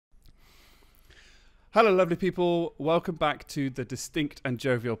Hello, lovely people. Welcome back to the Distinct and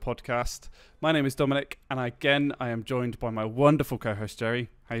Jovial podcast. My name is Dominic, and I am joined by my wonderful co-host, Jerry.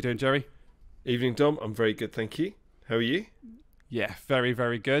 How you doing, Jerry? Evening, Dom. I'm very good, thank you. How are you? Yeah, very,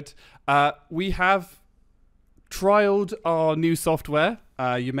 very good. We have trialed our new software.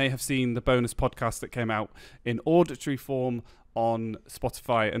 You may have seen the bonus podcast that came out in auditory form on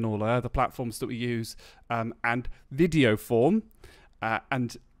Spotify and all other platforms that we use, and video form.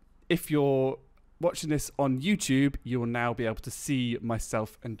 And if you're watching this on YouTube, you will now be able to see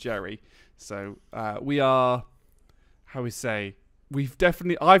myself and Jerry. So we are, I've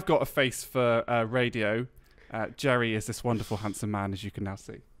got a face for radio. Jerry is this wonderful, handsome man, as you can now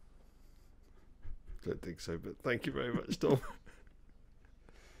see. Don't think so, but thank you very much, Dom.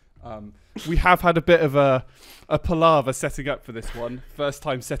 We have had a bit of a palaver setting up for this one. First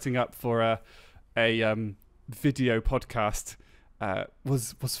time setting up for a video podcast.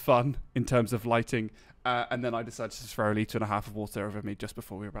 Was fun in terms of lighting, and then I decided to throw a litre and a half of water over me just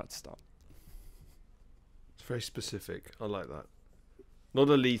before we were about to start. It's very specific. I like that. Not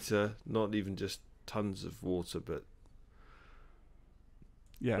a litre, not even just tons of water, but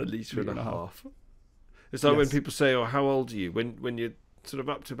yeah, a litre and a half. It's like when people say, "Oh, how old are you?" When you're sort of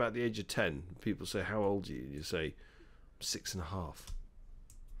up to about the age of 10, people say, "How old are you?" You say, 6.5.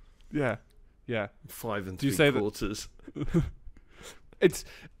 Yeah, yeah. 5 and Do you 3/4. It's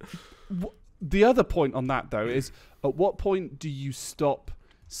the other point on that though is, at what point do you stop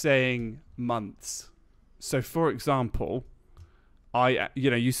saying months? So for example,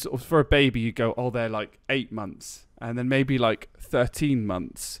 you sort of, for a baby you go, oh, they're like 8 months, and then maybe like 13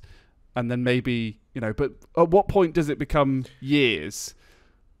 months, and then maybe, but at what point does it become years?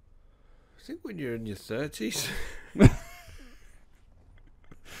 I think when you're in your 30s.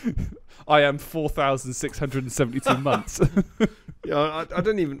 I am 4,672 months. Yeah, I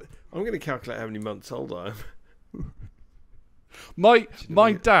don't even. I'm going to calculate how many months old I am. My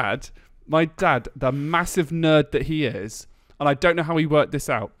dad, the massive nerd that he is, and I don't know how he worked this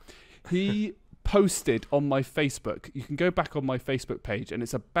out. He posted on my Facebook. You can go back on my Facebook page, and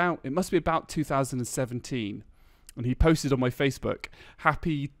it must be about 2017, and he posted on my Facebook,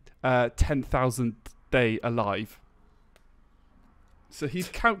 "Happy 10,000th day alive." So he's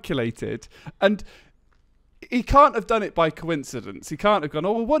calculated, and he can't have done it by coincidence. He can't have gone,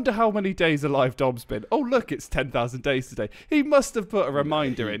 oh, I wonder how many days alive Dom's been. Oh, look, it's 10,000 days today. He must have put a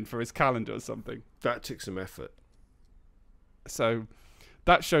reminder in for his calendar or something. That took some effort. So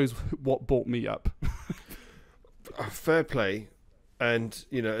that shows what brought me up. Fair play. And,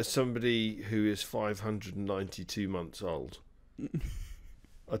 as somebody who is 592 months old,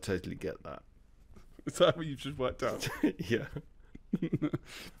 I totally get that. Is that what you've just worked out? Yeah.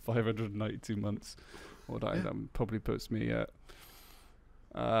 592 months. Well, that probably puts me at...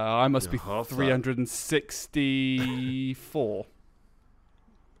 I must be 364.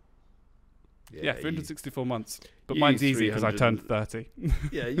 Yeah, 364 months. But mine's easy because I turned 30.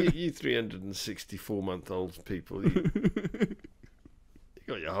 Yeah, you 364-month-old people. You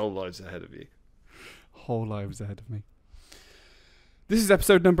got your whole lives ahead of you. Whole lives ahead of me. This is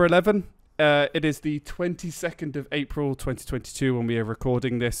episode number 11. It is the 22nd of April 2022 when we are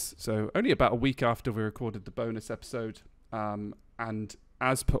recording this, so only about a week after we recorded the bonus episode. And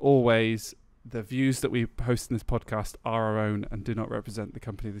as per always, the views that we post in this podcast are our own and do not represent the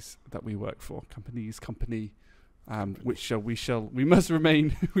company that we work for. We must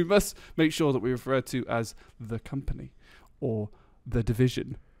make sure that we refer to as the company or the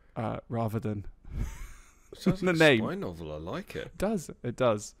division rather than Sounds the like name. A spy novel. I like it. It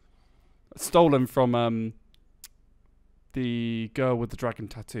does. Stolen from The Girl with the Dragon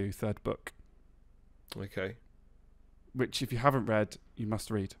Tattoo, third book. Okay. Which, if you haven't read, you must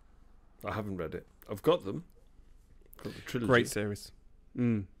read. I haven't read it. I've got them. Got the trilogy. Great series.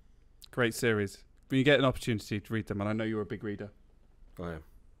 Great series. When you get an opportunity to read them, and I know you're a big reader. I am.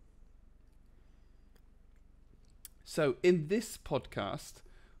 So, in this podcast,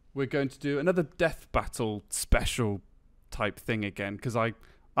 we're going to do another Death Battle special type thing again, because I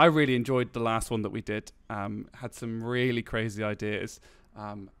really enjoyed the last one that we did. Had some really crazy ideas,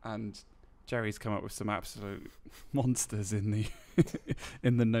 and Jerry's come up with some absolute monsters in the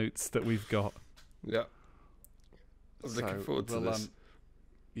in the notes that we've got. Yeah, I'm looking forward to this.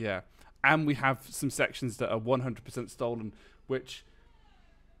 Yeah, and we have some sections that are 100% stolen, which,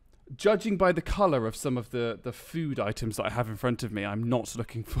 judging by the colour of some of the food items that I have in front of me, I'm not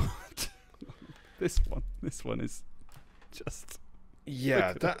looking forward to this one. This one is just...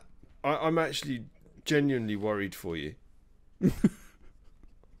 Yeah, I'm actually genuinely worried for you.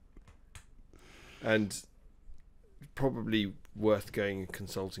 And probably worth going and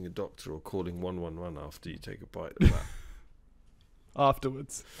consulting a doctor or calling 111 after you take a bite of that.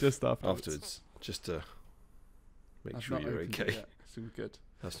 Afterwards, just Afterwards, just to make sure you're okay. So good.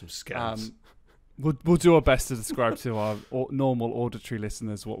 Have some scans. We'll do our best to describe to our normal auditory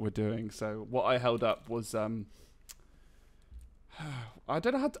listeners what we're doing. So what I held up was I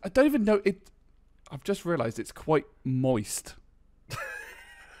don't know I don't even know it. I've just realised it's quite moist.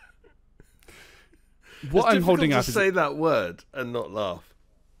 What I'm holding up is say that word and not laugh.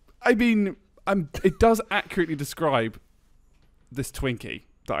 I mean, it does accurately describe this Twinkie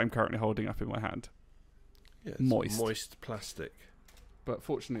that I'm currently holding up in my hand. Yeah, moist plastic. But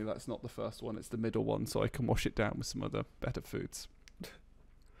fortunately, that's not the first one. It's the middle one, so I can wash it down with some other better foods.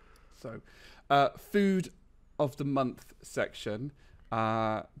 So, food of the month section.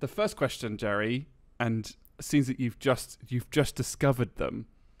 The first question, Jerry, and it seems that you've just discovered them.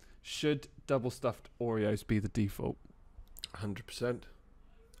 Should double stuffed Oreos be the default? 100%.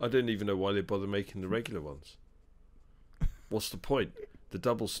 I don't even know why they bother making the regular ones. What's the point? The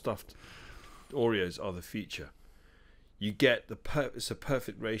double stuffed Oreos are the feature. You get it's a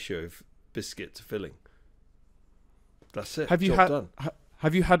perfect ratio of biscuit to filling. That's it. Have you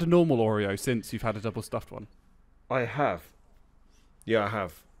had a normal Oreo since you've had a double stuffed one? I have. Yeah, I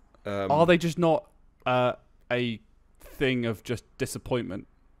have. Are they just not a thing of just disappointment?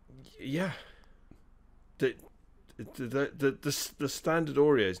 Yeah. The standard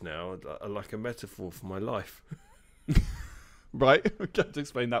Oreos now are like a metaphor for my life. Right? You have to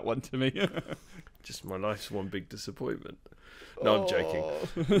explain that one to me. Just my life's one big disappointment. No, I'm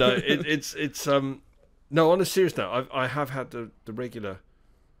joking. No, it's no, on a serious note, I have had the regular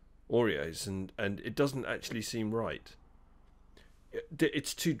Oreos and it doesn't actually seem right.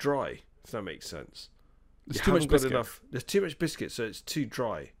 It's too dry, if that makes sense. There's too much biscuit. There's too much biscuit, so it's too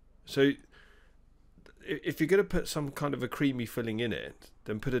dry. So if you're going to put some kind of a creamy filling in it,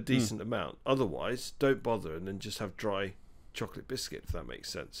 then put a decent amount. Otherwise, don't bother and then just have dry chocolate biscuit, if that makes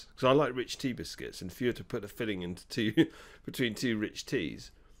sense. Because I like rich tea biscuits, and if you were to put a filling into between two rich teas,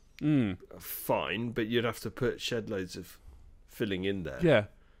 fine, but you'd have to shed loads of filling in there. Yeah.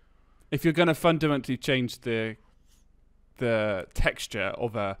 If you're going to fundamentally change the texture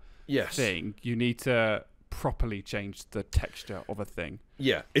of a thing, you need to properly change the texture of a thing.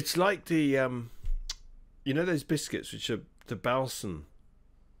 Yeah, it's like the you know those biscuits which are the Balsan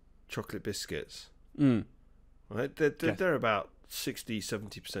chocolate biscuits. Right? They're about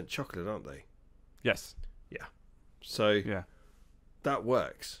 60-70% chocolate, aren't they? Yes. Yeah. So that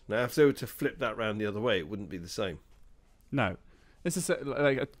works. Now, if they were to flip that round the other way, it wouldn't be the same. No, this is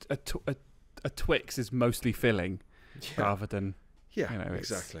like a Twix is mostly filling rather than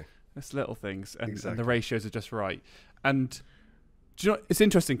exactly. It's little things, and the ratios are just right. And do you know, it's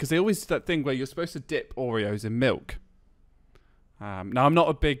interesting because they always do that thing where you're supposed to dip Oreos in milk. Now, I'm not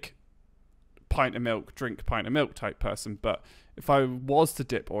a big drink pint of milk type person, but if I was to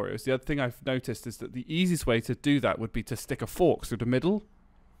dip Oreos, the other thing I've noticed is that the easiest way to do that would be to stick a fork through the middle.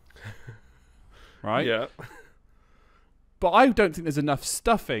 Right? Yeah. But I don't think there's enough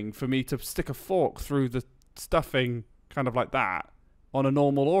stuffing for me to stick a fork through the stuffing kind of like that on a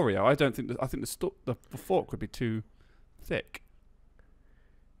normal Oreo. I think the fork would be too thick.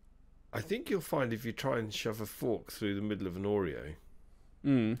 I think you'll find if you try and shove a fork through the middle of an Oreo,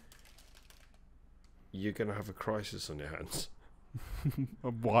 you're going to have a crisis on your hands.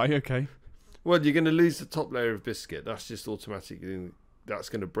 Why? Okay. Well, you're going to lose the top layer of biscuit. That's just automatically, that's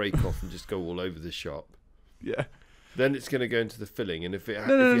going to break off and just go all over the shop. Yeah. Then it's going to go into the filling, and if you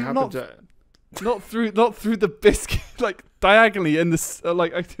not through the biscuit, like diagonally in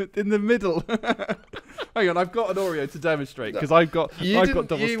the middle. Hang on, I've got an Oreo to demonstrate because I've got double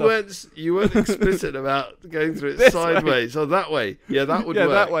stuff. You weren't explicit about going through it sideways. Way. Oh, that way. Yeah, that would work.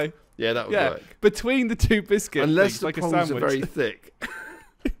 That way. Yeah, that would work. Between the two biscuits, unless the like a prongs sandwich. are very thick.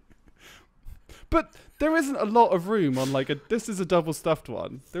 But there isn't a lot of room on this is a double stuffed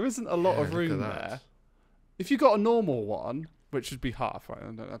one. There isn't a lot of room there. If you got a normal one, which would be half, right?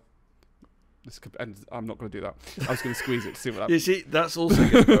 I'm not going to do that. I was going to squeeze it to see what happens. You see, that's also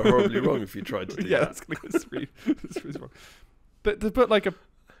going to go horribly wrong if you tried to do that. Yeah, that's going to go wrong. But to put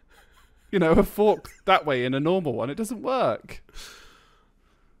a fork that way in a normal one, it doesn't work.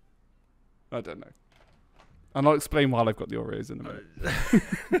 I don't know. And I'll explain while I've got the Oreos in a minute.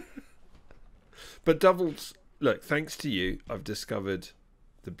 But doubles, look, thanks to you, I've discovered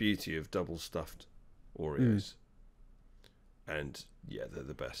the beauty of double stuffed Oreos. And yeah, they're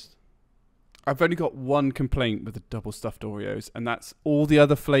the best. I've only got one complaint with the double stuffed Oreos, and that's all the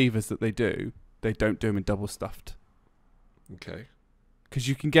other flavours that they don't do them in double stuffed. Okay. Because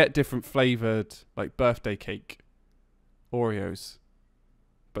you can get different flavoured, like birthday cake Oreos,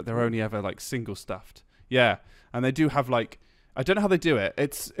 but they're only ever like single stuffed. Yeah, and they do have like, I don't know how they do it.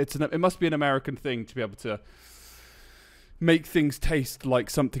 It must be an American thing to be able to make things taste like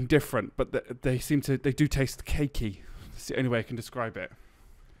something different, but they do taste cakey. That's the only way I can describe it.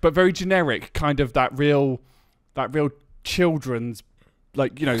 But very generic, kind of that real children's,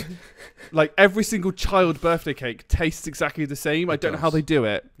 like, you know, like every single child birthday cake tastes exactly the same. I don't know how they do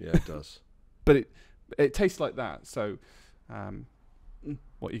it. Yeah, it does. But it tastes like that. So,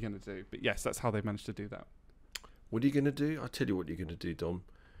 what are you going to do? But yes, that's how they managed to do that. What are you going to do? I'll tell you what you're going to do, Dom.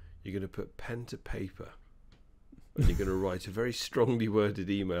 You're going to put pen to paper. And you're going to write a very strongly worded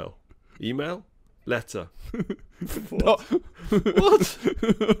email. Email? Letter. What? What?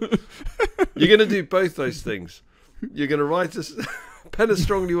 You're going to do both those things. You're going to write a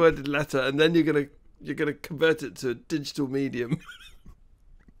strongly worded letter, and then you're going to convert it to a digital medium.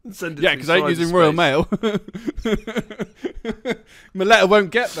 And send it. Yeah, because I ain't using Royal Mail. My letter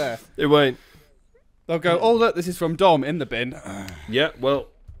won't get there. It won't. They'll go, oh look, this is from Dom, in the bin. Yeah, well,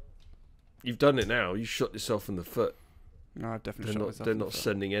 you've done it now. You shot yourself in the foot. No, I've definitely shot myself. They're not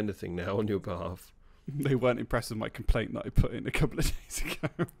sending anything now on your behalf. They weren't impressed with my complaint that I put in a couple of days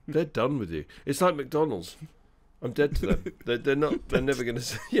ago. They're done with you. It's like McDonald's. I'm dead to them. They're not. They're never going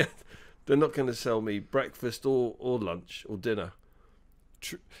to. Yeah, they're not going to sell me breakfast or lunch or dinner.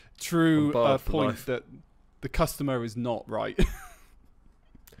 True point that the customer is not right.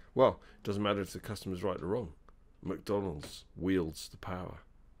 Well, it doesn't matter if the customer's right or wrong. McDonald's wields the power.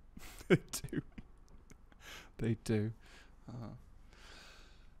 They do. They do.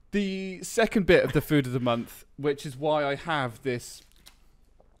 The second bit of the food of the month, which is why I have this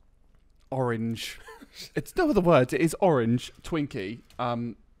orange. It's no other words. It is orange Twinkie.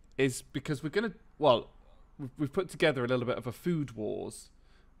 Is because we're gonna. Well, we've put together a little bit of a food wars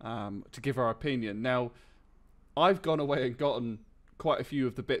to give our opinion. Now, I've gone away and gotten quite a few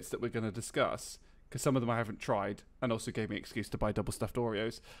of the bits that we're going to discuss, because some of them I haven't tried, and also gave me an excuse to buy double stuffed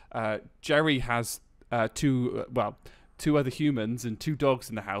Oreos. Jerry has two other humans and 2 dogs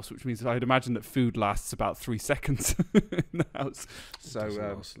in the house, which means I'd imagine that food lasts about 3 seconds in the house. So it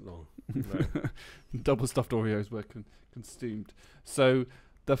doesn't last long. No. Double stuffed Oreos were consumed. So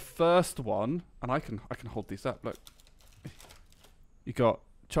the first one, and I can hold these up. Look, you got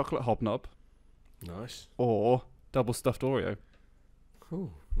chocolate hobnob, nice, or double stuffed Oreo. Oh,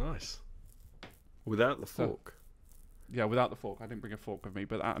 nice. Without the fork. Yeah, without the fork. I didn't bring a fork with me,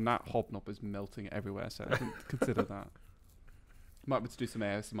 but that hobnob is melting everywhere, so I didn't consider that. Might be to do some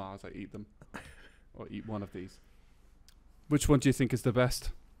ASMR as I eat them, or eat one of these. Which one do you think is the best?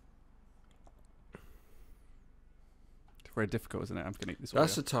 It's very difficult, isn't it? I'm gonna eat this one.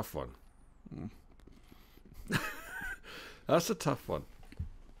 That's a tough one. That's a tough one.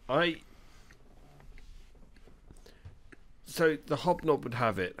 So the hobnob would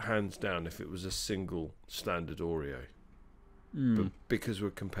have it hands down if it was a single standard Oreo. But because we're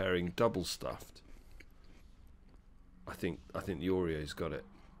comparing double stuffed, I think the Oreo's got it.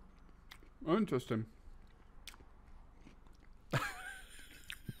 Oh, interesting.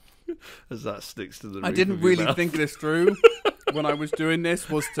 As that sticks to the I didn't really think this through when I was doing this,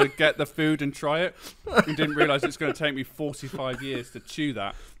 was to get the food and try it. And didn't realise it's going to take me 45 years to chew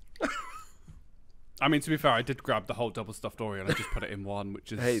that. I mean, to be fair, I did grab the whole double stuffed Oreo and I just put it in one,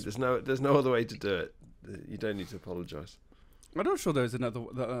 which is... Hey, there's no other way to do it. You don't need to apologise. I'm not sure there's another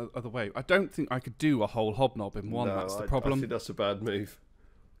other way. I don't think I could do a whole hobnob in one. No, that's the problem. I think that's a bad move.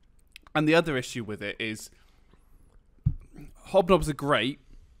 And the other issue with it is hobnobs are great.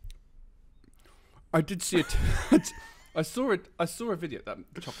 I did see it. I saw a video. That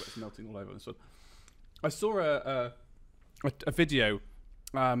chocolate's melting all over this one. I saw a video.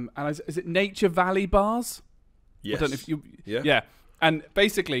 And is it Nature Valley bars? Yes. I don't know if you. Yeah. Yeah. And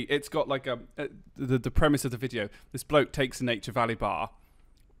basically, it's got like the premise of the video. This bloke takes a Nature Valley bar,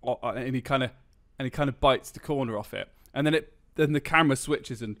 and he kind of bites the corner off it, and then the camera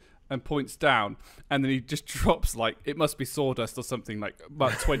switches and points down, and then he just drops, like, it must be sawdust or something, like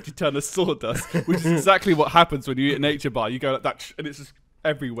about 20 ton of sawdust, which is exactly what happens when you eat a Nature bar. You go like that, and it's just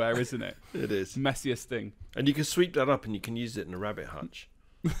everywhere, isn't it? It is. Messiest thing. And you can sweep that up and you can use it in a rabbit hutch.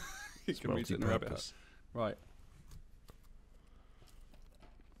 You can use it in a rabbit hutch. Right.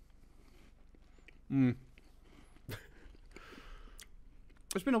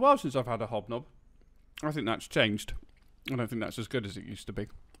 It's been a while since I've had a hobnob. I think that's changed. I don't think that's as good as it used to be.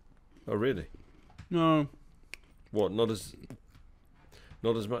 Oh, really? No. What? Not as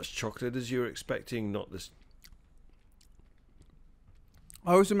much chocolate as you were expecting? Not this...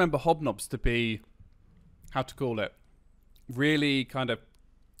 I always remember hobnobs to be, how to call it, really kind of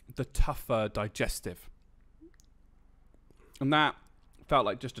the tougher digestive. And that felt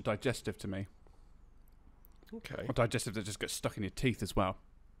like just a digestive to me. Okay. A digestive that just gets stuck in your teeth as well.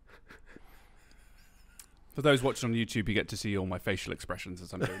 For those watching on YouTube, you get to see all my facial expressions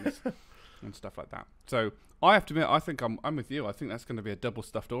as I'm doing this and stuff like that. So I have to admit, I think I'm with you. I think that's going to be a double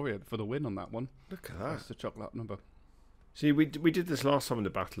stuffed Oreo for the win on that one. Look at that. That's the chocolate number. See, we did this last time in the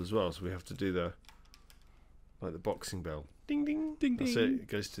battle as well, so we have to do the boxing bell. Ding ding Ding That's ding. it. It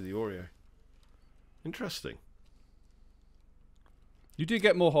goes to the Oreo. Interesting. You do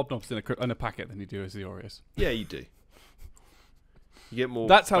get more hobnobs in a packet than you do as the Oreos. Yeah, you do. You get more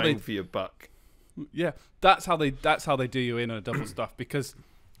That's how bang they for your buck. Yeah, that's how they do you in a double stuff, because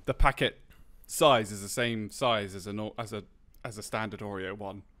the packet size is the same size as a standard Oreo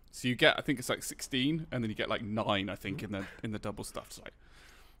one. So you get, I think it's like 16, and then you get like 9, I think, in the double stuff. It's like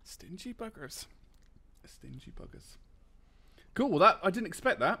stingy buggers. Stingy buggers. Cool. Well, that I didn't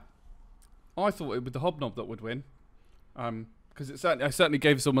expect that. I thought it was the hobnob that would win. Because I certainly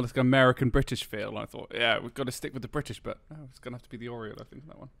gave someone this American British feel. And I thought, yeah, we've got to stick with the British, but no, it's gonna have to be the Oreo, I think,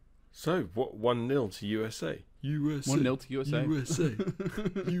 that one. So, what? 1-0 to USA. USA. 1-0 to USA.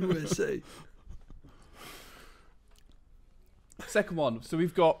 USA. USA. Second one. So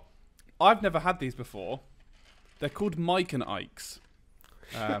we've got. I've never had these before. They're called Mike and Ike's.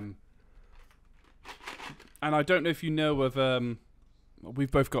 And I don't know if you know of.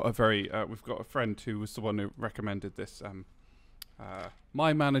 We've both got we've got a friend who was the one who recommended this.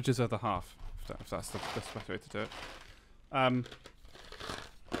 My manager's other half. If that's the best way to do it.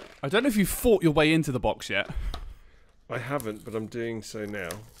 I don't know if you've fought your way into the box yet. I haven't, but I'm doing so now.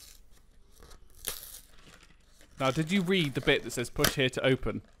 Now, did you read the bit that says push here to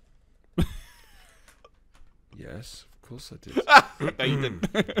open? Yes, of course I did. No, you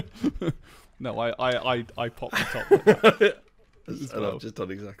didn't. No, I popped the top. And I've just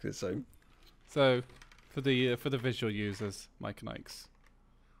done exactly the same. So, for the visual users, Mike and Ike's.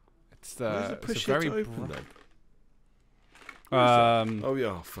 It's Where's the it's push a here very to open then? Oh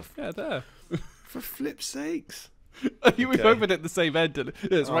yeah, yeah, there. for flip's sakes. We've Okay. opened it at the same end, and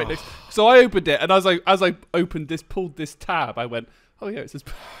it's right next. So I opened it, and as I opened this, pulled this tab, I went, oh yeah, it says.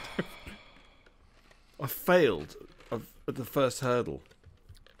 I failed at the first hurdle.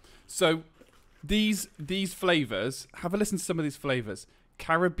 So these flavors, have a listen to some of these flavors: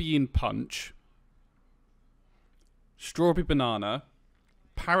 Caribbean Punch, Strawberry Banana,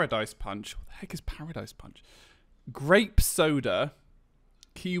 Paradise Punch. What the heck is Paradise Punch? Grape Soda,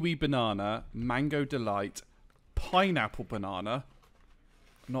 Kiwi Banana, Mango Delight, Pineapple Banana.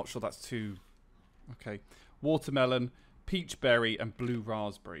 I'm not sure that's too. Okay. Watermelon, Peach Berry, and Blue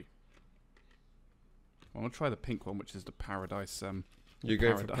Raspberry. I want to try the pink one, which is the Paradise. You're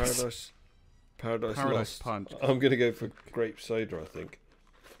going for Paradise Lost. Punch. I'm going to go for grape soda, I think.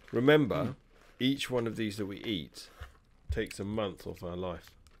 Remember, each one of these that we eat takes a month off our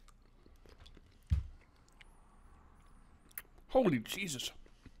life. Holy Jesus.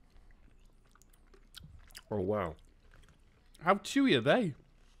 Oh, wow. How chewy are they?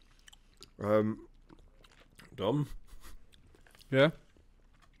 Dom, Yeah.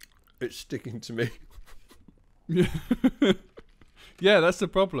 it's sticking to me. Yeah, that's the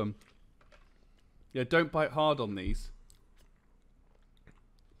problem. Yeah, don't bite hard on these.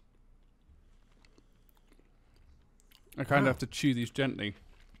 I kind of have to chew these gently.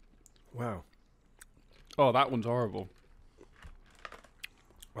 Wow. Oh, that one's horrible.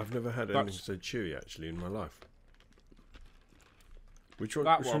 I've never had anything so chewy, actually, in my life. Which one?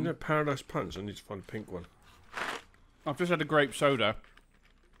 That Which one. one? Paradise Punch. I need to find a pink one. I've just had a grape soda.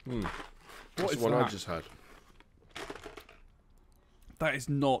 What What is is the one I that? just had? That is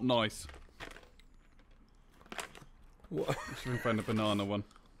not nice. What? Let's try and find a banana one.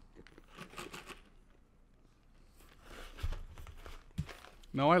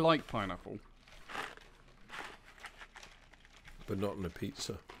 No, I like pineapple. But not on a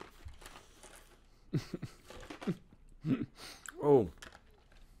pizza. Oh.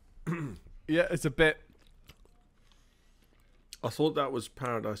 Yeah, it's a bit. I thought that was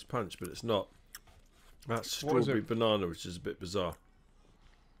Paradise Punch, but it's not. That's What is strawberry it? banana, which is a bit bizarre.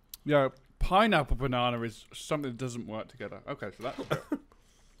 Yeah, pineapple banana is something that doesn't work together. Okay, so that's a bit.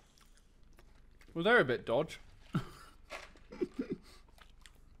 Well, they're a bit dodge.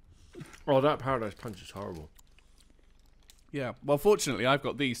 Oh, that Paradise Punch is horrible. Yeah. Well, fortunately, I've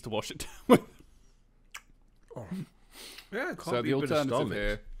got these to wash it down with. Yeah, it can't So be the a bit of alternative Star Mix.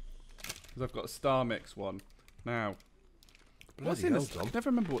 here is I've got a Star Mix one. Now, what's Bloody in hell, a, Dom. I never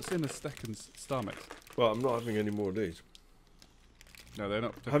remember what's in a second Star Mix. Well, I'm not having any more of these. No, they're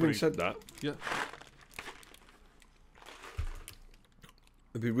not. They're Having pretty- said that, yeah.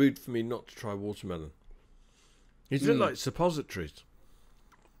 it'd be rude for me not to try watermelon. These look like suppositories.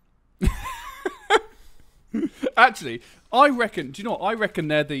 Actually, I reckon. Do you know what? I reckon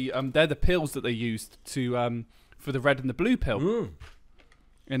they're the pills that they used to for the red and the blue pill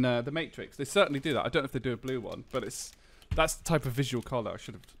in the Matrix. They certainly do that. I don't know if they do a blue one, but that's the type of visual colour. I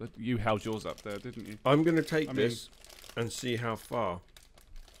should have. You held yours up there, didn't you? I'm going to take this and see how far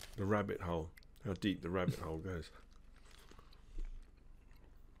the rabbit hole, how deep the rabbit hole goes.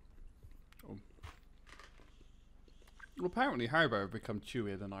 Well, apparently Haribo have become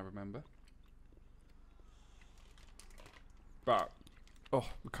chewier than I remember. But, the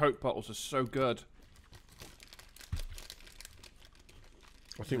Coke bottles are so good.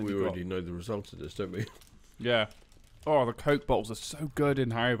 I think we already know the result of this, don't we? Yeah. Oh, the Coke bottles are so good in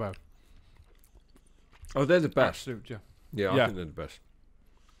Haribo. Oh, they're the best. Absolute, yeah. Yeah, I think they're the best.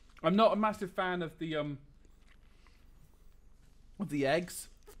 I'm not a massive fan of the eggs,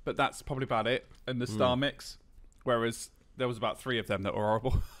 but that's probably about it. And the Star Mix. Whereas there was about 3 of them that were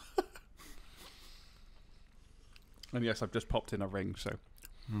horrible. And yes, I've just popped in a ring, so.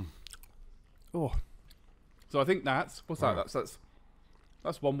 Oh. So I think that's that?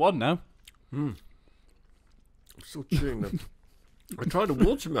 That's 1-1 now. I'm still chewing them. I tried a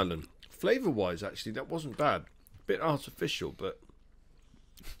watermelon. Flavour wise, actually, that wasn't bad. A bit artificial, but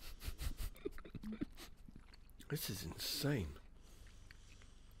this is insane.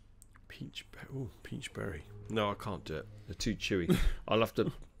 Peach berry. No, I can't do it. They're too chewy.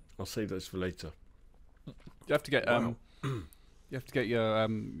 I'll save those for later. You have to get you have to get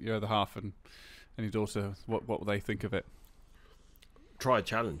your other half and your daughter. What will they think of it? Try a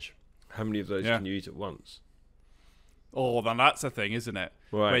challenge. How many of those can you eat at once? Oh, then that's a thing, isn't it?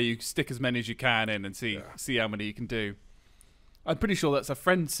 Right. Where you stick as many as you can in and see how many you can do. I'm pretty sure that's a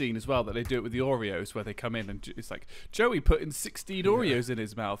Friends scene as well, that they do it with the Oreos, where they come in and it's like, Joey put in 16 Oreos in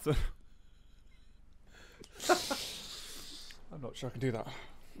his mouth. I'm not sure I can do that.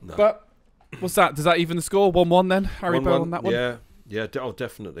 No. But what's that? Does that even the score? 1-1 then? Haribo on that one? Yeah. Oh,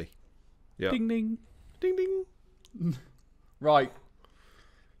 definitely. Yeah. Ding, ding. Ding, ding. Right.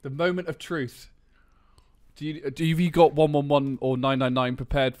 The moment of truth. Have you got 111 or 999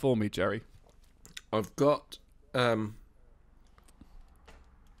 prepared for me, Jerry? I've got the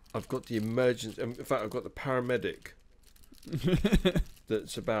emergency. In fact, I've got the paramedic.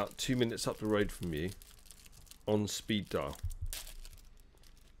 That's about 2 minutes up the road from you, on speed dial.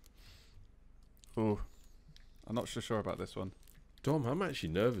 Oh, I'm not so sure about this one. Dom, I'm actually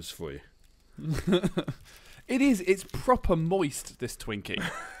nervous for you. It is. It's proper moist, this Twinkie.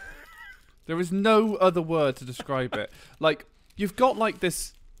 There is no other word to describe it. Like, you've got like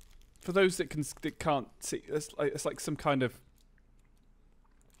this. For those that can't see, it's like some kind of.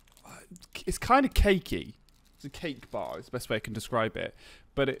 It's kind of cakey. It's a cake bar. It's the best way I can describe it.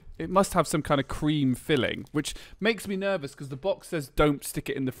 But it must have some kind of cream filling, which makes me nervous because the box says don't stick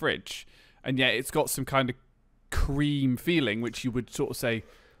it in the fridge, and yet it's got some kind of cream feeling, which you would sort of say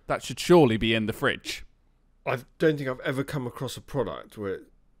that should surely be in the fridge. I don't think I've ever come across a product where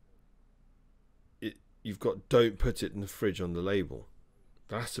you've got don't put it in the fridge on the label.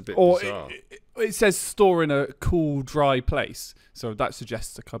 That's a bit bizarre. It says store in a cool, dry place, so that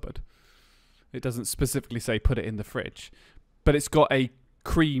suggests a cupboard. It doesn't specifically say put it in the fridge, but it's got a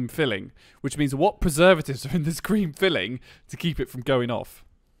cream filling, which means what preservatives are in this cream filling to keep it from going off?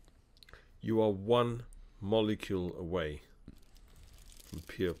 You are one molecule away from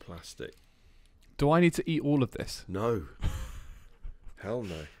pure plastic. Do I need to eat all of this? No. Hell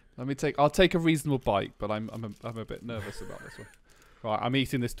no. I'll take a reasonable bite, but I'm a bit nervous about this one. Right, I'm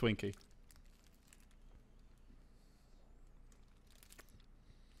eating this Twinkie.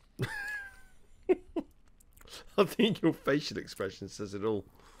 I think your facial expression says it all.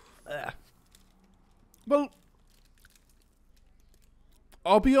 Well,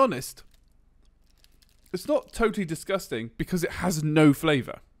 I'll be honest. It's not totally disgusting because it has no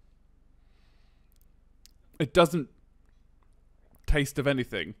flavour. It doesn't taste of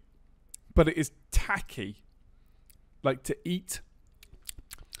anything, but it is tacky. Like to eat.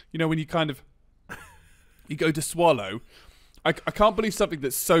 You know, when you kind of you go to swallow. I can't believe something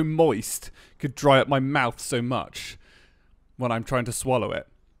that's so moist could dry up my mouth so much when I'm trying to swallow it.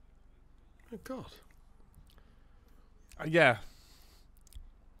 Oh, God. Yeah.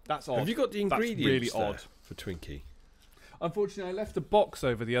 That's odd. Have you got the ingredients really odd for Twinkie? Unfortunately, I left a box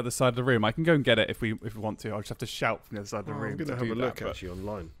over the other side of the room. I can go and get it if we want to. I'll just have to shout from the other side of the room. I'm going to have a look actually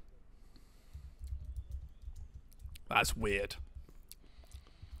online. That's weird.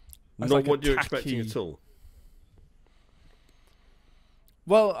 Not like what you're expecting at all.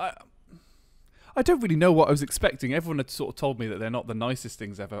 Well, I don't really know what I was expecting. Everyone had sort of told me that they're not the nicest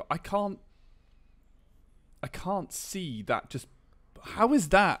things ever. I can't I can't see that. Just how is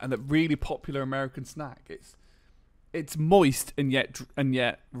that a really popular American snack? It's moist and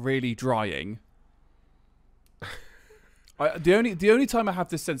yet really drying. The only time I have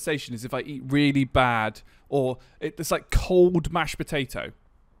this sensation is if I eat really bad, or it's like cold mashed potato.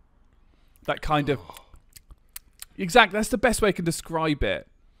 That kind of exactly. That's the best way I can describe it.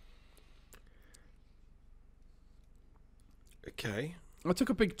 Okay. I took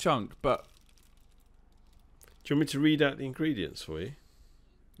a big chunk, but do you want me to read out the ingredients for you?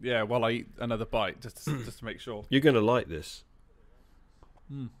 Yeah, while I eat another bite, just to make sure. You're going to like this.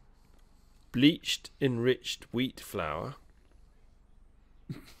 Mm. Bleached, enriched wheat flour,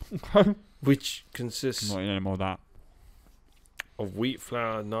 which consists Not any more of that. of wheat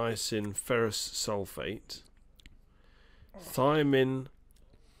flour, niacin, ferrous sulfate, thiamine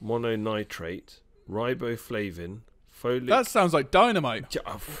mononitrate, riboflavin, folic... That sounds like dynamite.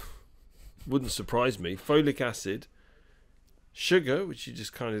 Wouldn't surprise me. Folic acid, sugar, which you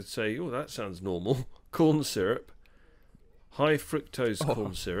just kind of say, oh, that sounds normal. Corn syrup, high fructose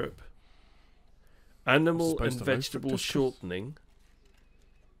corn syrup, animal and vegetable shortening.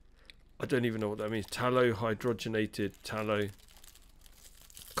 I don't even know what that means. Tallow, hydrogenated tallow,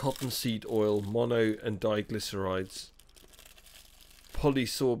 cottonseed oil, mono and diglycerides,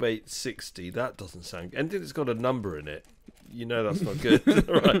 polysorbate 60. That doesn't sound good. Anything that's got a number in it, you know that's not good.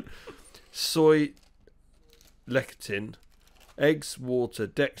 Right. Soy lecithin, eggs, water,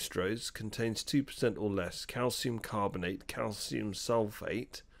 dextrose, contains 2% or less, calcium carbonate, calcium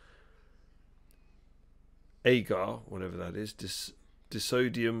sulfate, agar, whatever that is,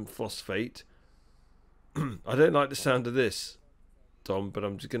 disodium phosphate. I don't like the sound of this, Dom, but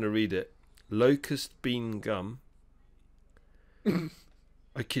I'm just going to read it. Locust bean gum.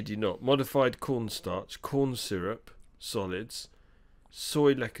 I kid you not. Modified cornstarch, corn syrup, solids,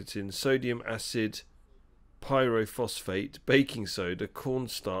 soy lecithin, sodium acid, pyrophosphate, baking soda,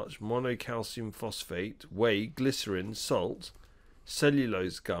 cornstarch, monocalcium phosphate, whey, glycerin, salt,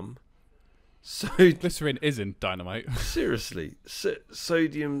 cellulose gum. Glycerin isn't dynamite. Seriously.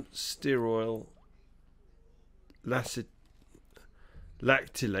 Sodium stearoyl, lactylate,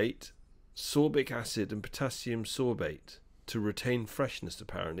 sorbic acid and potassium sorbate to retain freshness,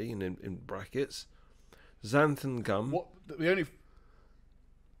 apparently, and in brackets. Xanthan gum. What? The only...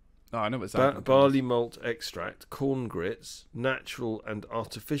 Oh, I know what xanthan barley malt extract, corn grits, natural and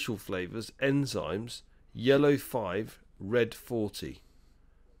artificial flavours, enzymes, yellow 5, red 40.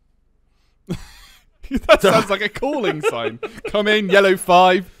 That sounds like a calling sign. Come in, yellow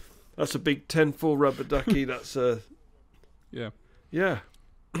 5. That's a big 10-4 rubber ducky. That's a... Yeah.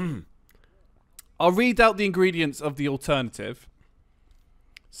 I'll read out the ingredients of the alternative.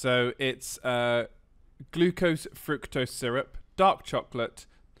 So it's glucose fructose syrup, dark chocolate,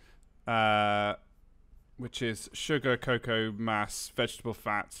 which is sugar, cocoa mass, vegetable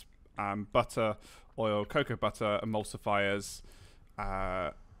fat, butter, oil, cocoa butter, emulsifiers,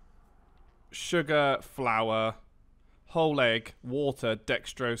 sugar, flour, whole egg, water,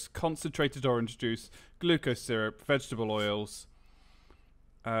 dextrose, concentrated orange juice, glucose syrup, vegetable oils,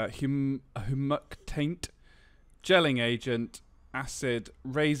 humectant, gelling agent, acid,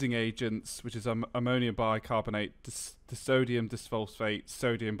 raising agents, which is ammonium bicarbonate, sodium disphosphate,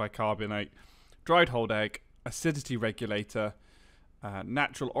 sodium bicarbonate, dried whole egg, acidity regulator,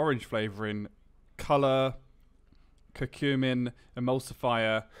 natural orange flavouring, colour, curcumin,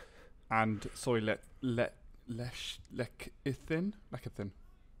 emulsifier, and soy lecithin.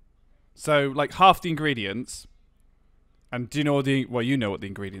 So, like, half the ingredients. And do you know you know what the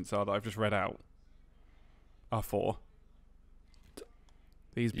ingredients are that I've just read out are for?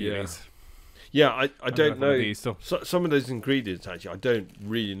 These beauties. Yeah, I don't know. Some of those ingredients, actually, I don't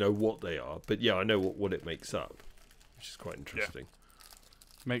really know what they are. But yeah, I know what it makes up, which is quite interesting. Yeah.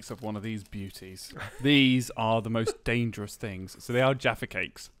 Makes up one of these beauties. These are the most dangerous things. So they are Jaffa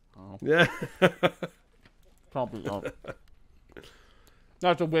cakes. Oh. Yeah. Probably not.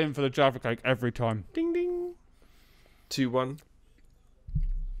 That's a win for the Jaffa cake every time. Ding ding. 2-1.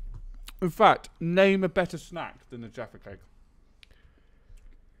 In fact, name a better snack than the Jaffa cake.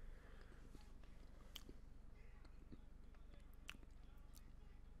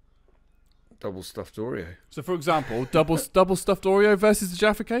 Double stuffed Oreo. So, for example, double stuffed Oreo versus the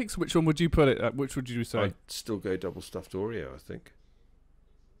Jaffa cakes. Which one would you put it at? Which would you say? I'd still go double stuffed Oreo, I think.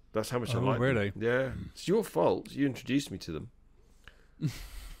 That's how much I like really? them. Yeah. It's your fault. You introduced me to them. It's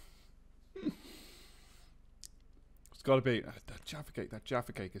got to be that Jaffa cake. That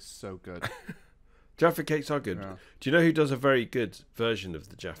Jaffa cake is so good. Jaffa cakes are good. Yeah. Do you know who does a very good version of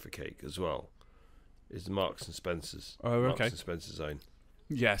the Jaffa cake as well? Is the Marks and Spencer's. Oh, okay. Marks and Spencer's own.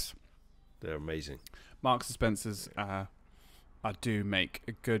 Yes. They're amazing. Marks and Spencer's I do make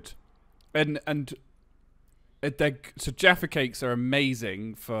a good, and so Jaffa cakes are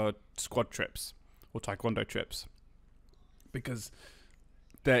amazing for squad trips or taekwondo trips because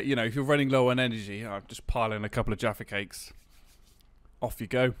they're, you know, if you're running low on energy, just pile in a couple of Jaffa cakes, off you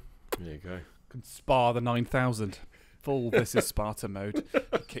go. There you go. Can spar the 9,000. Full this is Sparta mode.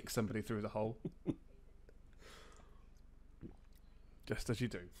 Kick somebody through the hole. Just as you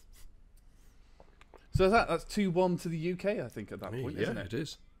do. So that's 2-1 to the UK, I think, at that point, isn't it? Yeah, it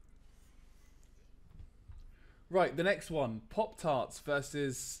is. Right, the next one. Pop-Tarts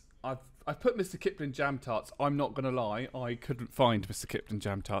versus... I've put Mr. Kipling Jam Tarts. I'm not going to lie. I couldn't find Mr. Kipling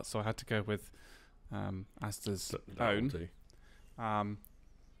Jam Tarts, so I had to go with Asta's own.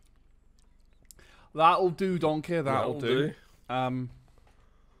 That'll do, Donkey. That'll do. I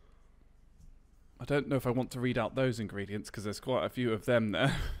don't know if I want to read out those ingredients because there's quite a few of them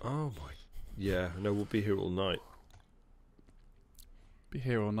there. Oh my! Yeah, no, we'll be here all night. Be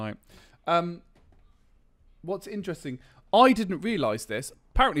here all night. What's interesting? I didn't realise this.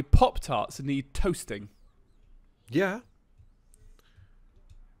 Apparently, Pop-Tarts need toasting. Yeah.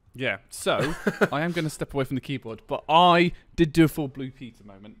 Yeah. So I am going to step away from the keyboard, but I did do a full Blue Peter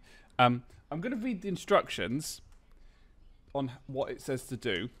moment. I'm going to read the instructions on what it says to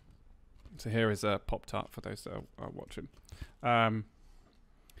do. So here is a Pop-Tart for those that are watching.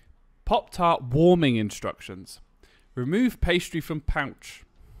 Pop-Tart warming instructions. Remove pastry from pouch.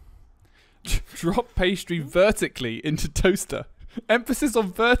 Drop pastry vertically into toaster. Emphasis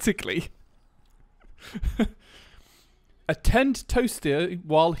on vertically. Attend toaster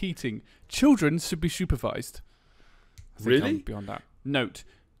while heating. Children should be supervised. I think Really? I'm beyond that. Note.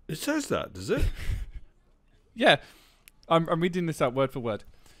 It says that, does it? Yeah. I'm reading this out word for word.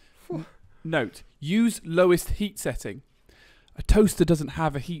 Note. Use lowest heat setting. A toaster doesn't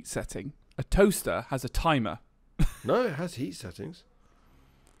have a heat setting. A toaster has a timer. No, it has heat settings.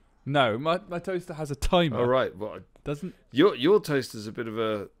 No, my toaster has a timer. All right. Well, Doesn't your toaster's a bit of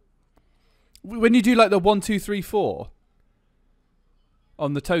a... When you do like the 1, 2, 3, 4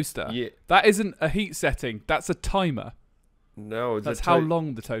 on the toaster, Yeah. that isn't a heat setting. That's a timer. No, That's how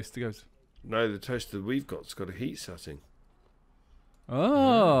long the toaster goes. No, the toaster we've got's got a heat setting.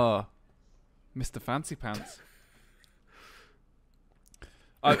 Oh, Mr. Fancy Pants.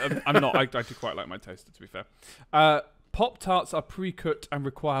 I'm not. I do quite like my toaster, to be fair. Pop-Tarts are pre-cooked and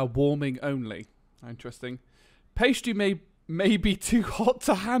require warming only. Interesting. Pastry may be too hot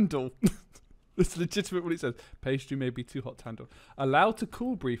to handle. That's legitimate what it says. Pastry may be too hot to handle. Allow to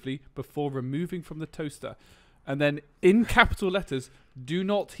cool briefly before removing from the toaster. And then in capital letters, do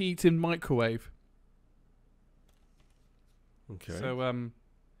not heat in microwave. Okay. So,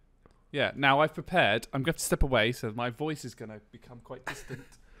 yeah, now I've prepared. I'm going to step away, so my voice is going to become quite distant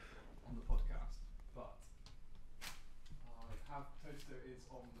on the podcast. But I have toaster is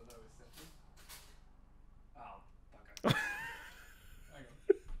on the lowest setting. Oh, okay. Hang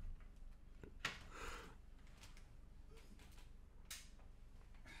on.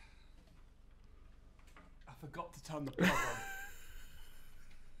 I forgot to turn the plug on.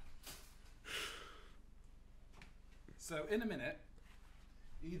 So in a minute,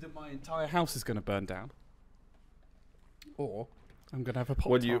 either my entire house is going to burn down, or I'm going to have a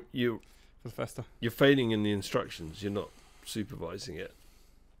Pop-Tart you for the first time. you're failing in the instructions. You're not supervising it.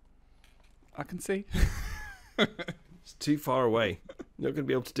 I can see. It's too far away. You're not going to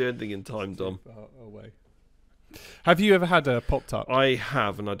be able to do anything in time, Dom. Away. Have you ever had a Pop-Tart? I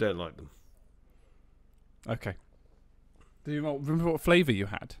have, and I don't like them. Okay. Do you remember what flavour you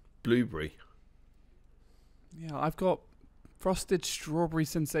had? Blueberry. Yeah, I've got frosted strawberry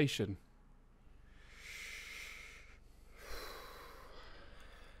sensation.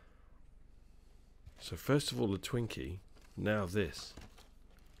 So first of all, a Twinkie. Now this.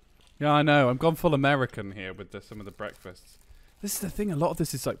 Yeah, I know. I'm gone full American here with some of the breakfasts. This is the thing. A lot of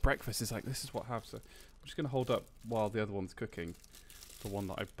this is like breakfast. Is like this is what I have. So I'm just going to hold up while the other one's cooking. The one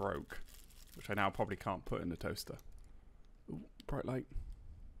that I broke, which I now probably can't put in the toaster. Ooh, bright light.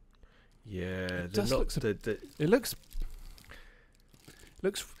 Yeah, It just looks. It looks.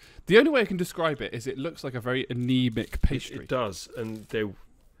 The only way I can describe it is it looks like a very anemic pastry. It does, and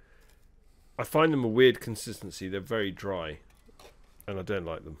I find them a weird consistency. They're very dry, and I don't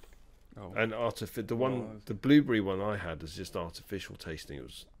like them. Oh. And the blueberry one I had was just artificial tasting. It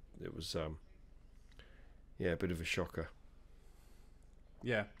was a bit of a shocker.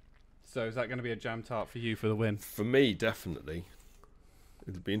 Yeah. So is that going to be a jam tart for you for the win? For me, definitely.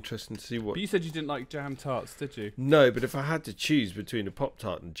 It'll be interesting to see what. But you said you didn't like jam tarts, did you? No, but if I had to choose between a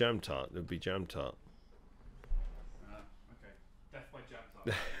Pop-Tart and a jam tart, it would be jam tart. Okay. Death by jam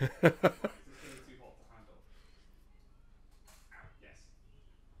tart.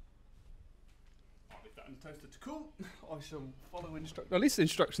 Stick that in the toaster to cool. I shall follow instructions. At least the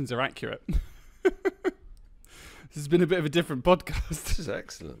instructions are accurate. This has been a bit of a different podcast. This is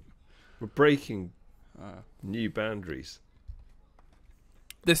excellent. We're breaking new boundaries.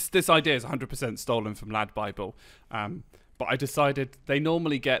 This idea is 100% stolen from Lad Bible, but I decided they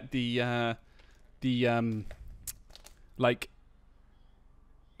normally get the like.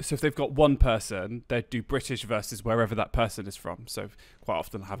 So if they've got one person, they'd do British versus wherever that person is from. So quite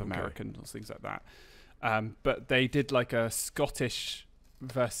often they'll have American or things like that. But they did like a Scottish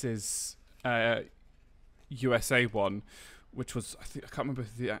versus USA one, which was I can't remember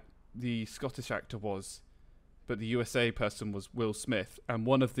who the Scottish actor was, but the USA person was Will Smith. And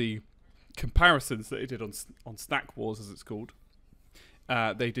one of the comparisons that they did on Snack Wars, as it's called,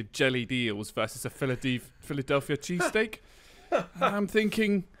 they did jellied eels versus a Philadelphia cheesesteak. I'm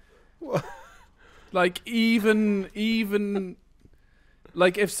thinking, like even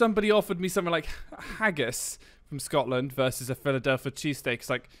like if somebody offered me something like haggis from Scotland versus a Philadelphia cheesesteak, it's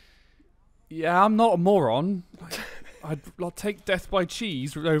like, yeah, I'm not a moron. I'll take death by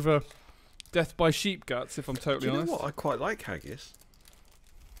cheese over death by sheep guts, if I'm totally honest. You know what? I quite like haggis.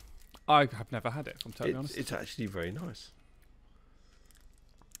 I have never had it, if I'm totally honest. It's actually very nice.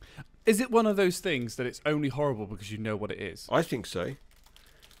 Is it one of those things that it's only horrible because you know what it is? I think so.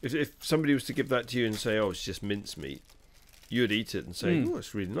 If somebody was to give that to you and say, oh, it's just mincemeat, you would eat it and say, oh,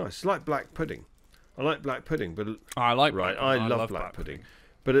 it's really nice. It's like black pudding. I like black pudding, but I like I love black pudding.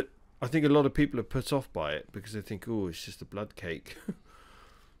 But I think a lot of people are put off by it because they think, oh, it's just a blood cake.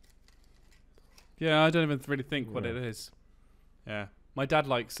 Yeah, I don't even really think what it is. Yeah, my dad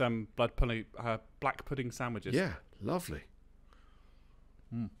likes black pudding sandwiches. Yeah, lovely.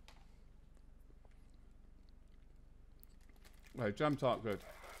 Right, jam tart good.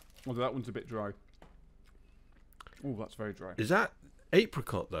 Although that one's a bit dry. Oh, that's very dry. Is that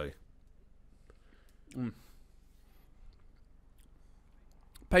apricot though?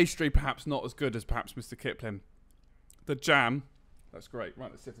 Pastry perhaps not as good as perhaps Mr. Kipling. The jam, that's great.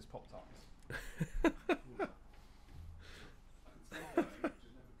 Right, let's see if this Pop Tarts.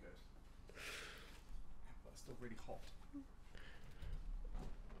 That's still really hot.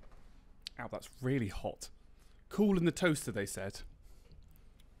 Ow, that's really hot. Cool in the toaster, they said.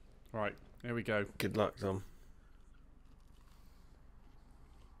 Right, here we go. Good luck, Tom.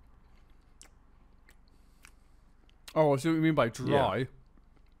 Oh, I see what you mean by dry. Yeah.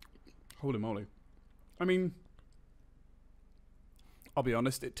 Holy moly. I mean, I'll be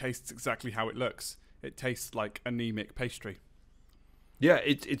honest, it tastes exactly how it looks. It tastes like anemic pastry. Yeah,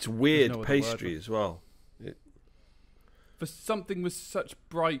 it's weird pastry as well. For something with such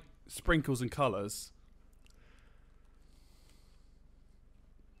bright sprinkles and colours.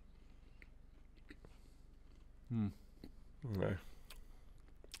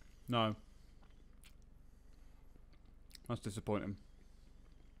 No. That's disappointing.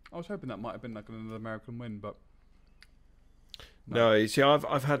 I was hoping that might have been like another American win, but no. You see,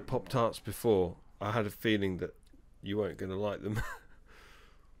 I've had Pop Tarts before. I had a feeling that you weren't going to like them.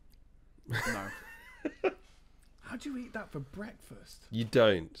 No. How do you eat that for breakfast? You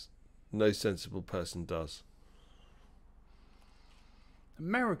don't. No sensible person does.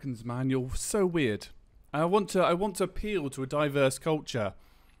 Americans, man, you're so weird. I want to appeal to a diverse culture.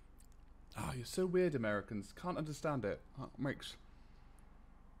 Oh, you're so weird, Americans. Can't understand it. That makes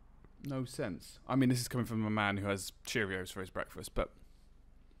no sense. I mean, this is coming from a man who has Cheerios for his breakfast, but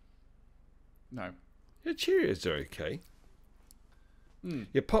no. Yeah, Cheerios are okay.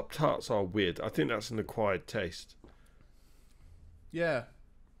 Yeah, Pop Tarts are weird. I think that's an acquired taste. Yeah.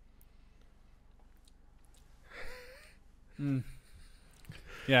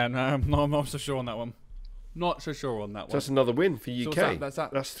 Yeah, no, I'm not so sure on that one. Not so sure on that one. That's another win for UK. So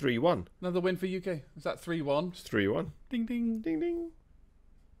that's 3-1. Another win for UK. Is that 3-1? It's 3-1. Ding ding. Ding ding.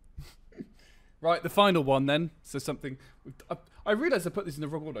 Right, the final one then. So something. I realised I put this in the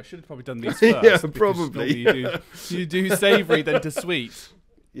wrong order. I should have probably done these first. Yeah, probably. You do savoury then to sweet.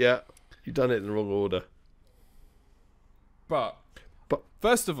 Yeah, you've done it in the wrong order. But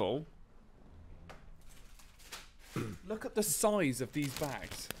first of all, look at the size of these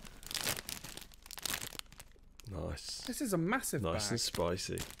bags. Nice. This is a massive bag. Nice and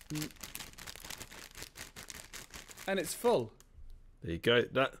spicy. And it's full. There you go.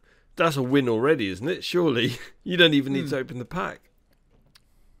 That's a win already, isn't it? Surely. You don't even need to open the pack.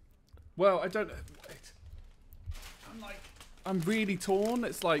 Well, I don't... Wait. I'm really torn.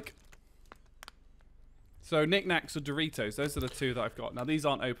 It's like... So, Knick Knacks or Doritos. Those are the two that I've got. Now, these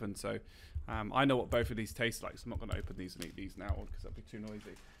aren't open, so... I know what both of these taste like, so I'm not going to open these and eat these now because that'd be too noisy.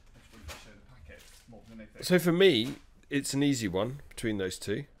 I just wanted to show the packets more than anything. So for me, it's an easy one between those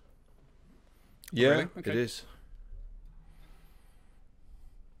two. Yeah, Really? Okay. it is.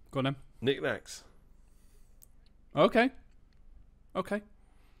 Go on then. Knickknacks. Okay. Okay.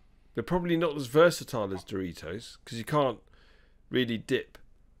 They're probably not as versatile as Doritos because you can't really dip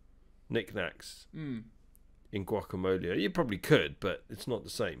Knickknacks Mm. in guacamole. You probably could, but it's not the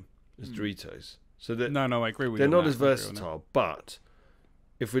same as Doritos. So No, I agree with you. they're on not that. as I agree on that. versatile. But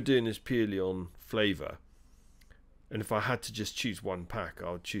if we're doing this purely on flavour, and if I had to just choose one pack,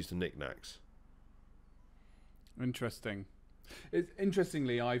 I would choose the Knickknacks. Interesting.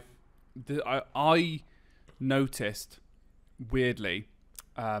 Interestingly, I noticed weirdly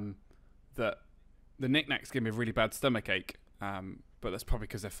that the Knickknacks give me a really bad stomachache, but that's probably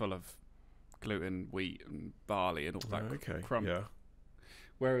because they're full of gluten, wheat, and barley, and all that crump. Yeah.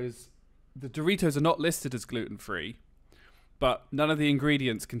 Whereas the Doritos are not listed as gluten-free, but none of the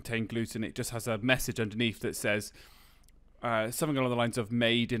ingredients contain gluten. It just has a message underneath that says something along the lines of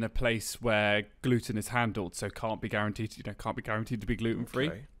 "made in a place where gluten is handled," so can't be guaranteed to be gluten-free.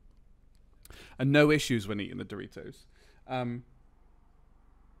 Okay. And no issues when eating the Doritos.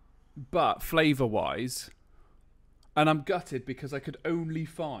 But flavour-wise, and I'm gutted because I could only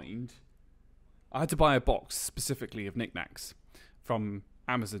find... I had to buy a box specifically of Knickknacks from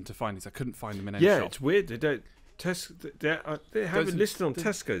Amazon to find these. I couldn't find them in any shop. Yeah, it's weird. They don't... They have it listed on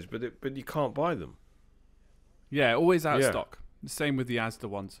Tesco's, but you can't buy them. Yeah, always out of stock. The same with the Asda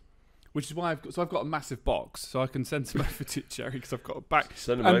ones. Which is why I've got a massive box, so I can send some over to you, Jerry, because I've got a bag.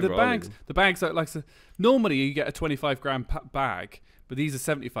 Send them and over, the bags are like normally you get a 25-gram bag, but these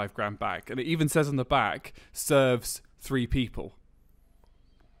are 75-gram bag, and it even says on the back serves 3 people.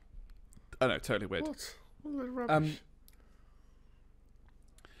 I know, totally weird. What? What rubbish.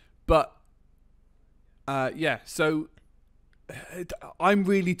 But yeah, so I'm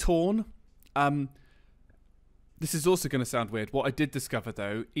really torn. This is also going to sound weird. What I did discover,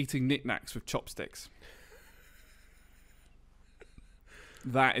 though, eating Knickknacks with chopsticks.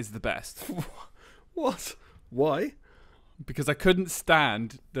 That is the best. What? Why? Because I couldn't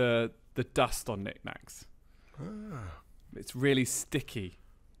stand the dust on Knickknacks. Ah. It's really sticky.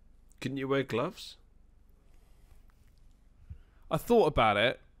 Couldn't you wear gloves? I thought about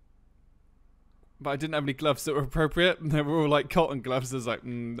it, but I didn't have any gloves that were appropriate, and they were all like cotton gloves. I was like,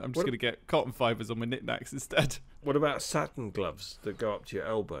 I'm just going to get cotton fibres on my Knickknacks instead. What about satin gloves that go up to your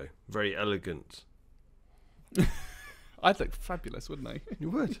elbow? Very elegant. I'd look fabulous, wouldn't I?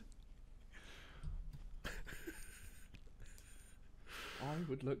 You would. I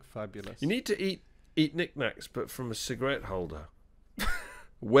would look fabulous. You need to eat Knickknacks, but from a cigarette holder.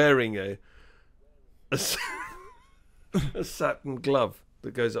 Wearing a satin glove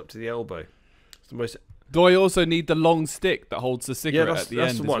that goes up to the elbow. It's the most. Do I also need the long stick that holds the cigarette at the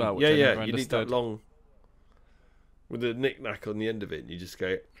that's end the one. as well? Which I never You need that understood. long with a knick-knack on the end of it, and you just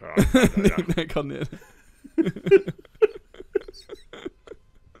go. Knick-knack on the end.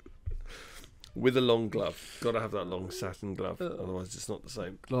 With a long glove. Got to have that long satin glove, otherwise it's not the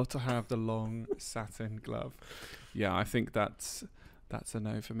same. Got to have the long satin glove. Yeah, I think that's a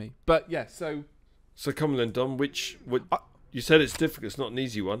no for me. But yeah, so come on then, Dom. You said it's difficult. It's not an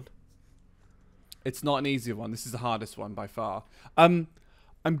easy one. it's not an easy one. This is the hardest one by far. I'm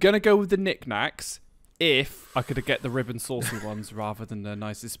gonna go with the Knickknacks if I could get the ribbon saucy ones rather than the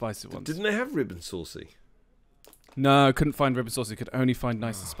nice and spicy ones. Didn't they have ribbon saucy? No, I couldn't find ribbon saucy. Could only find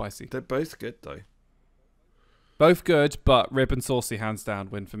nice and spicy. They're both good though. Both good, but ribbon saucy hands down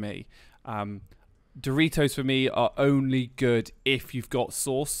win for me. Doritos for me are only good if you've got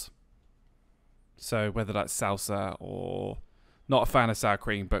sauce. So whether that's salsa or not a fan of sour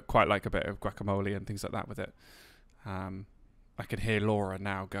cream, but quite like a bit of guacamole and things like that with it. I can hear Laura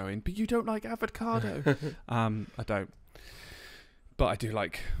now going, but you don't like avocado. I don't. But I do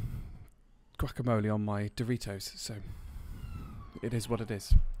like guacamole on my Doritos. So it is what it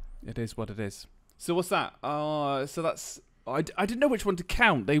is. It is what it is. So what's that? So that's... I didn't know which one to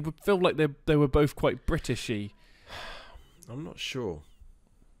count. They would feel like they were both quite Britishy. I'm not sure.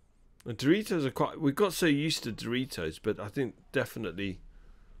 The Doritos are quite... We got so used to Doritos, but I think definitely...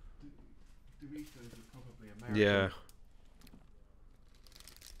 Doritos are probably American. Yeah.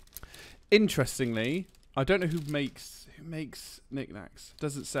 Interestingly, I don't know who makes Knickknacks.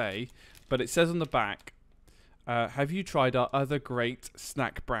 Doesn't say, but it says on the back, have you tried our other great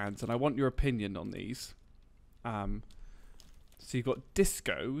snack brands? And I want your opinion on these. So you've got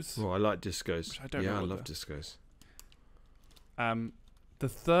Discos. Oh, I like Discos. I don't know I what love Discos. The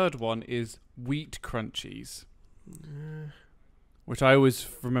third one is Wheat Crunchies, which I always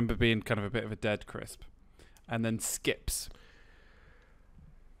remember being kind of a bit of a dead crisp. And then Skips.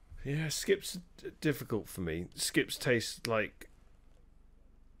 Yeah, Skips are difficult for me. Skips taste like...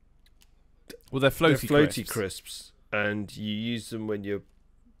 Well, they're floaty crisps, and you use them when you're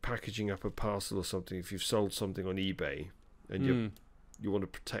packaging up a parcel or something. If you've sold something on eBay and you want to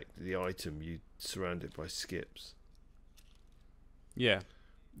protect the item, you surround it by skips. Yeah,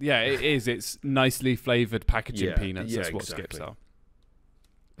 it is. It's nicely flavoured packaging peanuts. That's what skips are.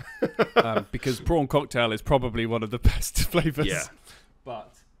 Because prawn cocktail is probably one of the best flavours. Yeah,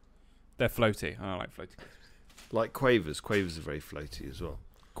 but they're floaty. I don't like floaty crisps. Like quavers. Quavers are very floaty as well.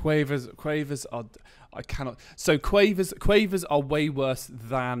 Quavers are. I cannot. So quavers are way worse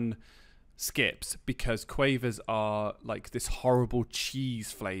than skips because quavers are like this horrible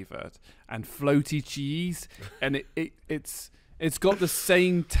cheese flavoured and floaty cheese, and it's got the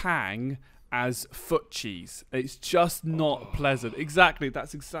same tang as foot cheese. It's just not pleasant. Exactly.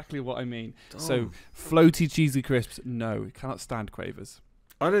 That's exactly what I mean. So floaty cheesy crisps, no, cannot stand quavers.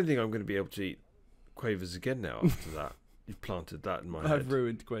 I don't think I'm going to be able to eat quavers again now after that. You've planted that in my head. I've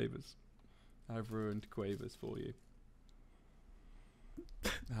ruined quavers for you.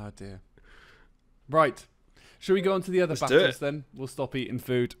 Oh dear. Right. Shall we go on to the other battles then? We'll stop eating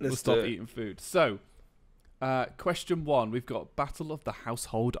food. So, question 1, we've got Battle of the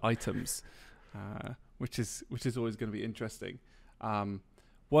Household Items, which is always going to be interesting.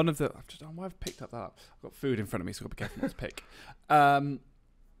 One of the I've picked up that up. I've got food in front of me, so I've got to be careful not to pick.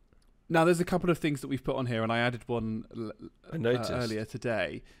 Now, there's a couple of things that we've put on here, and I added one earlier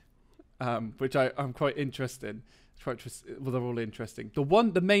today, which I'm quite interested in. Well, they're all interesting.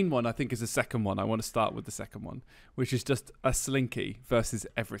 The main one, I think, is the second one. I want to start with the second one, which is just a slinky versus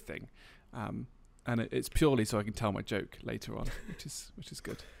everything. And it's purely so I can tell my joke later on, which is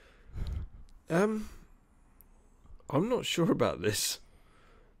good. I'm not sure about this.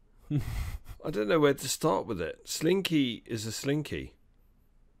 I don't know where to start with it. Slinky is a slinky.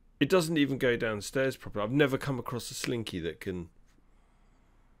 It doesn't even go downstairs properly. I've never come across a slinky that can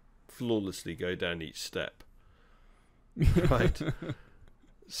flawlessly go down each step. Right.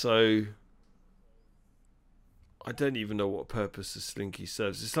 So I don't even know what purpose a slinky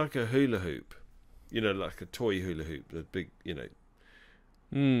serves. It's like a hula hoop. Like a toy hula hoop. The big,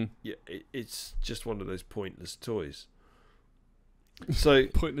 Yeah, it's just one of those pointless toys. So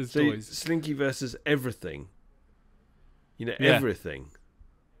pointless toys. Slinky versus everything. Everything.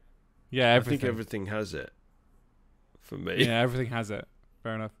 Yeah, everything. I think everything has it. For me. Yeah, everything has it.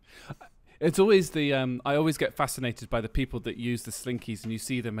 Fair enough. It's always I always get fascinated by the people that use the slinkies, and you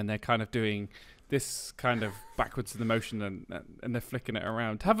see them and they're kind of doing this kind of backwards in the motion and they're flicking it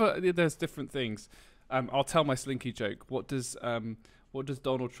around. There's different things. I'll tell my slinky joke. What does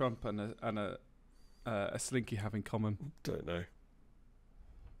Donald Trump and a slinky have in common? Don't know.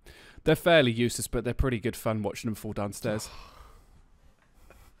 They're fairly useless, but they're pretty good fun watching them fall downstairs.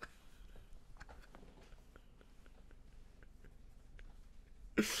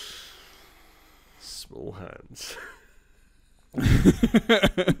 Small hands.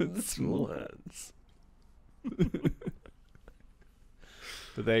 Small hands.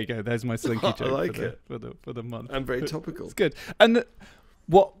 But there you go. There's my slinky joke. I like it for the month. And very topical. It's good. And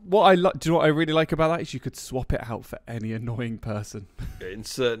what I like. Do you know what I really like about that is you could swap it out for any annoying person.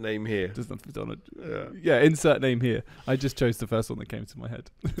 Insert name here. Doesn't have to be Donald. Yeah. Insert name here. I just chose the first one that came to my head.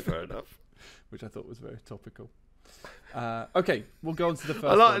 Fair enough. Which I thought was very topical. Okay, we'll go on to the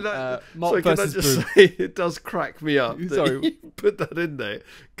first one. Malt can I versus just brew. say, it does crack me up that Sorry. you put that in there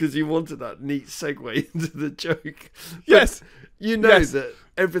because you wanted that neat segue into the joke. Yes. But that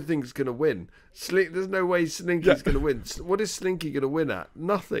everything's going to win. There's no way Slinky's going to win. What is Slinky going to win at?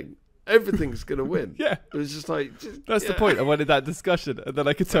 Nothing. Everything's going to win. Yeah. It was just like... That's the point. I wanted that discussion, and then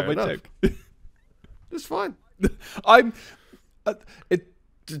I could tell my joke. That's fine.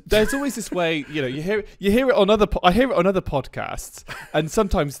 There's always this way, you hear it on I hear it on other podcasts, and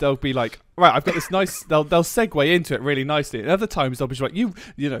sometimes they'll be like, right, I've got this nice, they'll segue into it really nicely, and other times they'll be like,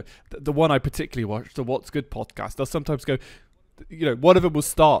 the one I particularly watched, the What's Good podcast, they'll sometimes go, one of them will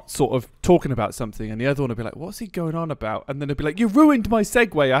start sort of talking about something, and the other one will be like, what's he going on about? And then they'll be like, you ruined my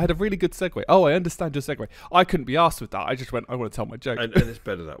segue. I had a really good segue. Oh, I understand your segue. I couldn't be asked with that. I just went, I want to tell my joke. And it's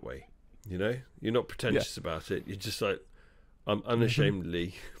better that way, you're not pretentious about it. You're just like, I'm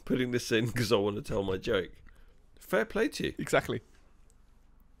unashamedly putting this in because I want to tell my joke. Fair play to you. Exactly.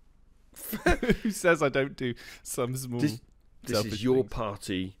 Who says I don't do some small... This is your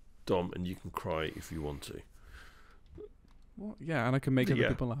party, Dom, and you can cry if you want to. Well, yeah, and I can make other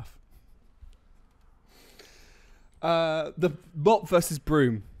people laugh. The mop versus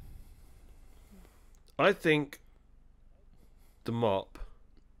broom. I think the mop.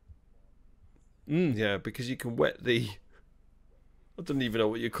 Yeah, because you can wet the... I don't even know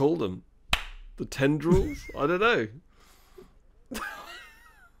what you call them. The tendrils? I don't know.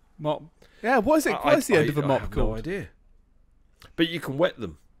 Mop. Yeah, what is it? What is the end of a I mop have called? no idea. But you can wet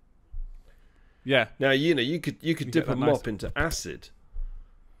them. Yeah. Now you could dip a that mop nice- into acid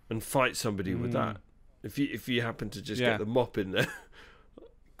and fight somebody with that. If you happen to just get the mop in there,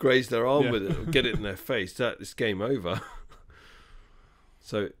 graze their arm with it, or get it in their face, it's game over.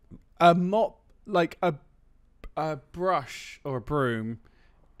 So a mop, like a brush or a broom,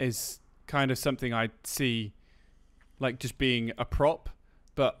 is kind of something I'd see, like just being a prop.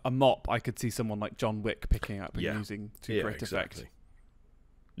 But a mop, I could see someone like John Wick picking up and using to great effect.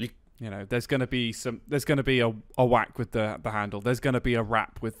 You know, there's going to be a whack with the handle. There's going to be a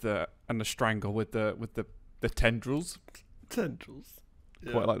rap with a strangle with the tendrils. Tendrils.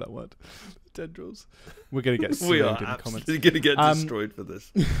 Yeah. Quite like that word. Tendrils. We're going to get we are in the comments. absolutely going to get destroyed for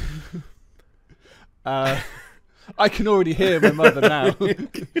this. I can already hear my mother now.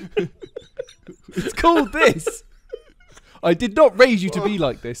 It's called this. I did not raise you to be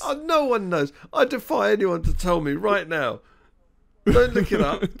like this. Oh, no one knows. I defy anyone to tell me right now. Don't look it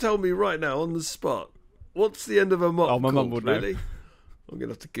up. Tell me right now on the spot. What's the end of a mop Oh, my called, mum would really? know. I'm going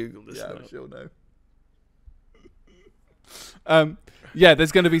to have to Google this now. She'll know. Yeah,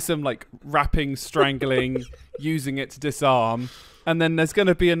 there's going to be some like wrapping, strangling, using it to disarm. And then there's going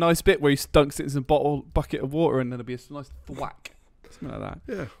to be a nice bit where he dunks it in a bucket of water and there'll be a nice thwack. Something like that.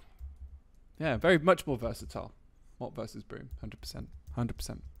 Yeah. Yeah, very much more versatile. Mop versus broom, 100%.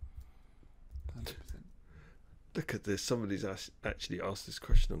 100%. Look at this. Somebody's actually asked this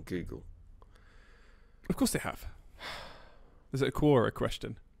question on Google. Of course they have. Is it a Quora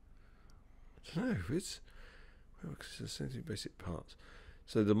question? I don't know. It's essentially basic parts.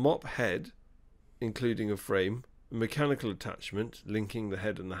 So the mop head, including a frame, a mechanical attachment linking the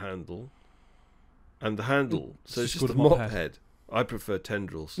head and the handle, and the handle. So it's just a mop head. I prefer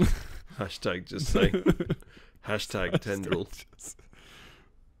tendrils. Hashtag just saying. Hashtag tendril.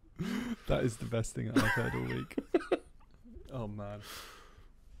 That is the best thing I've heard all week. Oh man.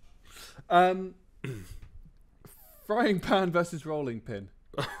 Frying pan versus rolling pin.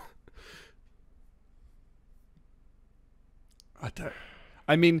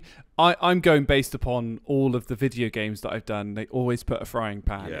 I'm going based upon all of the video games that I've done. They always put a frying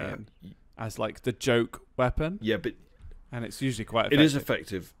pan in as like the joke weapon. Yeah, but and it's usually quite effective. It is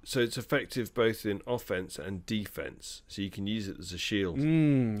effective. So it's effective both in offense and defense. So you can use it as a shield. I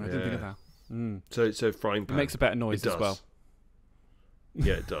didn't think of that. So frying pan. It makes a better noise as well.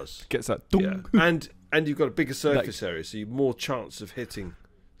 Yeah, it does. Gets that. Yeah. And you've got a bigger surface area, so you've more chance of hitting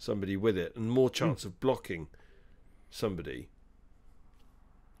somebody with it, and more chance of blocking somebody.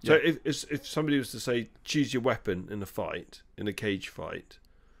 So if somebody was to say choose your weapon in a fight, in a cage fight,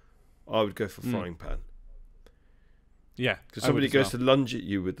 I would go for frying pan. Yeah, because somebody goes to lunge at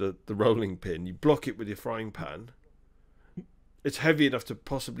you with the rolling pin, you block it with your frying pan. It's heavy enough to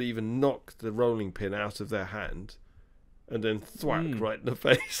possibly even knock the rolling pin out of their hand, and then thwack right in the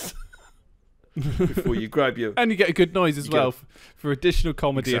face before you grab your. And you get a good noise as well for additional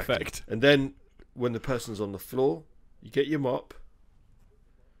comedy effect. And then when the person's on the floor, you get your mop,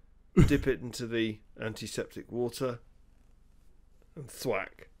 dip it into the antiseptic water, and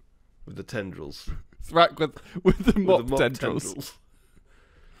thwack with the tendrils. Thwack with the mop tendrils.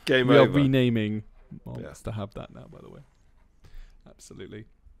 Game over. We are renaming mops to have that now, by the way. Absolutely.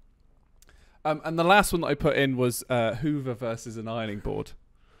 And the last one that I put in was Hoover versus an ironing board.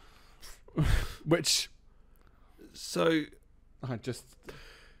 Which... So... I just...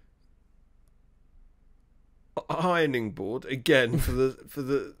 Ironing board, again, for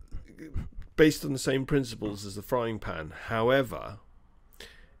the based on the same principles as the frying pan. However,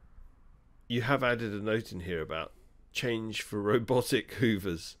 you have added a note in here about change for robotic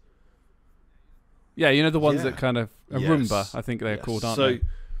hoovers. Yeah, you know the ones that kind of... A Roomba, I think they're called, aren't they? So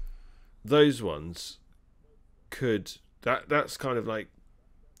those ones could... That's kind of like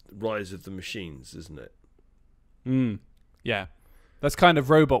Rise of the Machines, isn't it? Yeah. That's kind of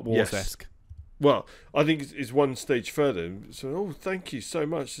Robot Wars-esque. Well, I think it's one stage further. So, thank you so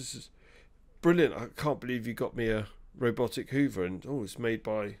much. This is brilliant. I can't believe you got me a robotic Hoover, and it's made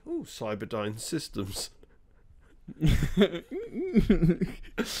by Cyberdyne Systems.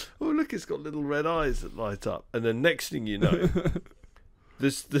 Look, it's got little red eyes that light up, and then next thing you know,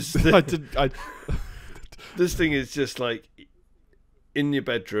 this thing, this thing is just like in your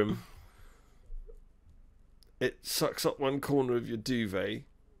bedroom. It sucks up one corner of your duvet,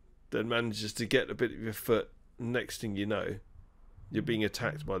 then manages to get a bit of your foot. Next thing you know, you're being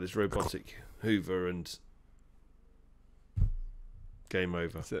attacked by this robotic Hoover, and game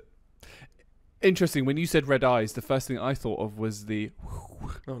over. That's it. Interesting. When you said red eyes, the first thing I thought of was the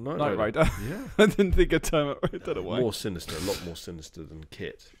Knight Rider. Yeah. I didn't think of Terminator. I don't know why. More sinister, a lot more sinister than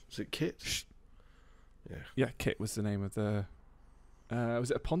Kit. Was it Kit? Yeah. Yeah, Kit was the name of the.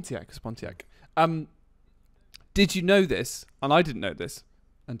 Was it a Pontiac? It was Pontiac. Did you know this? And I didn't know this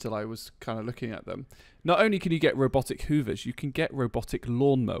until I was kind of looking at them. Not only can you get robotic hoovers, you can get robotic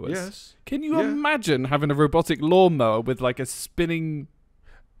lawnmowers. Yes. Can you imagine having a robotic lawnmower with like a spinning?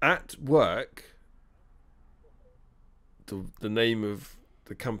 At work, the name of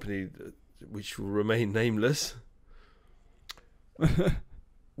the company, which will remain nameless,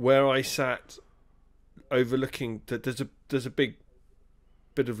 where I sat overlooking, there's a big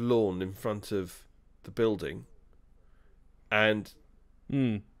bit of lawn in front of the building, and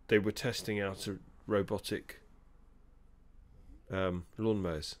they were testing out a robotic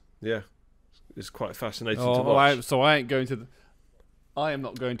lawnmowers. Yeah, it's quite fascinating to watch. I ain't going to. I am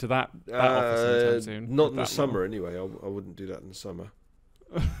not going to that office anytime soon. Not in the summer, anyway. I wouldn't do that in the summer.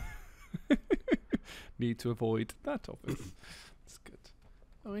 Need to avoid that office. That's good.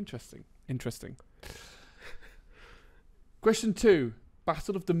 Oh, interesting. Interesting. Question 2.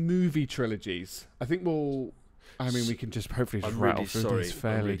 Battle of the movie trilogies. I think we can just hopefully just rattle through these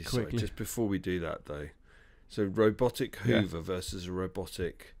fairly quickly. Just before we do that, though. So, robotic Hoover versus a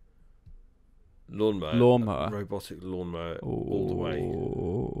robotic lawnmower. Robotic lawnmower all the way.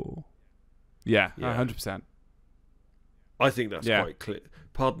 Yeah, 100%. I think that's quite clear.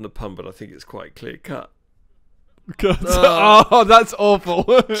 Pardon the pun, but I think it's quite clear cut. Oh, that's awful.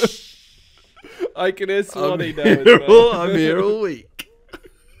 I can hear Swanee now as well. I'm here all week.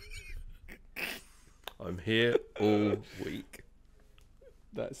 I'm here all week.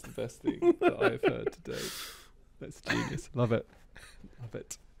 That's the best thing that I've heard today. That's genius. Love it. Love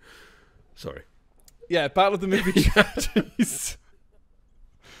it. Sorry. Yeah, Battle of the Movie Trilogies.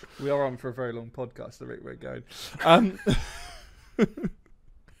 We are on for a very long podcast, the rate we're going.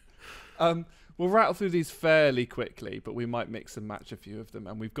 We'll rattle through these fairly quickly, but we might mix and match a few of them.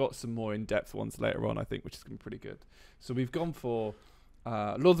 And we've got some more in-depth ones later on, I think, which is going to be pretty good. So we've gone for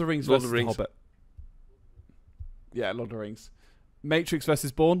Lord of the Rings versus The Hobbit. Yeah, Lord of the Rings. Matrix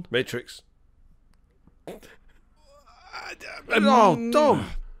versus Bourne. Matrix. Oh, Dom.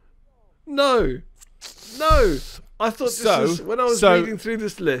 No. I thought when I was reading through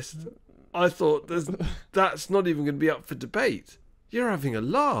this list, I thought that's not even going to be up for debate. You're having a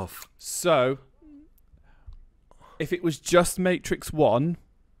laugh. So, if it was just Matrix 1,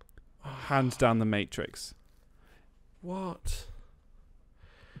 hands down the Matrix. What?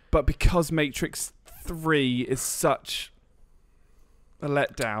 But because Matrix 3 is such a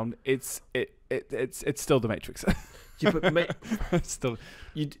letdown, it's still the Matrix. Yeah, but still,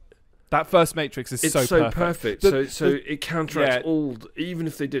 that first Matrix is so perfect. So it counteracts all. Even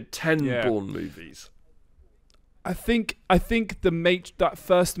if they did 10 Bourne movies, I think that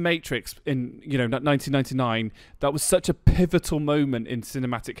first Matrix in 1999, that was such a pivotal moment in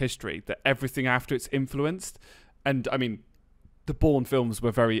cinematic history that everything after it's influenced. And I mean, the Bourne films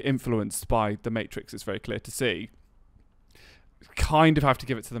were very influenced by the Matrix. It's very clear to see. Kind of have to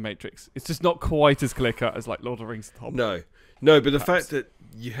give it to the Matrix. It's just not quite as clear cut as like Lord of the Rings. No, but the fact that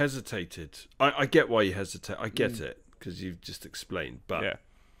you hesitated, I get why you hesitate. I get it because you've just explained. But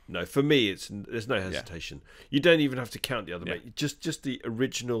no, for me, there's no hesitation. You don't even have to count the other Matrix. Just the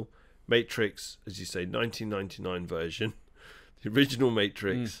original Matrix, as you say, 1999 version. The original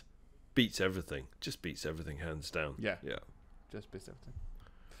Matrix beats everything. Just beats everything hands down. Yeah. Just beats everything.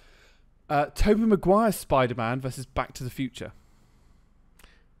 Tobey Maguire's Spider-Man versus Back to the Future.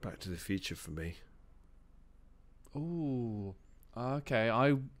 Back to the Future for me. Ooh, okay.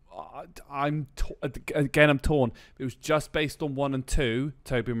 I'm torn. It was just based on 1 and 2,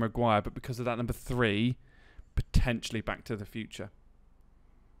 Tobey Maguire, but because of that number 3, potentially Back to the Future.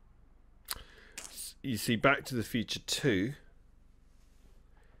 You see, Back to the Future 2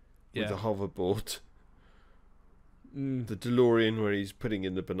 with the hoverboard, the DeLorean where he's putting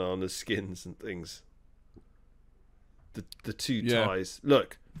in the banana skins and things. The two ties.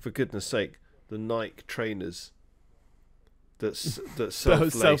 Look, for goodness sake, the Nike trainers that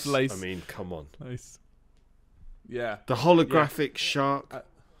self-lace. I mean, come on. Nice. Yeah. The holographic shark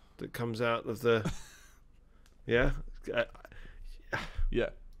that comes out of the. Yeah. Yeah.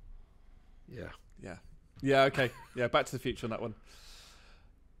 Okay. Yeah. Back to the Future on that one.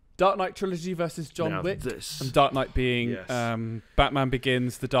 Dark Knight Trilogy versus John Wick. And Dark Knight being Batman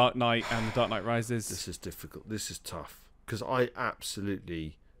Begins, The Dark Knight, and The Dark Knight Rises. This is difficult. This is tough because I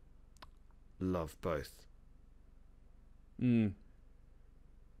absolutely love both.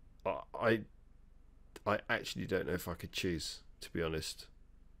 I actually don't know if I could choose, to be honest.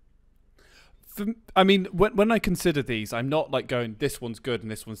 I mean, when I consider these, I'm not like going, this one's good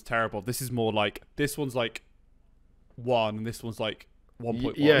and this one's terrible. This is more like, this one's like 1 and this one's like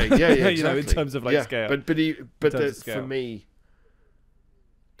 1.1. Yeah, exactly. You know, in terms of like scale. But for me,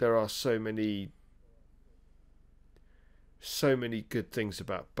 there are so many good things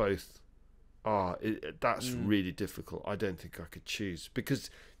about both. That's really difficult. I don't think I could choose, because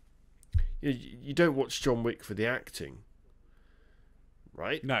you don't watch John Wick for the acting,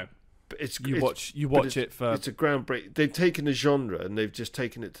 right? No. But you watch it for... It's a groundbreak. They've taken a genre and they've just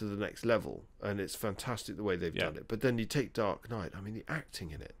taken it to the next level, and it's fantastic the way they've done it. But then you take Dark Knight. I mean, the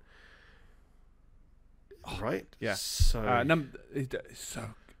acting in it, right? Yeah. So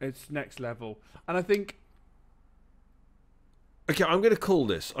it's next level, and I think. Okay, I'm going to call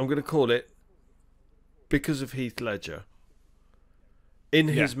this. I'm going to call it, because of Heath Ledger. In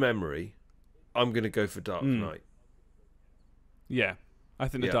his memory, I'm going to go for Dark Knight. Yeah. I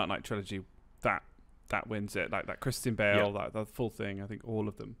think the Dark Knight trilogy, that wins it. Like that Christian Bale, that full thing. I think all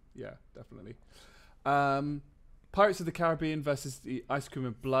of them. Yeah, definitely. Pirates of the Caribbean versus the Ice Cream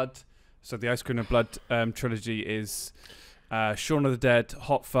and Blood. So the Ice Cream and Blood trilogy is Shaun of the Dead,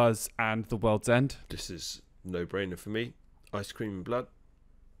 Hot Fuzz, and The World's End. This is no-brainer for me. Ice Cream and Blood.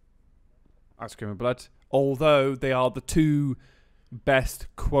 Ice Cream and Blood. Although they are the 2 best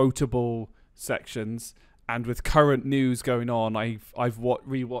quotable sections. And with current news going on, I've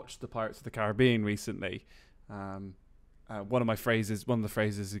rewatched the Pirates of the Caribbean recently. One of the phrases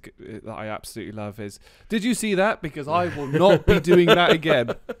that I absolutely love is, "Did you see that? Because I will not be doing that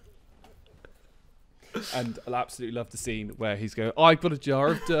again." And I absolutely love the scene where he's going, "I've got a jar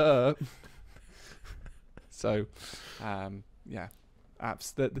of dirt." So,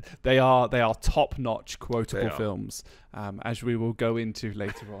 they are top-notch quotable films, as we will go into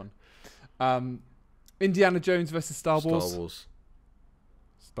later on. Indiana Jones versus Star Wars.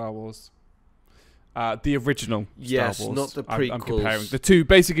 Star Wars. The original Star Wars. Not the prequels. I'm comparing the two,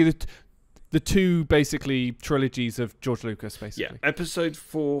 basically the two trilogies of George Lucas, basically. Yeah, episode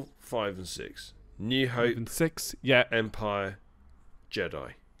 4, 5, and 6. New Hope. And 6, yeah. Empire,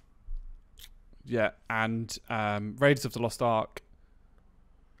 Jedi. Yeah, and Raiders of the Lost Ark.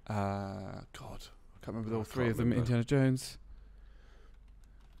 God, I can't remember all 3 of them. Indiana Jones.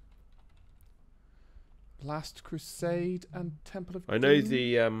 Last Crusade and Temple of Doom. I know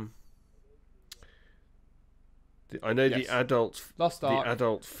the adult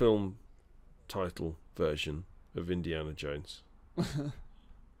film title version of Indiana Jones.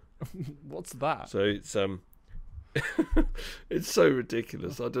 What's that? So it's it's so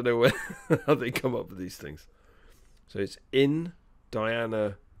ridiculous. I don't know how they come up with these things. So it's in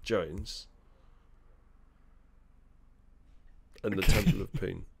Diana Jones and the Temple of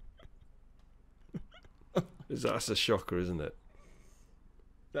Poon. That's a shocker, isn't it?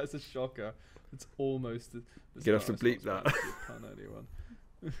 That's a shocker. It's almost... You're going to have to bleep that.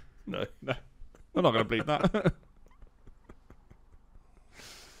 No. I'm not going to bleep that.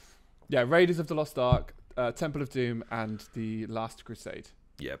 Yeah, Raiders of the Lost Ark, Temple of Doom, and The Last Crusade.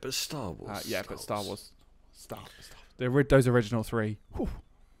 Yeah, but Star Wars. Star Wars. Those original 3. Whew.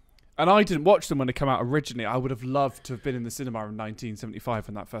 And I didn't watch them when they came out originally. I would have loved to have been in the cinema in 1975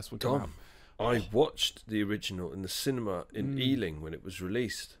 when that first one came out. I watched the original in the cinema in Ealing when it was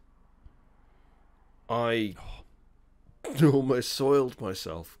released. I almost soiled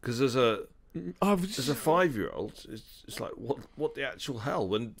myself, because as a 5-year-old, it's like, what the actual hell?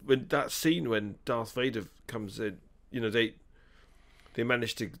 When that scene when Darth Vader comes in, they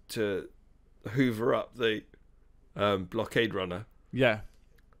managed to hoover up the blockade runner. Yeah.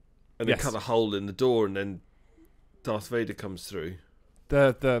 And they cut a hole in the door, and then Darth Vader comes through.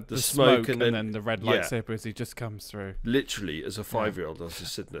 The smoke and then the red lightsaber as he just comes through. Literally, as a 5-year-old, I was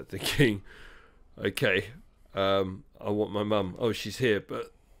just sitting there thinking, okay, I want my mum. Oh, she's here,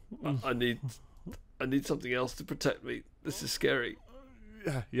 but I need something else to protect me. This is scary.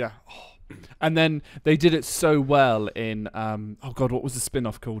 Yeah. Oh. And then they did it so well in what was the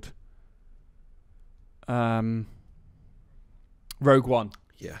spin-off called? Rogue One.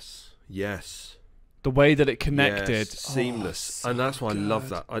 Yes. The way that it connected, seamless, so and that's why good. I love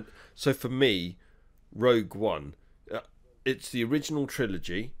that. So for me, Rogue One, it's the original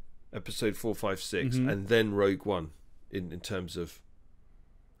trilogy, episode 4, 5, 6, and then Rogue One in terms of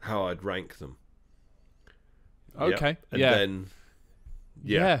how I'd rank them. Okay, and then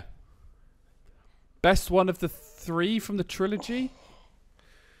best one of the 3 from the trilogy.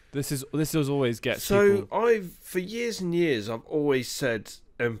 This always gets so people. For years and years I've always said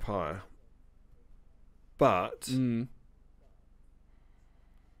Empire. But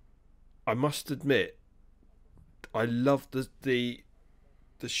I must admit, I love the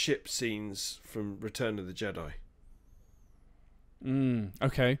the ship scenes from Return of the Jedi.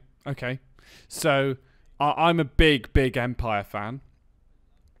 Okay. So I'm a big Empire fan.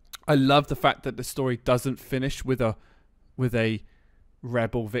 I love the fact that the story doesn't finish with a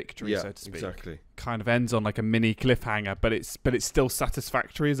rebel victory, so to speak. Exactly. Kind of ends on like a mini cliffhanger, but it's still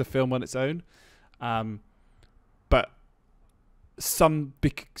satisfactory as a film on its own. But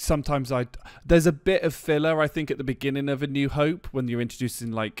sometimes there's a bit of filler, I think, at the beginning of A New Hope when you're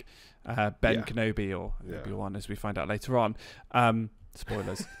introducing like Ben Kenobi or Obi-Wan, as we find out later on.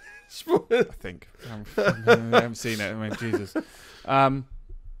 Spoilers. I think I haven't seen it. I mean, Jesus.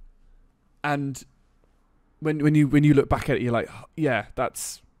 And when you look back at it, you're like, yeah,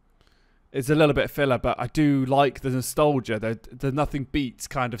 it's a little bit of filler, but I do like the nostalgia. There's nothing beats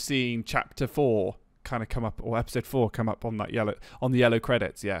kind of seeing chapter 4 kind of come up, or episode 4 come up on the yellow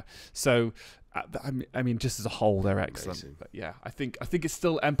credits. Yeah. So I mean, just as a whole, they're excellent. Amazing. But yeah, I think it's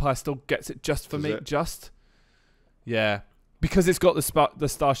still Empire still gets it just for me. Yeah, because it's got the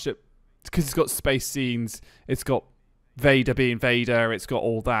starship, because it's got space scenes, it's got Vader being Vader, it's got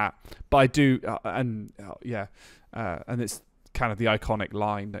all that. But I do, and it's kind of the iconic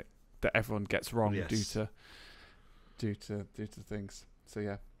line that everyone gets wrong due to things. So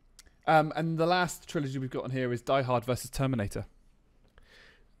yeah. And the last trilogy we've got on here is Die Hard versus Terminator.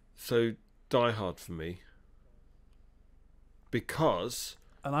 So Die Hard for me, because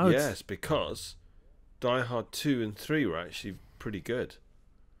because Die Hard 2 and 3 were actually pretty good.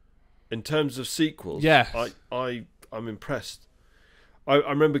 In terms of sequels, I'm impressed. I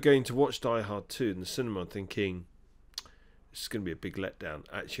remember going to watch Die Hard 2 in the cinema thinking, this is going to be a big letdown.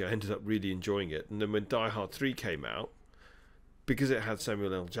 Actually, I ended up really enjoying it. And then when Die Hard 3 came out, because it had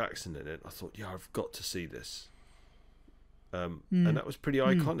Samuel L. Jackson in it, I thought, yeah, I've got to see this. And that was pretty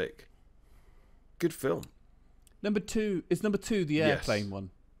iconic. Good film. Number 2 the airplane one.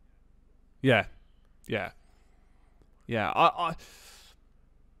 Yeah. I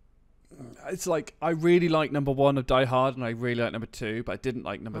it's like I really like number 1 of Die Hard, and I really like number 2, but I didn't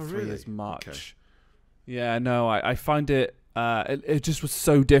like number 3 as much. Okay. Yeah, no, I find it it just was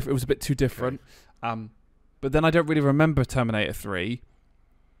so different. It was a bit too different. Okay. But then I don't really remember Terminator 3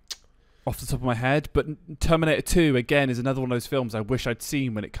 off the top of my head. But Terminator 2 again is another one of those films I wish I'd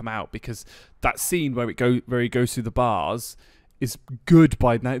seen when it came out, because that scene where he goes through the bars is good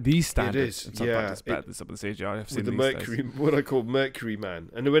by these standards. It is, yeah. It's better than some of the CGI I've seen with the Mercury, what I call Mercury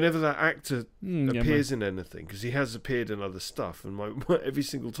Man. And whenever that actor appears in anything, because he has appeared in other stuff, and every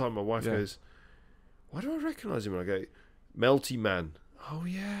single time my wife goes, "Why do I recognise him?" And I go, "Melty Man." Oh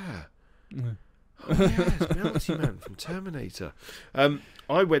yeah. Oh yeah, it's Melty Man from Terminator.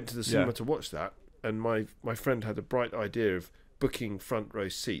 I went to the cinema to watch that, and my friend had a bright idea of booking front row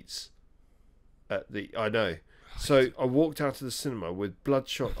seats at the. I know. So I walked out of the cinema with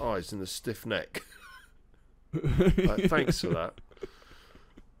bloodshot eyes and a stiff neck. Thanks for that.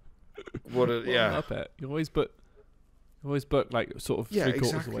 I bet you always book like sort of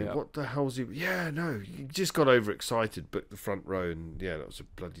 3/4 of the way up. What the hell's he? Yeah, no, you just got overexcited, booked the front row, and that was a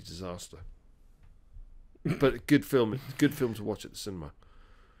bloody disaster. But good film to watch at the cinema.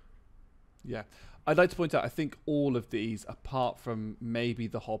 Yeah, I'd like to point out, I think all of these, apart from maybe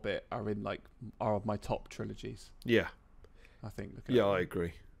The Hobbit, are of my top trilogies. Yeah, I think. I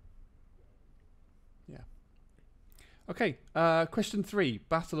agree. Yeah. Okay. Question 3: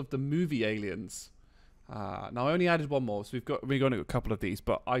 Battle of the Movie Aliens. Now I only added one more, so we've got a couple of these,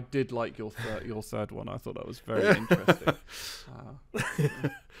 but I did like your third one. I thought that was very interesting.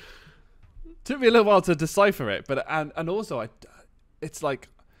 Took me a little while to decipher it, but and also it's like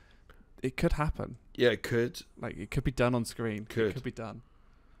it could happen. Yeah, it could. Like it could be done on screen. Could be done.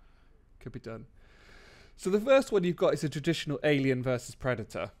 So the first one you've got is a traditional Alien versus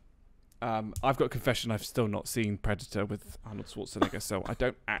Predator. I've got a confession: I've still not seen Predator with Arnold Schwarzenegger, so I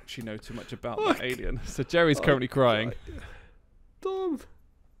don't actually know too much about that alien. So Jerry's currently crying. Dom.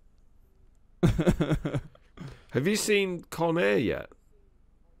 Have you seen Con Air yet?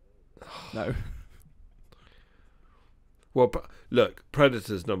 No. Well, look,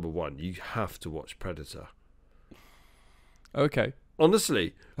 Predator's number 1. You have to watch Predator. Okay.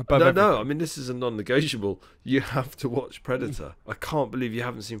 Honestly, no. I mean, this is a non-negotiable. You have to watch Predator. I can't believe you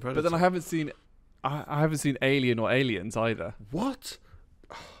haven't seen Predator. But then I haven't seen Alien or Aliens either. What?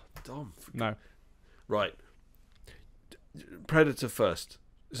 Oh, Dom. No. Right. Predator first.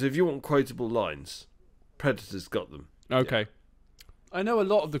 So if you want quotable lines, Predator's got them. Okay. Yeah. I know a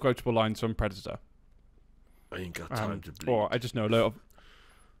lot of the quotable lines from Predator. I ain't got time to bleed. Or I just know a lot of.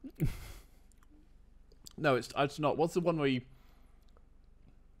 No, it's not. What's the one where he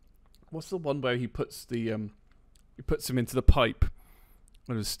puts him into the pipe,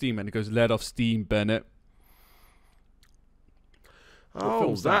 When it was steam, and it goes, "Let off steam, Bennett." Oh,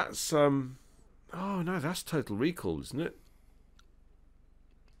 film's that? that's Oh no, that's Total Recall, isn't it?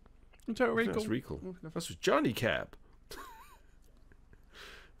 Total I think Recall. That's Recall. That's with Johnny Cab.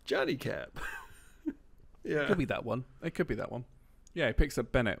 Johnny Cab. Yeah. It could be that one. It could be that one. Yeah, he picks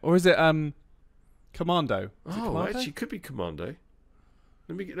up Bennett, or is it Commando? Is it Commando? Actually, it could be Commando.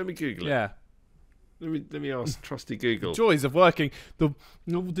 Let me Google it. Yeah. Let me ask trusty Google. Joys of working the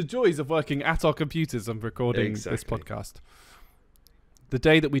joys of working at our computers and recording this Exactly. podcast. The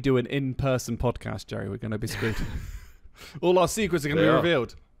day that we do an in-person podcast, Jerry, we're going to be screwed. All our secrets are going to be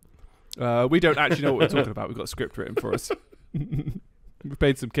revealed. We don't actually know what we're talking about. We've got a script written for us. We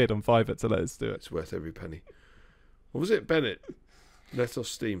paid some kid on Fiverr to let us do it. It's worth every penny. What was it, Bennett? Let off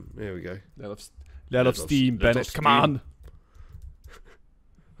steam. There we go. Let off steam, let Bennett. off Come steam. on.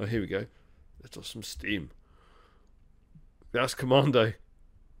 Oh, here we go. Let off some steam. That's Commando.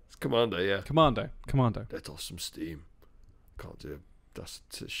 It's Commando, yeah. Commando. Let off some steam. Can't do it. That's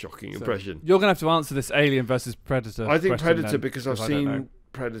a shocking impression. You're going to have to answer this Alien versus Predator. I think question Predator then, because I've I don't know. seen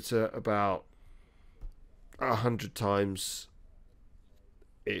Predator about 100 times.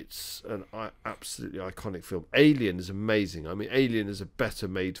 It's an absolutely iconic film. Alien is amazing. I mean, Alien is a better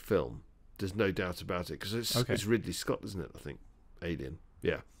made film. There's no doubt about it because it's Ridley Scott, isn't it? I think Alien.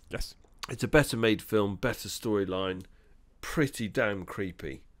 Yeah. Yes. It's a better made film, better storyline, pretty damn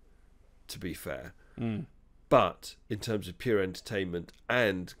creepy, to be fair. Mm. But in terms of pure entertainment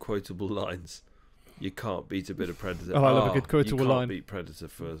and quotable lines, you can't beat a bit of Predator. Oh, I love a good quotable you line. can't beat Predator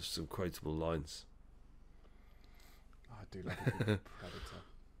for some quotable lines. Oh, I do love a good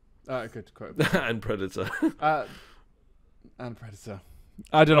Predator. Good quote. And Predator. And Predator.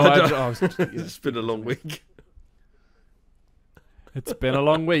 I don't know. It's been a long week. It's been a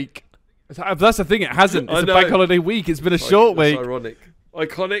long week. That's the thing. It hasn't. It's I a know. bank holiday week. It's been a short week. Ironic.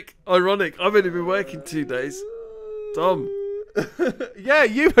 Ironic. I've only been working 2 days. Tom. Yeah,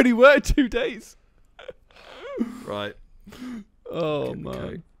 you've only worked 2 days. Right. Oh,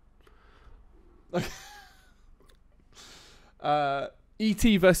 man.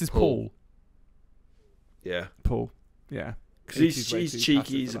 E.T. versus Paul. Yeah. Paul. Yeah. Because he's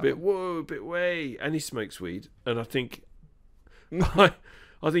cheeky. He's a bit way, and he smokes weed. And I think, I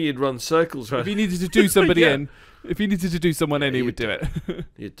think he'd run circles around. If he needed to do somebody Yeah. in, if he needed to do someone in, he would do it.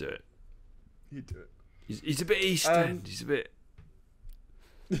 He'd do it. He'd do it. He's a bit East End. He's a bit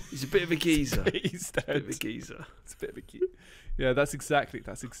of a geezer. East Bit End. of a geezer. It's a bit of a key. Yeah, that's exactly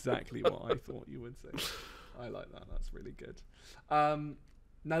what I thought you would say. I like that. That's really good.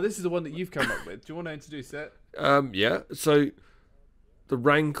 Now this is the one that you've come up with. Do you want to introduce it? Yeah. So, the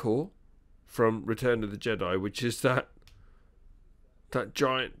Rancor from Return of the Jedi, which is that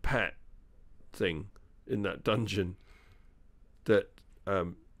giant pet thing in that dungeon that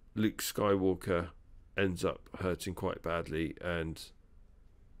Luke Skywalker ends up hurting quite badly, and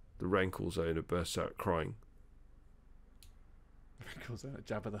the Rancor's owner bursts out crying. Calls out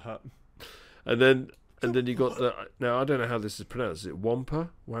Jabba the Hutt. And then you got the... Now, I don't know how this is pronounced. Is it Wampa?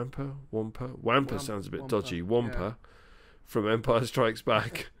 Wampa sounds a bit dodgy. Wampa from Empire Strikes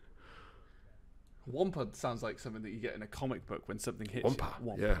Back. Wampa sounds like something that you get in a comic book when something hits Wampa.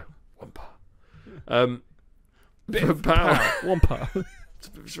 you. Yeah. Wampa. Bit of power. Wampa.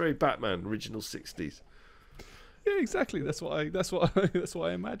 It's very Batman, original 60s. Yeah, exactly. That's what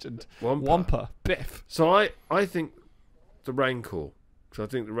I imagined. Wampa. Biff. So I think the Rancor... So I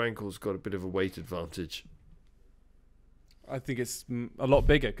think the Rancor's got a bit of a weight advantage. I think it's a lot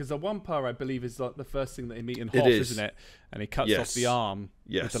bigger because the Wampa, I believe, is like the first thing that they meet in Hoth, isn't it? And he cuts off the arm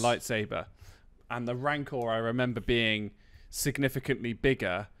with the lightsaber. And the Rancor, I remember being significantly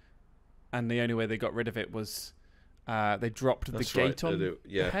bigger, and the only way they got rid of it was they dropped the gate on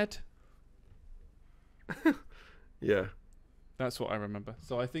the head. Yeah. That's what I remember.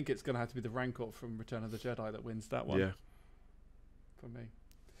 So I think it's going to have to be the Rancor from Return of the Jedi that wins that one. Yeah. For me.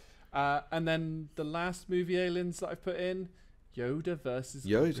 And then the last movie aliens that I've put in, Yoda versus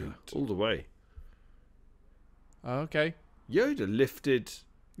Yoda, Groot. all the way. Oh, okay. Yoda lifted...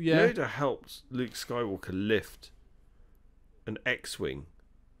 Yeah. Yoda helped Luke Skywalker lift an X-Wing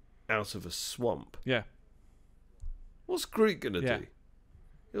out of a swamp. Yeah. What's Groot going to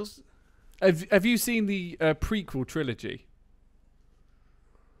do? Have you seen the prequel trilogy?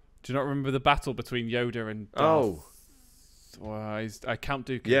 Do you not remember the battle between Yoda and Darth? Count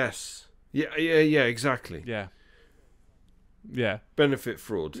Dooku. Yes. Yeah, exactly. Yeah. Benefit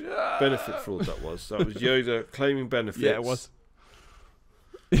fraud. Benefit fraud, that was. That was Yoda claiming benefits. Yeah, it was.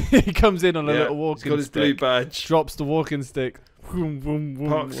 He comes in on a little walking stick. He's got his blue badge. Drops the walking stick.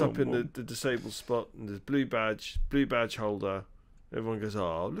 Parks up in the disabled spot, and there's blue badge holder, Everyone goes,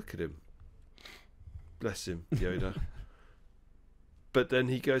 "Oh, look at him. Bless him, Yoda." But then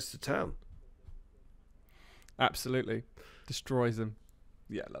he goes to town. Absolutely. Destroys him.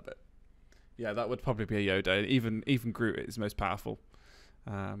 Yeah, love it. Yeah, that would probably be a Yoda. Even Groot is most powerful.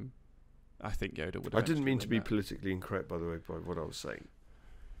 I think Yoda would. I didn't mean to be politically incorrect, by the way, by what I was saying.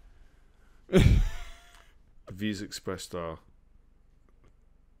 The views expressed are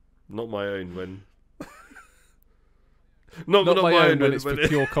not my own when... not my own when it's when for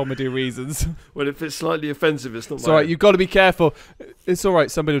pure comedy reasons. When if it's slightly offensive, it's not It's my alright, own. you've got to be careful. It's alright,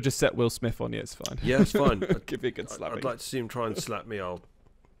 somebody will just set Will Smith on you, it's fine. Yeah, it's fine. I'll give you a good slapping. I'd like to see him try and slap me. I'll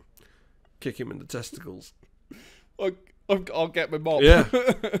kick him in the testicles. I'll get my mop. Yeah.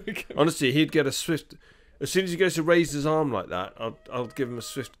 Honestly, he'd get a swift... As soon as he goes to raise his arm like that, I'll give him a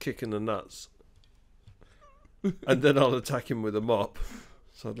swift kick in the nuts. And then I'll attack him with a mop.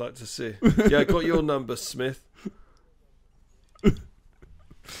 So I'd like to see. Yeah, I got your number, Smith.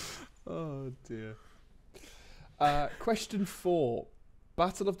 Oh, dear. Question 4.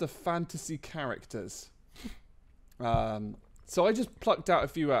 Battle of the Fantasy Characters. So I just plucked out a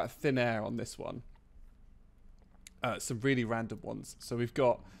few out of thin air on this one. Some really random ones. So we've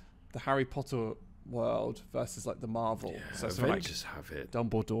got the Harry Potter world versus like the Marvel. Yeah, so Avengers have it.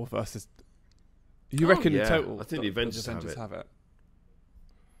 Dumbledore versus... You reckon in total? I think the Avengers have it.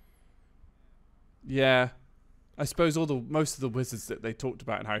 Yeah. I suppose most of the wizards that they talked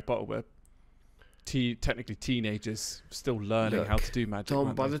about in Harry Potter were technically teenagers still learning how to do magic.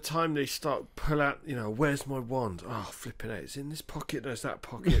 Tom, by the time they start pull out, where's my wand? Oh, flipping out. It's in this pocket, there's that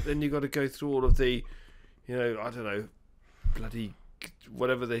pocket. Then you've got to go through all of the, I don't know, bloody,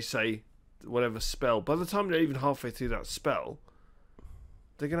 whatever they say, whatever spell. By the time they're even halfway through that spell,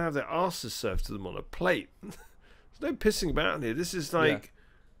 they're going to have their asses served to them on a plate. There's no pissing about in here. This is like,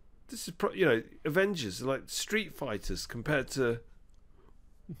 Avengers are like Street Fighters compared to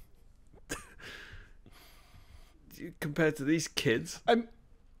these kids.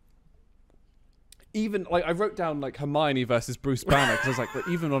 Even like I wrote down like Hermione versus Bruce Banner because I was like, but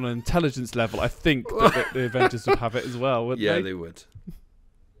even on an intelligence level, I think that the Avengers would have it as well, wouldn't they? Yeah, they would.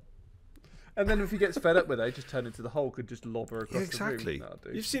 And then if he gets fed up with it, he just turn into the Hulk and just lob her across exactly. the room.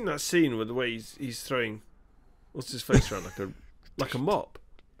 Exactly. You've seen that scene with the way he's throwing, what's his face around like a mop.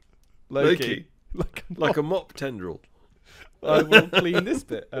 Loki. Like a mop tendril. I will clean this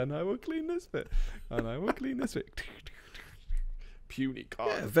bit, and I will clean this bit, and I will clean this bit. Puny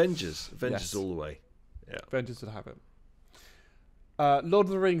card. Yeah, Avengers all the way. Yeah, Avengers would have it. Lord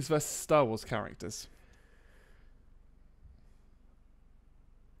of the Rings versus Star Wars characters.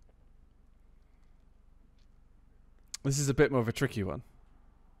 This is a bit more of a tricky one.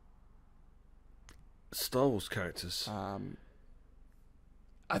 Star Wars characters.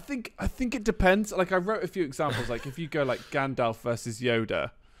 I think it depends. Like I wrote a few examples. Like if you go like Gandalf versus Yoda,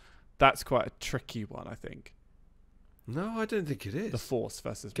 that's quite a tricky one. I think. No, I don't think it is. The Force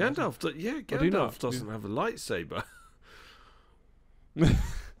versus Gandalf. Gandalf doesn't have a lightsaber.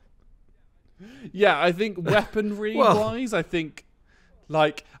 Yeah, I think weaponry wise, I think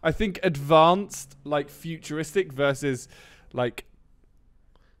advanced, like futuristic versus like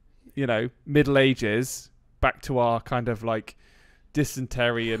Middle Ages, back to our kind of like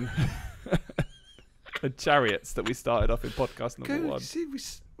dysentery and chariots that we started off in podcast number 1. See,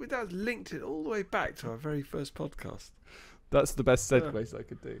 that linked it all the way back to our very first podcast. That's the best segues I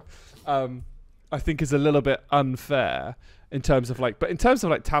could do. I think is a little bit unfair in terms of like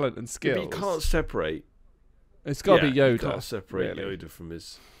talent and skills. But you can't separate. It's got to be Yoda. You can't separate really. Yoda from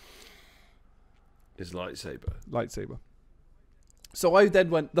his lightsaber. So I then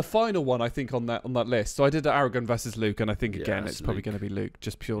went the final one I think on that list. So I did Aragorn versus Luke, and I think again it's probably going to be Luke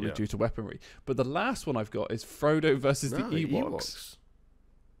just purely due to weaponry. But the last one I've got is Frodo versus the Ewoks.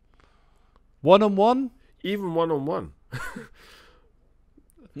 1-on-1? Even 1-on-1.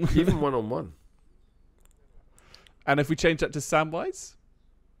 Even 1-on-1. And if we change that to Samwise?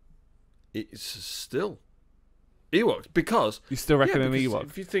 It's still Ewoks, because you still reckon an Ewok?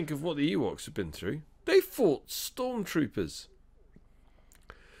 If you think of what the Ewoks have been through, they fought stormtroopers.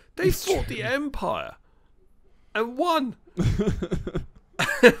 They fought the Empire and won.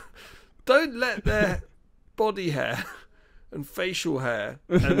 Don't let their body hair and facial hair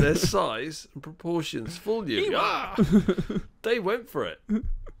and their size and proportions fool you. They went for it.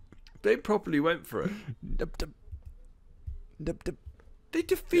 They properly went for it. They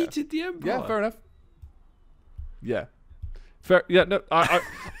defeated the Empire. Yeah, fair enough. Yeah. Fair, yeah, no,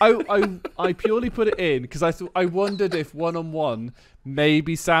 I purely put it in because I wondered if 1-on-1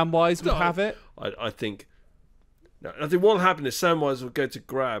 maybe Samwise would have it. I think what will happen is Samwise will go to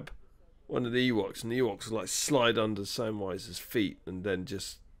grab one of the Ewoks, and the Ewoks will like slide under Samwise's feet and then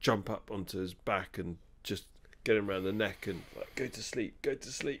just jump up onto his back and just get him around the neck and like, go to sleep,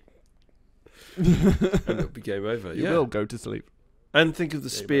 and it'll be game over. You will go to sleep. And think of the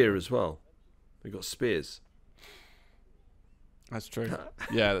spear as well. They've got spears. That's true.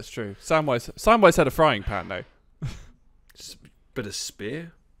 Yeah, that's true. Samwise had a frying pan though. Bit of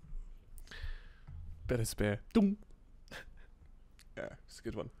spear. Dum. Yeah, it's a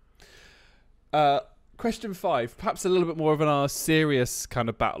good one. Question 5, perhaps a little bit more of an serious kind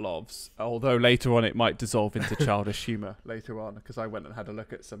of battle ofs, although later on it might dissolve into childish humour later on, because I went and had a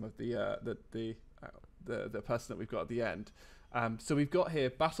look at some of the person that we've got at the end. So we've got here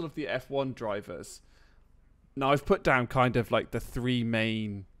Battle of the F1 drivers. Now I've put down kind of like the 3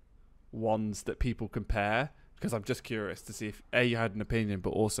 main ones that people compare, because I'm just curious to see if A, you had an opinion, but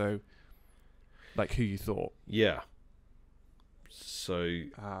also like who you thought. Yeah. So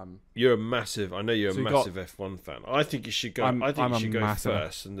you're a massive. I know you're a massive F1 fan. I think you should go. I think you should go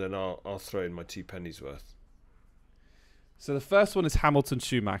first, and then I'll throw in my 2 pennies worth. So the first one is Hamilton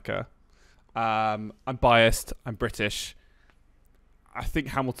Schumacher. I'm biased. I'm British. I think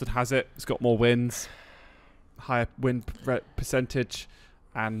Hamilton has it. He's got more wins, higher win percentage,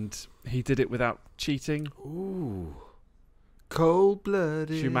 and he did it without cheating. Ooh,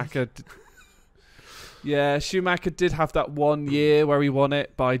 cold-blooded. Schumacher did have that 1 year where he won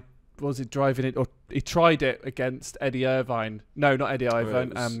it by, driving it, or he tried it against Eddie Irvine. No, not Eddie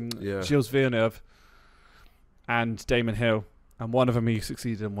Irvine. Gilles Villeneuve and Damon Hill, and one of them he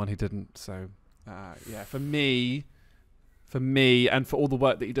succeeded and one he didn't. So, for me, and for all the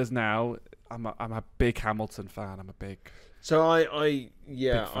work that he does now, I'm a big Hamilton fan. So I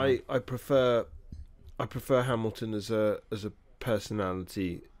prefer Hamilton as a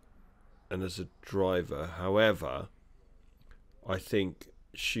personality and as a driver. However, I think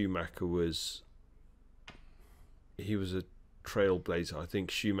Schumacher was a trailblazer. I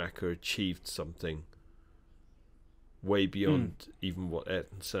think Schumacher achieved something way beyond even what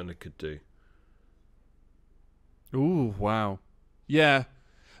Ayrton Senna could do. Ooh, wow. Yeah.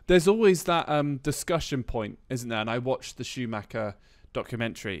 There's always that discussion point, isn't there? And I watched the Schumacher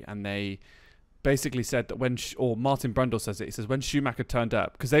documentary, and they basically said that or Martin Brundle says it, he says when Schumacher turned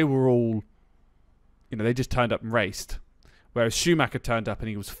up, because they were all, they just turned up and raced, whereas Schumacher turned up and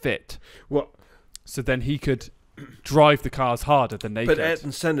he was fit. Well, so then he could drive the cars harder than they could. But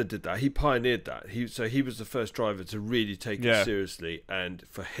Ayrton Senna did that. He pioneered that. He was the first driver to really take it seriously, and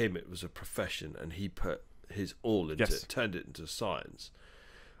for him it was a profession, and he put his all into it, turned it into science.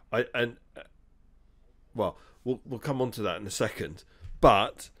 We'll come on to that in a second,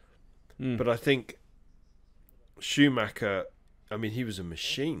 but I think Schumacher, he was a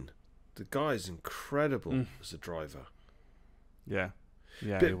machine. The guy's incredible as a driver. Yeah,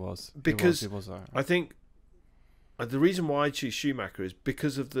 he was. Because he was I think the reason why I choose Schumacher is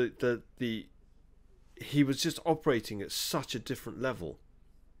because of the he was just operating at such a different level.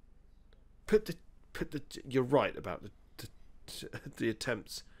 You're right about the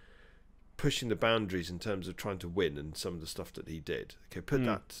attempts, pushing the boundaries in terms of trying to win, and some of the stuff that he did. Okay, put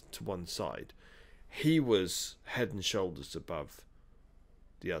that to one side. He was head and shoulders above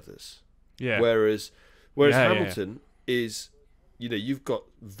the others. Yeah. Whereas Hamilton is, you've got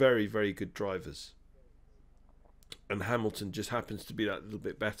very, very good drivers, and Hamilton just happens to be that little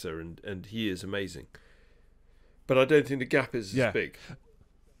bit better, and he is amazing. But I don't think the gap is as big.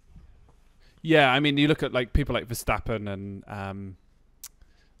 Yeah, you look at like people like Verstappen and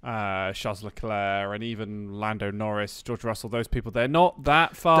Charles Leclerc and even Lando Norris, George Russell. Those people, they're not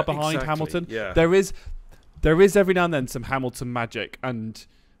that far behind Hamilton. Yeah. There is every now and then some Hamilton magic, and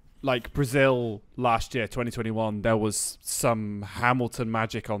like Brazil last year, 2021, there was some Hamilton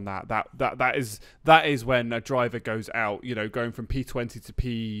magic on that. That is when a driver goes out, going from P20 to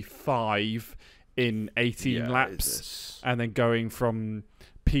P5 in 18 laps, and then going from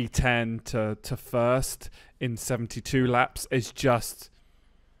P10 to first in 72 laps is just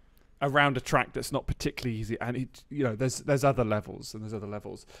around a track that's not particularly easy, and there's other levels, and there's other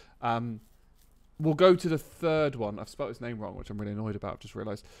levels. We'll go to the third one. I've spelled his name wrong, which I'm really annoyed about. I've just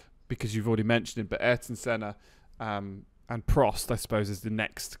realised, because you've already mentioned it. But Ayrton Senna and Prost, I suppose, is the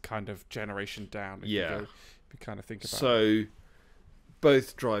next kind of generation down. If you kind of think about it. So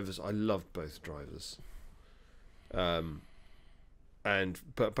both drivers, I loved both drivers. But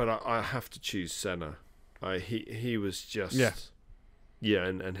I have to choose Senna. He was just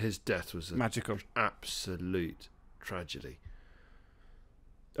and his death was magical, absolute tragedy.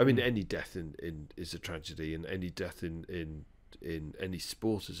 Any death in is a tragedy, and any death in any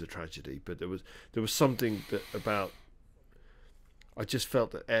sport is a tragedy. But there was something that about I just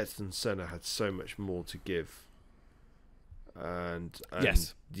felt that Ayrton Senna had so much more to give. And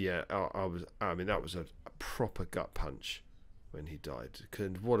yes, yeah, I mean, that was a proper gut punch when he died.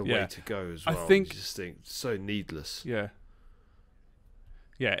 And what a way to go as well. I think, you just think so needless. Yeah,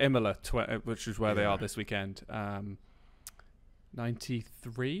 Imola, which is where they are this weekend.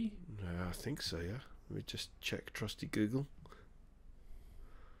 93. Yeah, I think so. Yeah, let me just check trusty Google.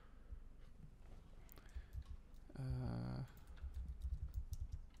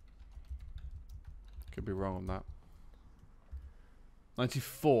 Could be wrong on that.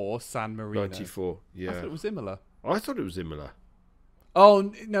 94, San Marino. 94, yeah. I thought it was Imola. I thought it was Imola.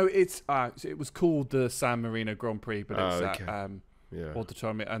 Oh, no, it was called the San Marino Grand Prix, but it's okay. at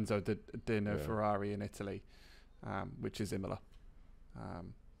Auditorium Enzo Dino Ferrari in Italy, which is Imola.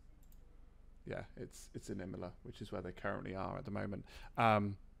 It's in Imola, which is where they currently are at the moment.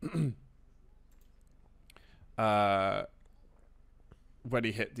 When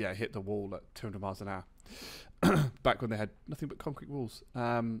he hit the wall at 200 miles an hour, back when they had nothing but concrete walls.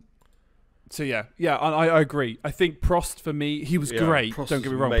 So I agree. I think Prost, for me, he was great. Prost, don't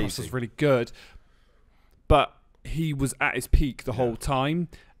get me wrong, amazing. Prost was really good, but he was at his peak the whole time,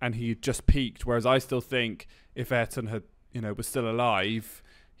 and he had just peaked. Whereas I still think if Ayrton had, was still alive,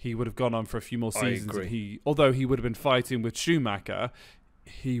 he would have gone on for a few more seasons. I agree. Although he would have been fighting with Schumacher,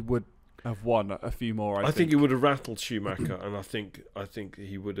 he would have won a few more. I think he would have rattled Schumacher, and I think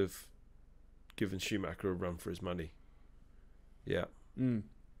he would have given Schumacher a run for his money. Yeah.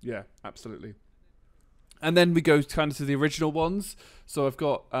 Yeah, absolutely. And then we go kind of to the original ones. So I've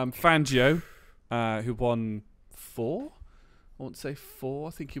got Fangio, who won 4. I want to say 4.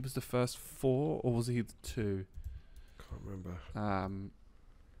 I think he was the first 4, or was he the 2? Can't remember.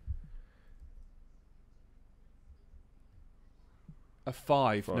 A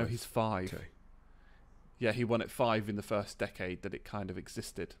 5. No, he's 5. Okay. Yeah, he won at 5 in the first decade that it kind of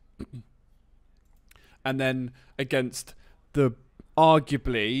existed. And then against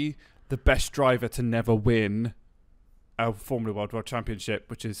arguably the best driver to never win a Formula World Championship,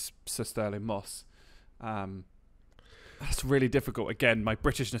 which is Sir Stirling Moss. That's really difficult. Again, my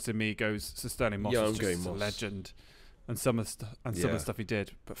Britishness in me goes, Sir Stirling Moss is just a legend, and some of the stuff he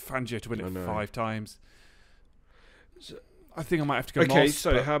did. But Fangio to win it 5 times. So, I think I might have to go. Okay, Moss,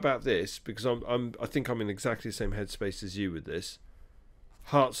 so how about this? Because I think I'm in exactly the same headspace as you with this.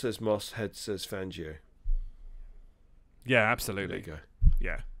 Heart says Moss, head says Fangio. Yeah, absolutely. There you go.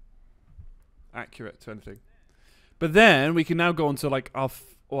 Yeah, accurate to anything. But then we can now go on to like our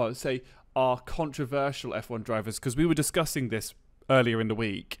controversial F1 drivers, because we were discussing this earlier in the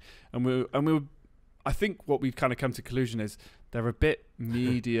week, and we were, I think what we've kind of come to conclusion is they're a bit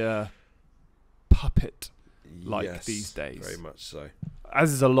media puppet like these days. Very much so.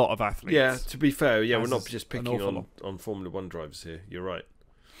 As is a lot of athletes. Yeah, to be fair, we're not just picking on Formula One drivers here. You're right.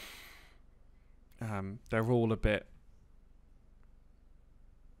 They're all a bit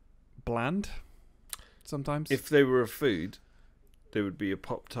bland sometimes. If they were a food, they would be a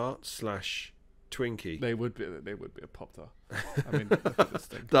Pop-Tart / Twinkie. They would be a Pop-Tart. I mean, look at this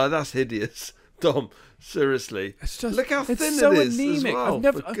thing. No, that's hideous. Dom, seriously. It's just, look how thin so it is anemic. as well,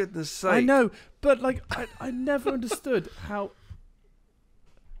 for goodness sake. I know, but like I never understood how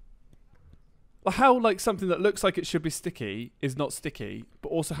like something that looks like it should be sticky is not sticky, but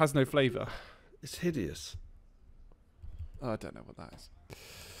also has no flavour. It's hideous. Oh, I don't know what that is.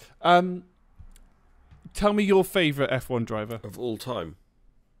 Tell me your favourite F1 driver of all time.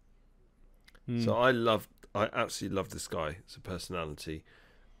 So I absolutely love this guy as a personality,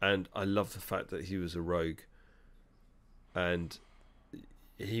 and I love the fact that he was a rogue, and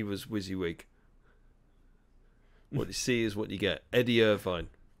he was WYSIWYG. What you see is what you get. Eddie Irvine.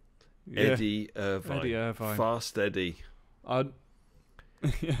 Yeah. Eddie Irvine. Fast Eddie.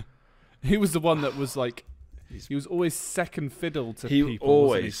 Yeah. He was the one that was like, he was always second fiddle to people,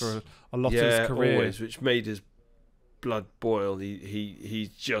 always, wasn't he, for a lot of his career. Always, which made his blood boil. He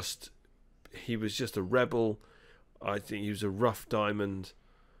was just a rebel. I think he was a rough diamond.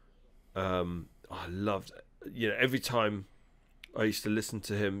 I loved, every time I used to listen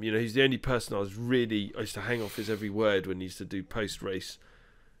to him, he's the only person I used to hang off his every word when he used to do post-race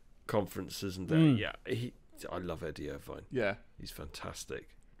conferences and that. I love Eddie Irvine. Yeah. He's fantastic.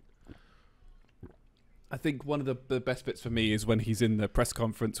 I think one of the best bits for me is when he's in the press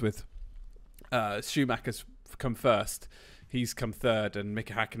conference with Schumacher's come first. He's come third, and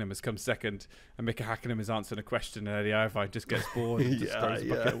Mika Hakkinen has come second. And Mika Hakkinen is answering a question, and Eddie Irvine just gets bored and just throws a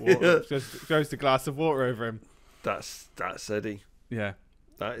bucket of water, just throws the glass of water over him. That's Eddie. Yeah,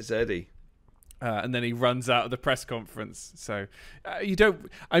 that is Eddie. And then he runs out of the press conference. So you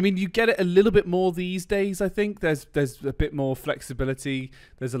don't. I mean, you get it a little bit more these days. I think there's a bit more flexibility.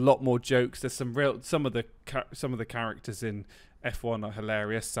 There's a lot more jokes. There's some of the characters in F1 are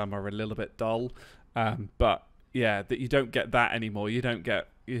hilarious. Some are a little bit dull. But yeah, that you don't get that anymore. You don't get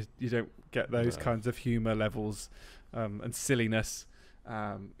those kinds of humor levels and silliness.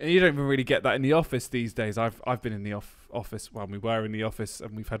 And you don't even really get that in the office these days. I've been in the office. Well, we were in the office,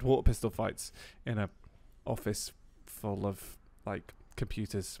 and we've had water pistol fights in a office full of like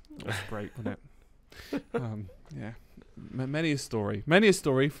computers. It was great, wasn't it? Yeah, many a story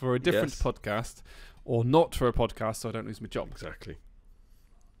for a different podcast, or not for a podcast, so I don't lose my job. Exactly.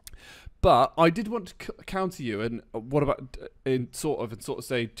 But I did want to counter you, and what about and sort of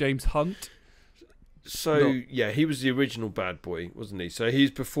say James Hunt? So yeah, he was the original bad boy, wasn't he? So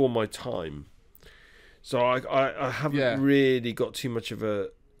he's before my time. So I haven't really got too much of a.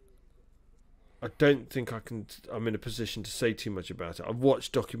 I don't think I'm in a position to say too much about it. I've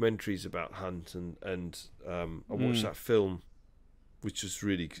watched documentaries about Hunt, and I watched that film, which was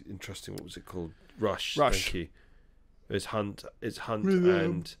really interesting. What was it called? Rush. Thank you. It's Hunt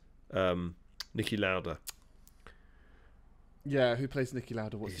and Niki Lauda. Yeah, who plays Niki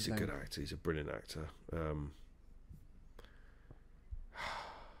Lauda? What's his name? He's a good actor. He's a brilliant actor.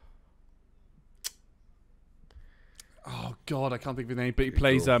 Oh God, I can't think of his name. But he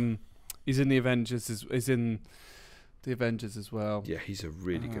plays. He's in the Avengers. Is in the Avengers as well. Yeah, he's a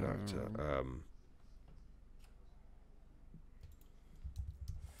really good actor.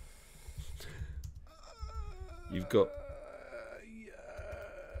 You've got.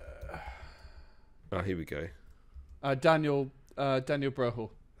 Oh, here we go. Daniel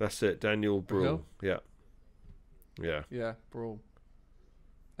Bruhl. That's it, Daniel Bruhl. Yeah. Yeah, Bruhl.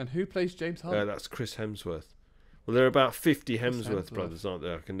 And who plays James Hunt? That's Chris Hemsworth. Well, there are about 50 Hemsworth brothers, aren't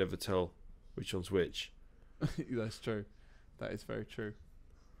there? I can never tell which one's which. That's true. That is very true.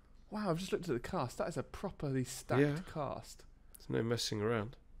 Wow, I've just looked at the cast. That is a properly stacked cast. There's no messing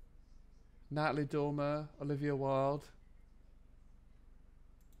around. Natalie Dormer, Olivia Wilde.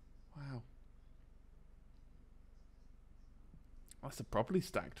 Wow. That's a properly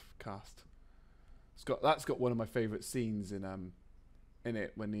stacked cast. That's got one of my favourite scenes in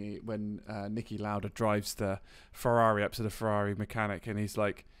it when Niki Lauda drives the Ferrari up to the Ferrari mechanic, and he's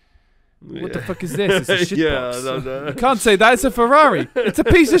like, "What the fuck is this? It's a shitbox. No. You can't say that. It's a Ferrari. It's a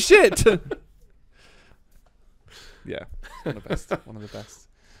piece of shit." Yeah, one of the best.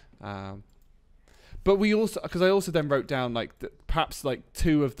 But we also, because I also then wrote down like perhaps like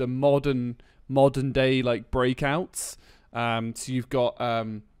two of the modern day like breakouts. So you've got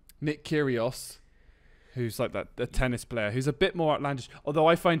Nick Kyrgios, who's like the tennis player, who's a bit more outlandish. Although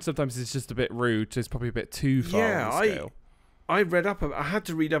I find sometimes it's just a bit rude. So it's probably a bit too far on the scale. I had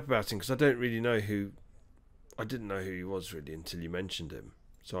to read up about him because I don't really know who. I didn't know who he was really until you mentioned him.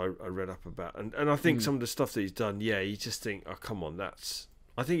 So I read up about and I think some of the stuff that he's done. Yeah, you just think, oh come on,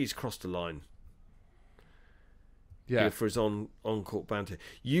 I think he's crossed the line. Yeah, for his on-court banter.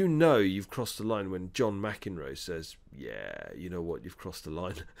 You know you've crossed the line when John McEnroe says, "Yeah, you know what, you've crossed the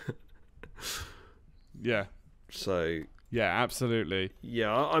line." Yeah. So. Yeah, absolutely.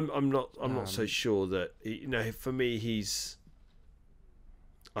 Yeah, I'm not so sure that for me he's.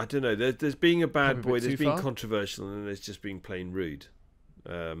 I don't know. There's being a bad boy. There's being controversial, and then there's just being plain rude.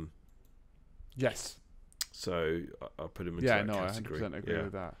 Yes. So I'll put him into that category. I 100% agree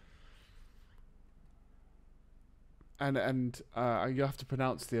with that. And you have to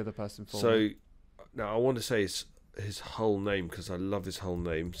pronounce the other person for me. So now I want to say his whole name because I love his whole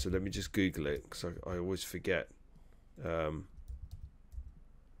name. So let me just Google it because I always forget.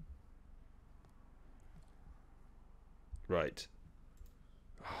 Right.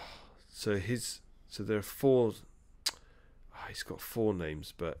 So there are four. He's got four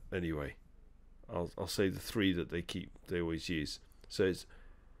names, but anyway, I'll say the three that they always use. So it's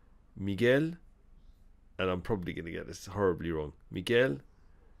Miguel. And I'm probably going to get this horribly wrong. Miguel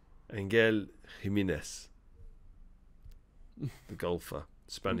Angel Jimenez. The golfer.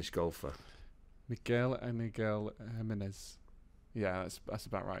 Spanish golfer. Miguel Jimenez. Yeah, that's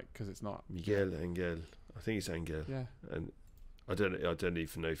about right, because it's not. Miguel Angel. I think it's Angel. Yeah. And I don't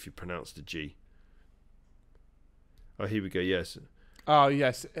even know if you pronounce the G. Oh, here we go, yes. Oh,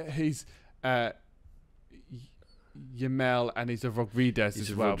 yes. He's... Yamel and he's a Rodriguez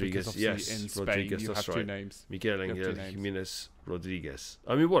as well. Rodriguez, because obviously in Spain Rodriguez, you have two names. Miguel Angel Jimenez Rodriguez.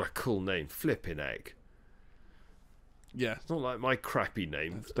 I mean, what a cool name. Flipping egg. Yeah. It's not like my crappy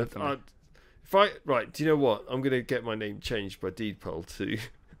name. Do you know what? I'm going to get my name changed by deed poll to...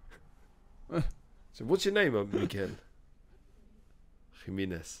 So what's your name, Miguel?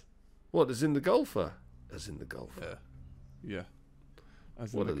 Jimenez. What, as in the golfer? As in the golfer. Yeah.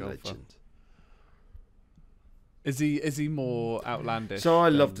 As What in a the golfer. legend. Is he more outlandish? So I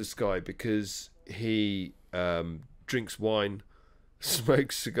love this guy because he drinks wine,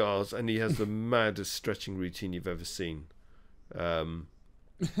 smokes cigars, and he has the maddest stretching routine you've ever seen. I've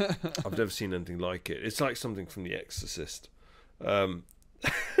never seen anything like it. It's like something from The Exorcist.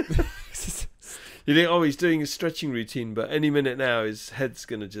 You think, oh, he's doing a stretching routine, but any minute now his head's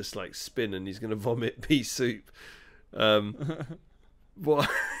going to just like spin and he's going to vomit pea soup. What?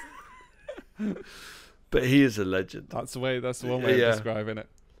 But he is a legend. That's the one way of describing it.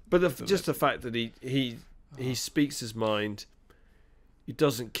 But just the fact that he speaks his mind, he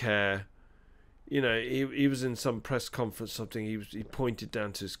doesn't care. You know, he was in some press conference, something. He pointed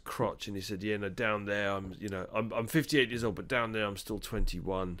down to his crotch and he said, "Yeah, no, down there, I'm 58 years old, but down there I'm still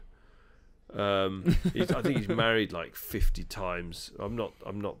 21." I think he's married like 50 times. I'm not.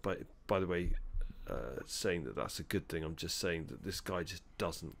 By the way, saying that that's a good thing. I'm just saying that this guy just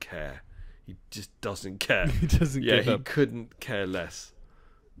doesn't care. He just doesn't care. He doesn't. Yeah, he couldn't care less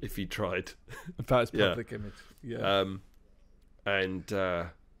if he tried. About his public image. Yeah.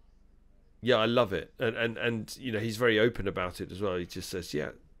 Yeah, I love it, and you know, he's very open about it as well. He just says,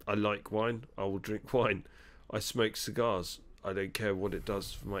 "Yeah, I like wine. I will drink wine. I smoke cigars. I don't care what it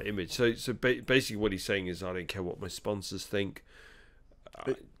does for my image." So basically, what he's saying is, I don't care what my sponsors think.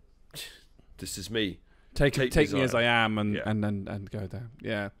 This is me. Take me as I am, and go there.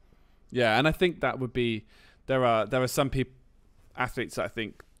 Yeah, yeah, and I think that would be there are some athletes that I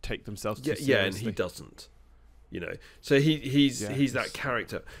think take themselves too seriously. Yeah, and he doesn't. You know, so he's that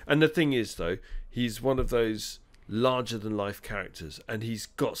character. And the thing is, though, he's one of those larger than life characters, and he's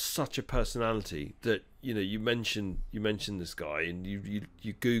got such a personality that, you know, you mention this guy, and you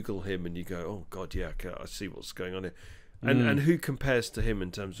Google him, and you go, oh God, yeah, okay, I see what's going on here. And who compares to him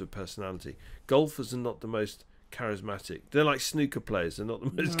in terms of personality? Golfers are not the most charismatic. They're like snooker players. They're not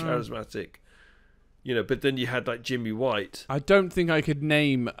the most charismatic. You know, but then you had like Jimmy White. I don't think I could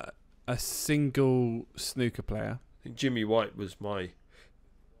name a single snooker player. I think Jimmy White was my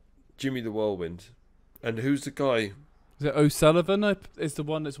Jimmy the Whirlwind. And who's the guy? Is it O'Sullivan? Is the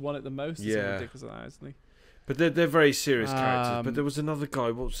one that's won it the most? Yeah. Ridiculous like that, isn't he? But they're very serious characters. But there was another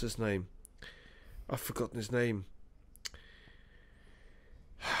guy. What's his name? I've forgotten his name.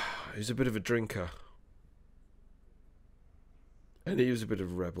 He's a bit of a drinker. And he was a bit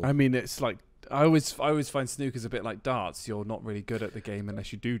of a rebel. I mean, it's like I always find snooker's a bit like darts. You're not really good at the game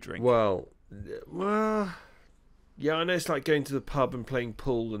unless you do drink. Well, yeah, I know it's like going to the pub and playing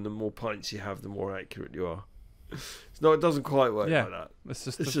pool, and the more pints you have, the more accurate you are. It doesn't quite work like that. It's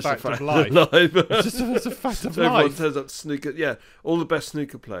just a fact of life. It's a fact of so life. Everyone turns up to snooker. Yeah, all the best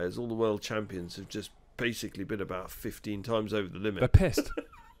snooker players, all the world champions, have just basically been about 15 times over the limit. They're pissed.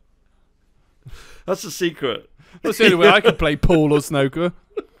 That's the secret. That's the only way I can play pool or snooker.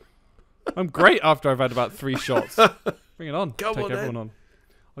 I'm great after I've had about 3 shots. Bring it on. Take everyone on.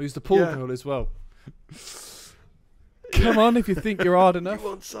 I'll use the pool girl as well. Come on, if you think you're hard enough. You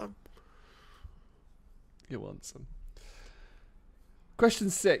want some? You want some.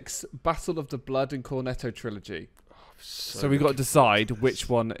 Question 6. Battle of the Blood and Cornetto Trilogy. So we've got to decide which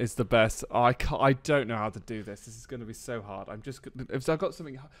one is the best. I don't know how to do this. This is going to be so hard. If I've got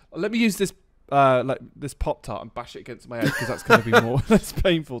something... Let me use this like this Pop-Tart and bash it against my head, because that's going to be more less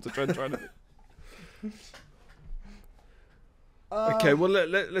painful to try and... Okay, well,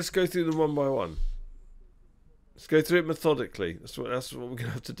 let's go through them one by one. Let's go through it methodically. That's what we're going to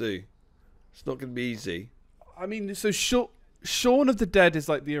have to do. It's not going to be easy. I mean, so Shaun of the Dead is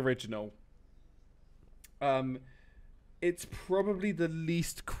like the original. It's probably the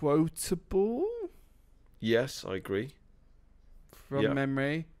least quotable. Yes, I agree. From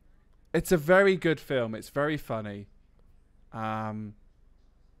memory. It's a very good film. It's very funny. And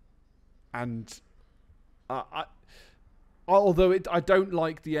although I don't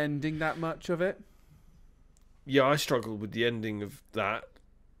like the ending that much of it. Yeah, I struggled with the ending of that.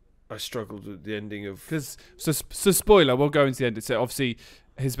 I struggled with the ending of... So spoiler, we'll go into the end. So obviously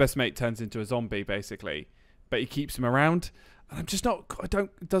his best mate turns into a zombie, basically. But he keeps him around. And I'm just not...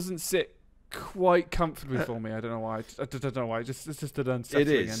 it doesn't sit quite comfortably for me. I don't know why. I don't know why. It's just an unsettling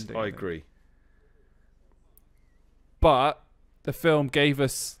ending. It is, I agree. But the film gave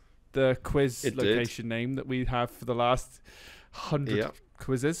us the quiz location name that we have for the last 100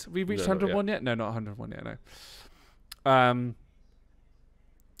 quizzes. Have we reached 101 yet? No, not 101 yet, no.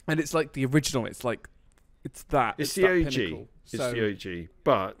 And it's like the original. It's like... It's that. It's the OG. Pinnacle. It's the OG.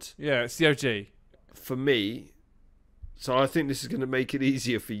 But... Yeah, it's the OG. For me... So I think this is going to make it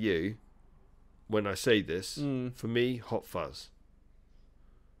easier for you when I say this. For me, Hot Fuzz.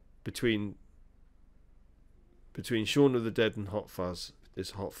 between Shaun of the Dead and Hot Fuzz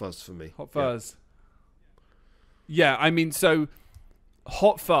is Hot Fuzz for me. Hot Fuzz. Yeah, I mean, so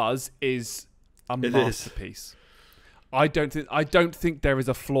Hot Fuzz is a masterpiece. I don't think there is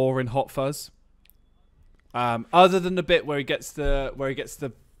a flaw in Hot Fuzz. Other than the bit where he gets the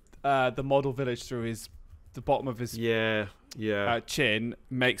model village through the bottom of his chin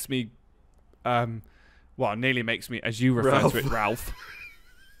makes me nearly makes me, as you refer to it, Ralph.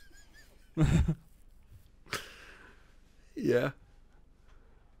 Yeah.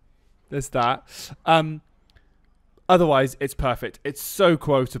 There's that. Otherwise, it's perfect. It's so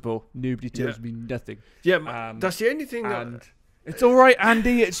quotable. Nobody tells me nothing. Yeah, that's the only thing. It's all right,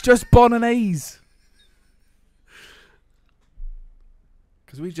 Andy. It's just bolognese.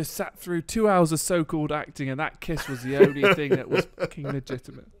 Because we just sat through 2 hours of so-called acting, and that kiss was the only thing that was fucking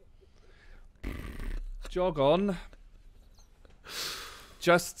legitimate. Jog on.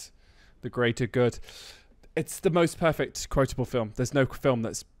 Just the greater good. It's the most perfect quotable film. There's no film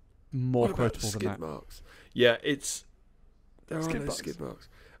that's more quotable than that. Marks? Yeah, there are no skid marks.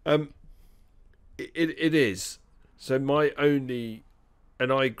 It is. So my only,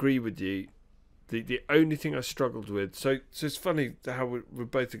 and I agree with you, the only thing I struggled with. So it's funny how we're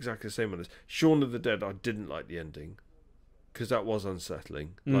both exactly the same on this. Shaun of the Dead, I didn't like the ending because that was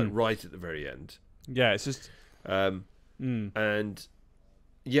unsettling, like right at the very end. Yeah, it's just. And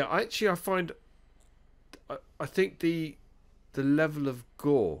yeah, I find. I think the level of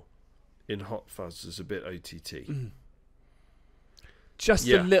gore in Hot Fuzz is a bit OTT. Just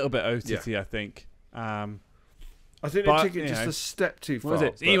a little bit OTT, I think. I think they took it just a step too far. What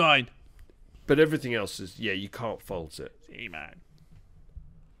was it? E-Mine. But everything else is, you can't fault it. E-Mine.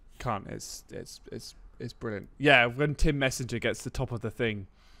 Can't. It's brilliant. Yeah, when Tim Messenger gets the top of the thing.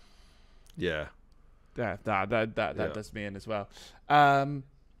 Yeah. Yeah, that does me in as well.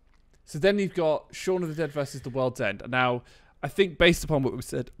 So then you've got Shaun of the Dead versus The World's End. Now, I think based upon what we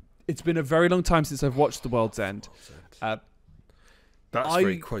said, it's been a very long time since I've watched The World's End. That's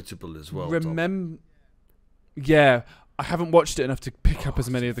very quotable as well. Yeah, I haven't watched it enough to pick up as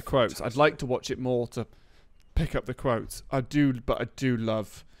many of the quotes. I'd like to watch it more to pick up the quotes. I do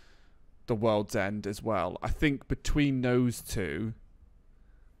love The World's End as well. I think between those two,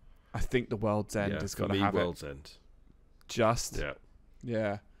 I think The World's End has got to have World's End. Just.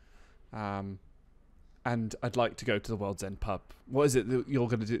 Yeah. And I'd like to go to the World's End pub. What is it that you're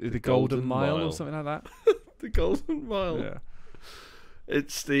going to do? The Golden Mile or something like that? The Golden Mile. Yeah.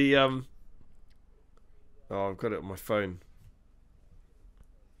 It's the I've got it on my phone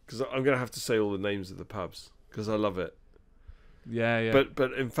because I'm going to have to say all the names of the pubs because I love it. Yeah.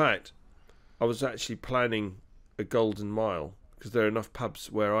 But in fact, I was actually planning a Golden Mile because there are enough pubs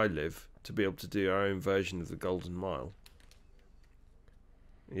where I live to be able to do our own version of the Golden Mile.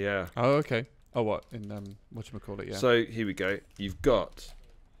 Yeah. Oh, okay. Oh, what? In whatchamacallit, yeah. So, here we go. You've got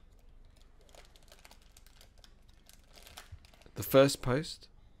the First Post,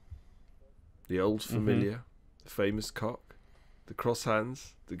 the Old Familiar, the Famous Cock, the Cross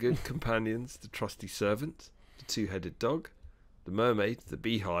Hands, the Good Companions, the Trusty Servant, the Two-Headed Dog, the Mermaid, the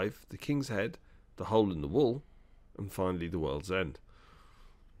Beehive, the King's Head, the Hole in the Wall, and finally the World's End.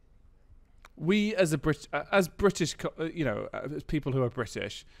 We, as British, as people who are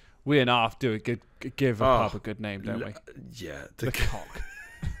British, we and half do give a pub a good name, don't we? Yeah, the Cock.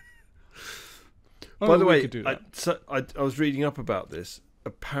 By the way, I was reading up about this.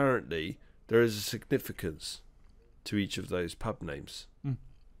 Apparently, there is a significance to each of those pub names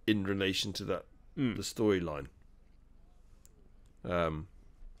in relation to that the storyline.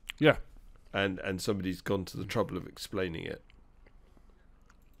 Yeah, and somebody's gone to the trouble of explaining it.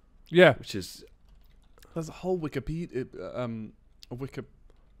 Yeah, which is there's a whole Wikipedia.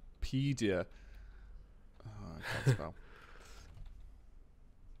 Oh, I can't spell.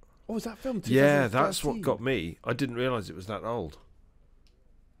 Oh, was that film? Yeah, that's what got me. I didn't realise it was that old.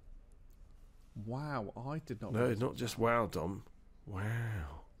 Wow, I did not. No, not just wow, Dom.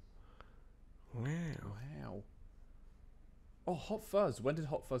 Wow. Oh, Hot Fuzz. When did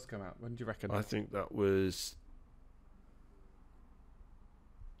Hot Fuzz come out? When do you reckon? I think that was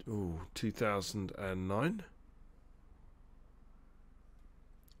 2009.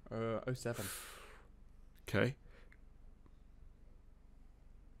 07. Okay.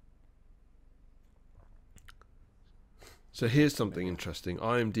 So here's something interesting.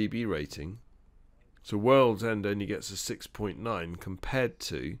 IMDb rating. So World's End only gets a 6.9 compared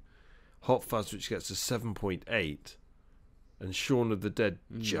to Hot Fuzz, which gets a 7.8, and Shaun of the Dead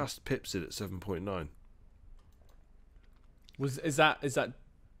just pips it at 7.9. Is that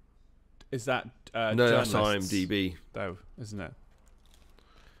no, that's IMDb though, isn't it?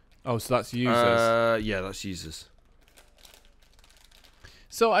 Oh, so that's users. Yeah, that's users.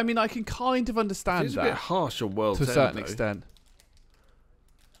 So I mean, I can kind of understand It's that a bit harsh on World's to a End, certain though. extent.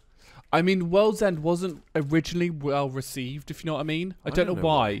 I mean, World's End wasn't originally well received, if you know what I mean. I don't know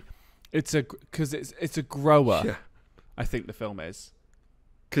why. It's because it's a grower. Yeah. I think the film is.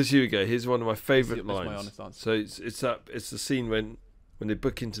 Because here we go. Here's one of my favourite That's my lines. honest answer. So it's the scene when they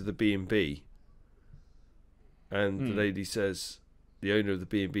book into the B&B, and the lady says, the owner of the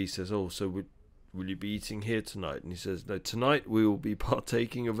B&B says, "Oh, so will you be eating here tonight?" And he says, "No, tonight we will be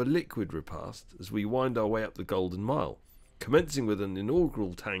partaking of a liquid repast as we wind our way up the Golden Mile, commencing with an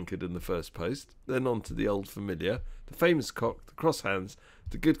inaugural tankard in the first post, then on to the old familiar, the famous cock, the cross hands,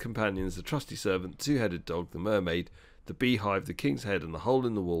 the good companions, the trusty servant, the two-headed dog, the mermaid, the beehive, the king's head, and the hole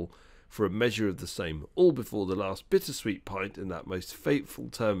in the wall, for a measure of the same, all before the last bittersweet pint in that most fateful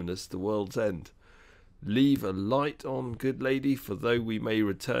terminus, the world's end. Leave a light on, good lady, for though we may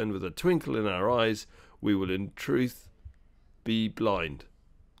return with a twinkle in our eyes, we will in truth be blind,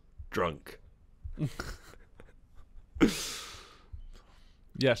 drunk."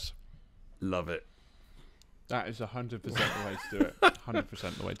 Yes. Love it. That is 100% the way to do it.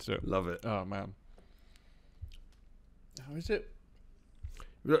 100% the way to do it. Love it. Oh, man. How is it?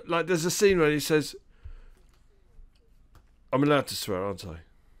 Like, there's a scene where he says, "I'm allowed to swear, aren't I?"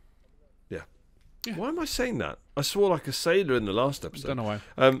 Yeah. Why am I saying that? I swore like a sailor in the last episode. Don't know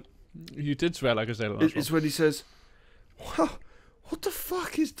why. You did swear like a sailor. It's when he says, "Wow, what the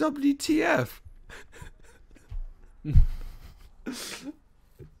fuck is WTF?"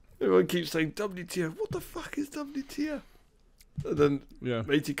 Everyone keeps saying WTF. What the fuck is WTF? And then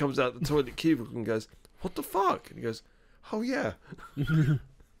matey comes out the toilet cubicle and goes, "What the fuck?" And he goes, "Oh yeah."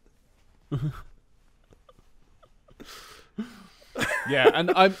 Yeah,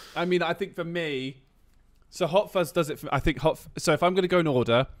 and I mean, I think for me, so Hot Fuzz does it for, I think so if I'm going to go in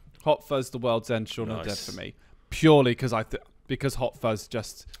order, Hot Fuzz, The World's End, Shaun of the Dead for me, purely because Hot Fuzz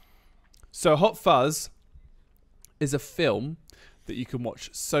just, so Hot Fuzz is a film that you can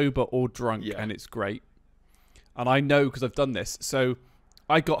watch sober or drunk, and it's great. And I know because I've done this. So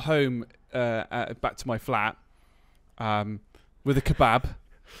I got home back to my flat with a kebab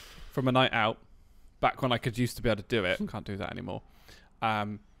from a night out, back when I used to be able to do it. Can't do that anymore.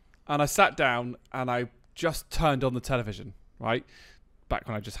 And I sat down and I just turned on the television, right? Back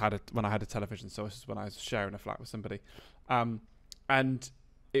when I had a television. So this is when I was sharing a flat with somebody. And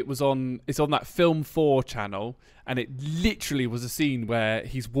it's on that Film 4 channel, and it literally was a scene where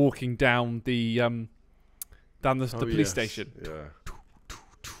he's walking down the police station. Yeah.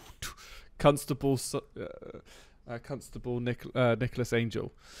 Constable Nicholas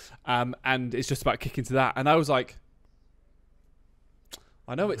Angel, and it's just about kicking to that. And I was like,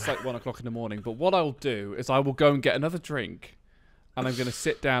 I know it's like 1 o'clock in the morning, but what I'll do is I will go and get another drink, and I'm going to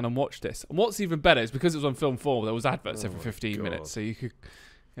sit down and watch this. And what's even better is because it was on Film 4, there was adverts every 15 minutes, so you could,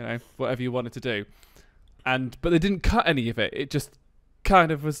 whatever you wanted to do. But they didn't cut any of it. It just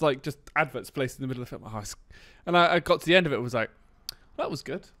kind of was like just adverts placed in the middle of the film. And I got to the end of it and was like, that was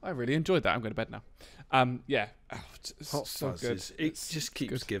good. I really enjoyed that. I'm going to bed now. Yeah. Hot so Fuzz good. It just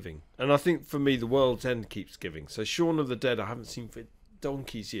keeps giving. And I think for me, The World's End keeps giving. So Shaun of the Dead, I haven't seen for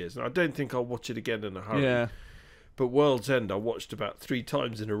donkey's years. And I don't think I'll watch it again in a hurry. Yeah. But World's End, I watched about 3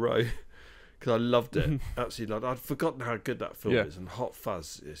 times in a row because I loved it. Absolutely loved it. I'd forgotten how good that film is. And Hot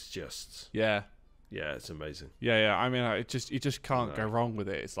Fuzz is just... Yeah. Yeah, it's amazing. Yeah. I mean, you just can't go wrong with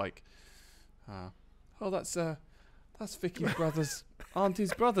it. It's like, that's Vicky's brother's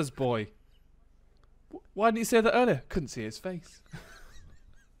auntie's brother's boy. Why didn't you say that earlier? Couldn't see his face.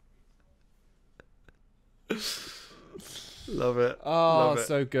 Love it. Oh, Love it.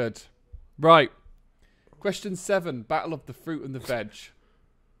 so good. Right. Question 7, Battle of the Fruit and the Veg.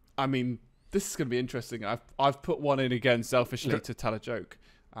 I mean, this is going to be interesting. I've put one in again selfishly to tell a joke.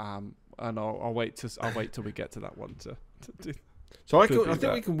 And I'll wait till we get to that one to do. So I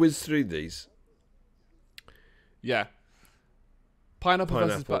think we can whiz through these. Yeah. Pineapple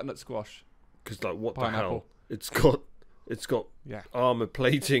versus butternut squash. Because what Pineapple. the hell? It's got armor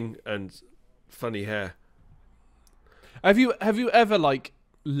plating and funny hair. Have you ever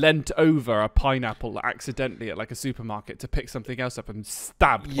leant over a pineapple accidentally at like a supermarket to pick something else up and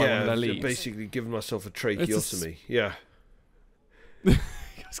stabbed by one of their leaves? Basically giving myself a tracheotomy. Yeah. I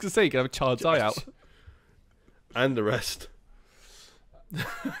was gonna say you can have a child's eye out. And the rest.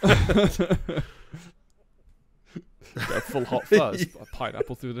 A full Hot Fuzz, a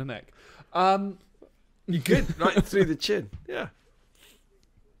pineapple through the neck. You could right through the chin. Yeah.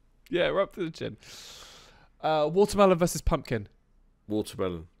 Yeah, right up through the chin. Watermelon versus pumpkin.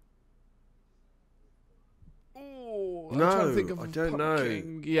 Watermelon. Oh, I'm trying to think of I don't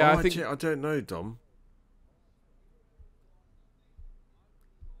pumpkin. know. Yeah, I don't know, Dom.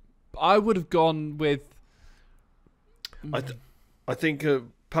 I would have gone with. I think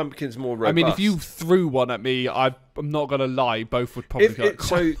pumpkin's more robust. I mean, if you threw one at me, I'm not gonna lie. Both would probably go.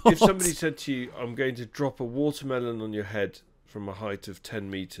 If somebody said to you, "I'm going to drop a watermelon on your head from a height of 10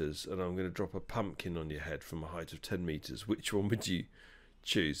 meters, and I'm going to drop a pumpkin on your head from a height of 10 meters," which one would you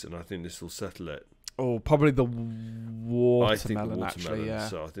choose? And I think this will settle it. Oh, probably the watermelon. I think the watermelon. Actually, yeah.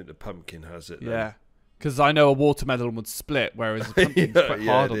 So I think the pumpkin has it. Yeah, because I know a watermelon would split, whereas a pumpkin's quite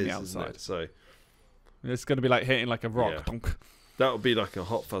hard on the outside. So it's going to be like hitting like a rock. Yeah. That would be like a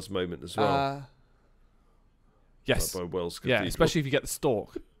Hot Fuzz moment as well. Yes. Like by Wells Cathedral. Yeah, especially if you get the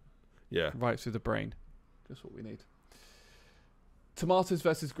stalk. Yeah. Right through the brain. Just what we need. Tomatoes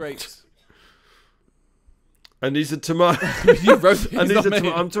versus grapes. And these are tomatoes. You wrote these, and these not are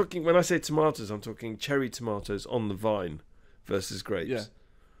me. I'm talking, when I say tomatoes, I'm talking cherry tomatoes on the vine versus grapes. Yeah.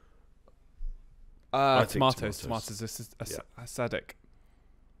 I think Tomatoes. tomatoes. Tomatoes is acidic.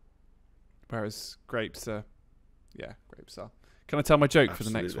 Whereas grapes are... Yeah, grapes are. Can I tell my joke for the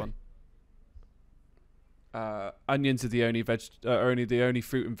next one? Onions are the only only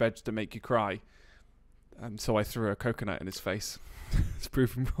fruit and veg that make you cry. And so I threw a coconut in his face. It's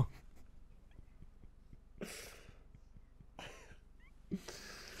proven wrong.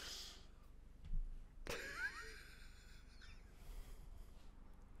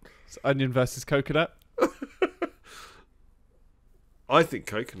 So onion versus coconut. I think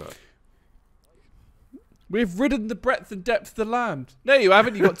coconut. We've ridden the breadth and depth of the land. No, you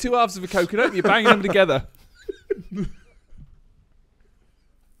haven't. You've got two halves of a coconut and you're banging them together.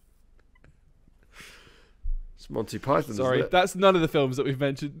 It's Monty Python. Sorry, isn't it? that's none of the films that we've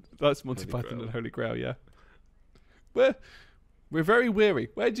mentioned. That's Monty Holy Python Grail. and Holy Grail, yeah. We're very weary.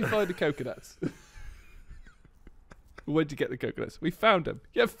 Where'd you find the coconuts? Where'd you get the coconuts? We found them.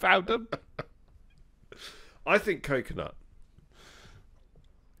 You found them. I think coconut.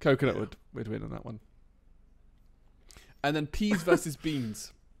 Coconut would win on that one. And then peas versus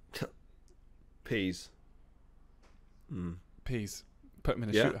beans. Peas. Peas. Put them in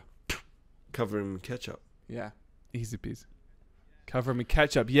a Yeah. shooter. Cover them in ketchup. Yeah. Easy peas. Cover them in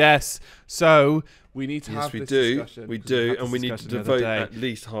ketchup. Yes. So we need to have we this do. discussion. We 'cause do, had and this we need to discussion the other devote day. at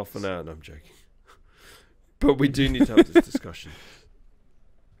least half an hour. No, I'm joking. But we do need to have this discussion.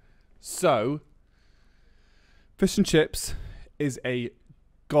 So, fish and chips is a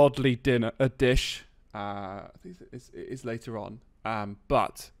godly dish. I think it is later on.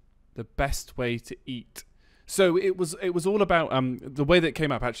 But the best way to eat. So it was all about the way that it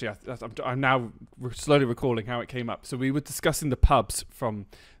came up. Actually, I'm now slowly recalling how it came up. So we were discussing the pubs from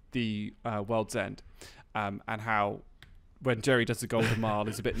the World's End, and how when Jerry does the Golden Mile,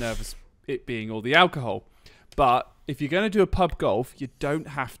 he's a bit nervous it being all the alcohol. But if you're going to do a pub golf, you don't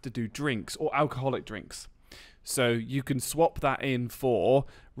have to do drinks or alcoholic drinks. So you can swap that in for,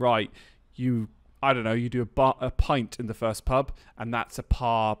 you do a pint in the first pub, and that's a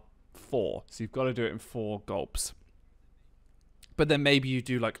par 4. So you've got to do it in 4 gulps. But then maybe you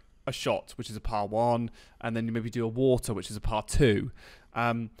do like a shot, which is a par 1, and then you maybe do a water, which is a par 2.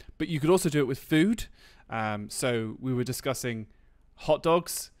 But you could also do it with food. So we were discussing hot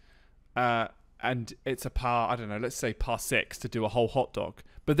dogs, and it's a par, let's say par 6 to do a whole hot dog.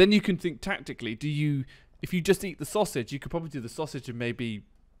 But then you can think tactically, if you just eat the sausage, you could probably do the sausage in maybe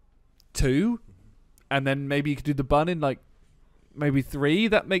 2, and then maybe you could do the bun in like maybe 3.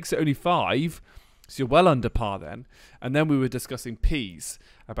 That makes it only 5. So you're well under par then. And then we were discussing peas,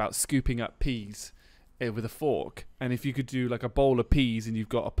 about scooping up peas with a fork. And if you could do like a bowl of peas and you've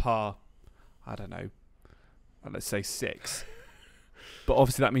got a par, let's say 6. But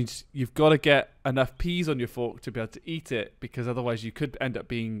obviously that means you've got to get enough peas on your fork to be able to eat it, because otherwise you could end up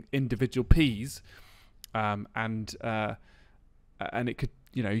being individual peas. And it could,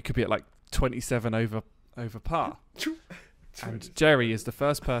 you could be at like 27 over par. And Jerry is the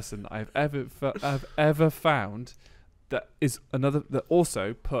first person I've ever found that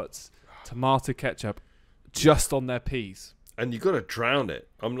also puts tomato ketchup just on their peas. And you've got to drown it.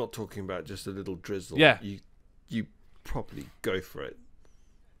 I'm not talking about just a little drizzle. Yeah. You properly go for it.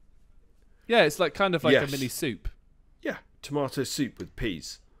 Yeah, it's like kind of like Yes. a mini soup. Yeah. Tomato soup with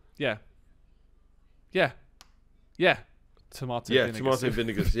peas. Yeah. Yeah. Yeah. Tomato vinegar. Tomato soup.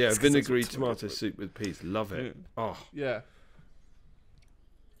 vinegars. Yeah, It's 'cause that's vinegary what tomato soup with peas. Love it. Oh. Yeah.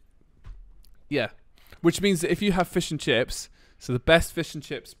 Yeah. Which means that if you have fish and chips, so the best fish and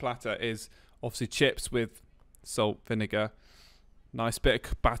chips platter is obviously chips with salt, vinegar, nice bit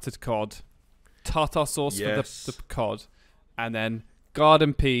of battered cod, tartar sauce Yes. for the cod, and then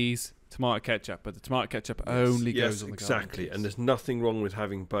garden peas tomato ketchup, but the tomato ketchup only goes on the garlic exactly. cheese. And there's nothing wrong with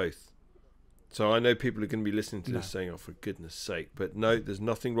having both. So I know people are going to be listening to No. this saying, "Oh, for goodness sake!" But no, there's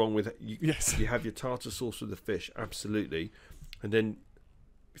nothing wrong with you. Yes. You have your tartar sauce with the fish, absolutely, and then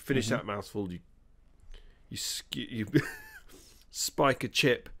finish that mouthful. You spike a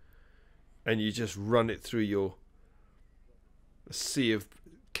chip, and you just run it through your sea of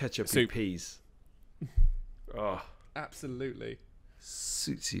ketchup and peas. Oh, Absolutely.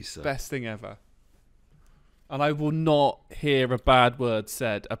 suits you, sir. Best thing ever. And I will not hear a bad word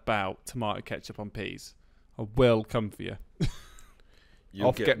said about tomato ketchup on peas. I will come for you.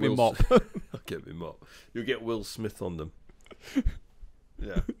 You'll Get me mop. I'll get me mop. You'll get Will Smith on them.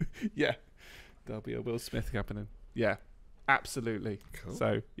 Yeah. Yeah. There'll be a Will Smith happening. Yeah. Absolutely. Cool.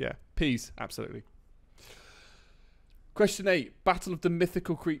 So, yeah. Peas. Absolutely. Question 8. Battle of the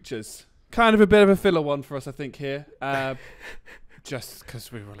Mythical Creatures. Kind of a bit of a filler one for us, I think, here. Just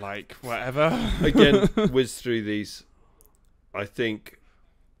because we were like, whatever. Again, whiz through these. I think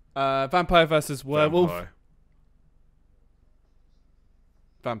Vampire versus werewolf.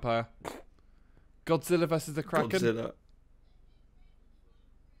 Vampire. Godzilla versus the Kraken.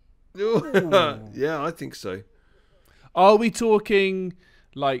 Godzilla. Yeah, I think so. Are we talking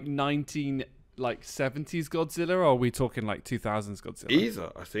like 70s Godzilla, or are we talking like 2000s Godzilla?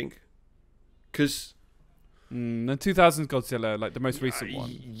 Either, I think. Because the 2000s Godzilla, like the most recent one.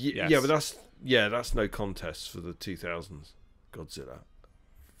 Yeah, Yes. but that's no contest for the 2000s Godzilla.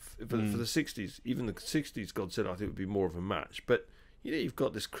 For the 60s, even the 60s Godzilla, I think would be more of a match. But you know, you've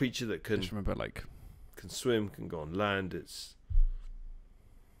got this creature that can Just remember, like, can swim, can go on land. It's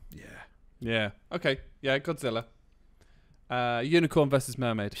yeah, okay, yeah, Godzilla. Unicorn versus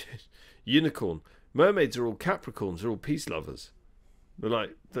mermaid. Unicorn. Mermaids are all Capricorns. They're all peace lovers. They're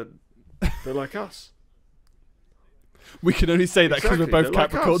like us. We can only say that because we're both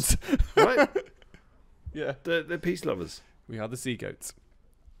Exactly, they're like us. Capricorns. Right? Yeah. They're peace lovers. We are the sea goats.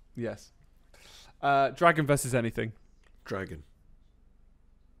 Yes. Dragon versus anything. Dragon.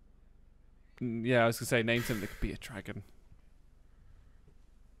 Yeah, I was going to say, name something that could be a dragon.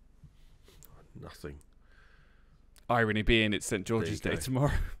 Nothing. Irony being it's St. George's Day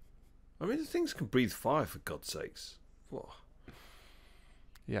tomorrow. I mean, the things can breathe fire, for God's sakes. What?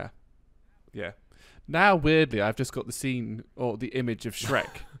 Yeah. Yeah. Now, weirdly, I've just got the scene or the image of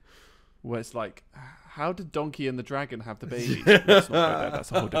Shrek where it's like, how did Donkey and the Dragon have the baby? Let's not go there.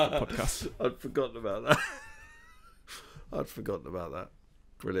 That's a whole different podcast. I'd forgotten about that.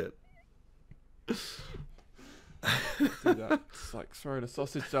 Brilliant. Do that. It's like throwing a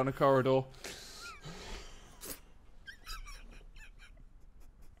sausage down a corridor.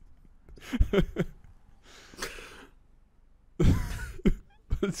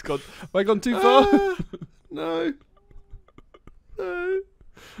 It's gone. Have I gone too far? No.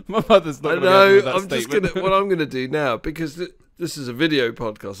 My mother's not. I gonna know. be I'm just gonna. What I'm gonna do now, because this is a video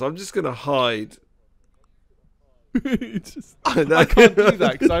podcast, I'm just gonna hide. I can't do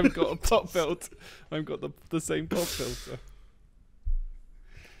that because I've got a pop filter. I've got the same pop filter.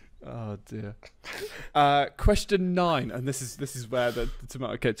 Oh dear. Question 9, and this is where the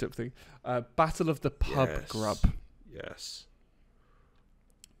tomato ketchup thing. Battle of the pub grub. Yes.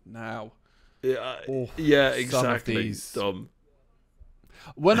 Now. Yeah. Oh, yeah. some of Exactly. these. Dom.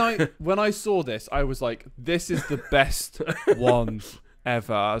 When I saw this, I was like, "This is the best one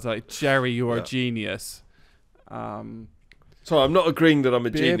ever." I was like, "Jerry, you are a genius." So I'm not agreeing that I'm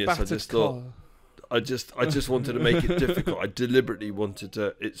a genius. I battered just thought. I just wanted to make it difficult. I deliberately wanted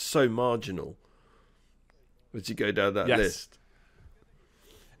to. It's so marginal as you go down that list.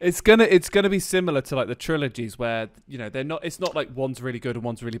 It's gonna be similar to like the trilogies where they're not. It's not like one's really good and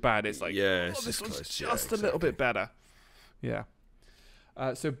one's really bad. It's like this one's just a little bit better. Yeah.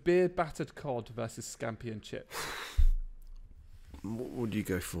 So beer battered cod versus scampi and chips. What would you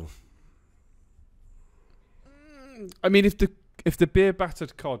go for? I mean, if the beer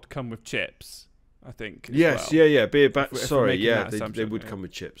battered cod come with chips, I think. Yes, well. yeah. Beer bat. If Sorry, yeah, they would come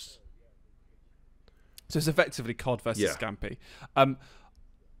with chips. So it's effectively cod versus scampi.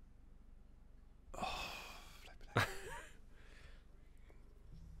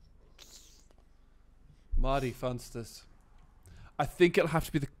 Marty Funsters. I think it'll have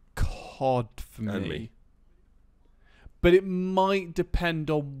to be the cod for me. But it might depend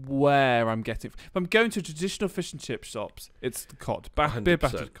on where I'm getting. If I'm going to traditional fish and chip shops, it's the cod. Beer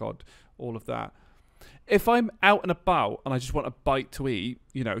battered cod, all of that. If I'm out and about and I just want a bite to eat,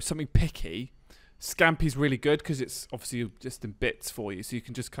 something picky, scampi's really good because it's obviously just in bits for you, so you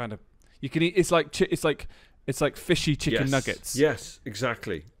can just kind of you can eat. It's like fishy chicken nuggets. Yes,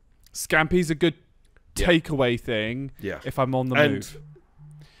 exactly. Scampi's a good takeaway thing. Yeah. If I'm on the move.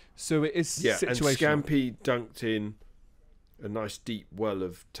 So it is Yeah, and situational. scampi dunked in a nice deep well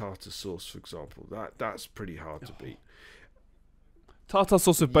of tartar sauce, for example. That's pretty hard to beat. Tartar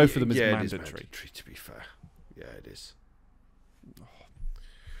sauce of both of them is It mandatory. is mandatory, to be fair. Yeah, it is.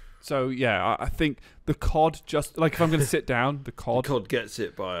 So yeah, I think the cod, just like if I'm going to sit down, the cod. The cod gets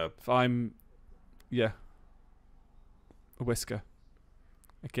it by a... If I'm, a whisker,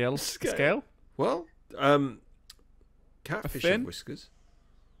 a gill, scale. Well, catfish have whiskers.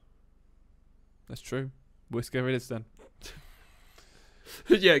 That's true. Whisker it is then.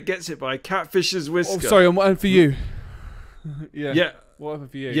 Yeah, it gets it by a catfish's whisker. Oh, sorry, and for you. Yeah. What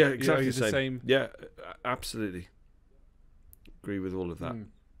for you? Yeah, exactly the same. Yeah, absolutely. Agree with all of that.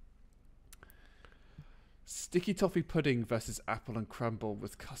 Sticky toffee pudding versus apple and crumble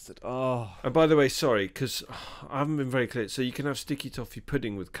with custard. Oh. And by the way, sorry, because I haven't been very clear. So you can have sticky toffee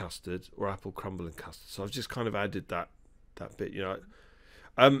pudding with custard or apple crumble and custard. So I've just kind of added that bit, you know.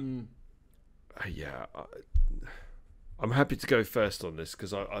 Yeah, I'm happy to go first on this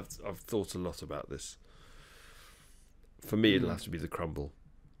because I've thought a lot about this. For me, it'll have to be the crumble.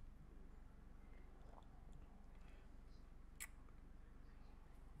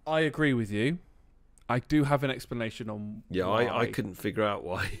 I agree with you. I do have an explanation on why. I couldn't figure out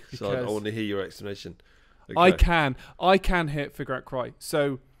why, so I want to hear your explanation. Okay. I can figure out why.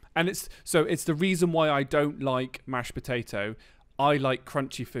 So it's the reason why I don't like mashed potato. I like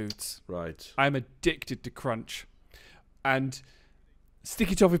crunchy foods. Right. I'm addicted to crunch, and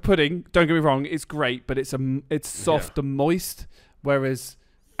sticky toffee pudding. Don't get me wrong, it's great, but it's soft and moist. Whereas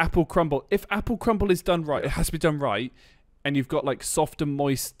apple crumble, if apple crumble is done right, it has to be done right, and you've got like soft and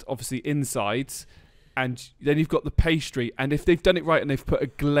moist, obviously insides. And then you've got the pastry, and if they've done it right and they've put a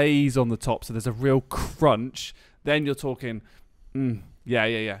glaze on the top, so there's a real crunch, then you're talking, that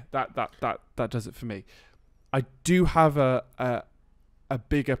does it for me. I do have a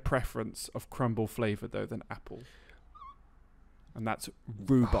bigger preference of crumble flavour though than apple, and that's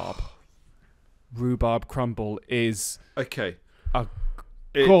rhubarb. Rhubarb crumble is a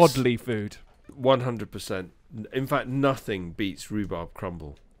godly food. 100%. In fact, nothing beats rhubarb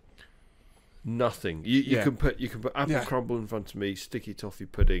crumble. Nothing. You can put apple crumble in front of me, sticky toffee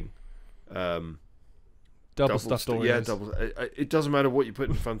pudding, double stuffed Oreos. Yeah, double. It doesn't matter what you put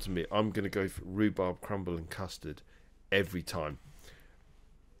in front of me. I'm going to go for rhubarb crumble and custard every time.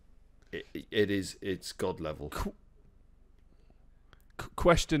 It's god level.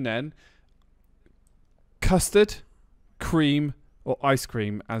 Question then: custard, cream, or ice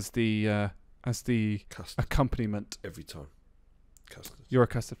cream as the custard. accompaniment Every time. Custard. You're a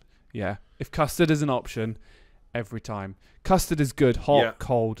custard. Yeah. If custard is an option, every time. Custard is good, hot,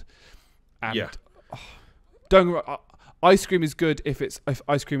 cold, and don't. Ice cream is good if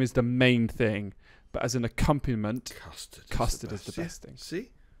ice cream is the main thing, but as an accompaniment, custard is the best thing.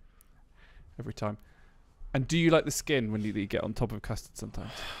 See, every time. And do you like the skin when you get on top of custard sometimes?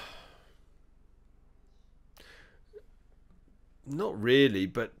 Not really,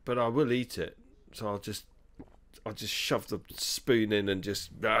 but I will eat it. So I'll just shove the spoon in and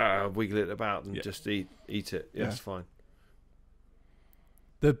just wiggle it about and just eat it. Yeah, it's fine.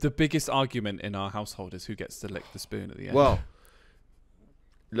 The biggest argument in our household is who gets to lick the spoon at the end. Well,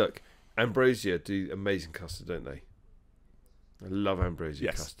 look, Ambrosia do amazing custard, don't they? I love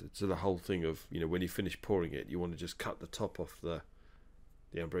Ambrosia custard. So the whole thing of, when you finish pouring it, you want to just cut the top off the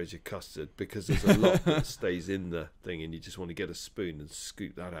Ambrosia custard because there's a lot that stays in the thing and you just want to get a spoon and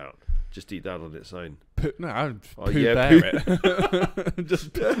scoop that out. Just eat that on its own. Poo bear it.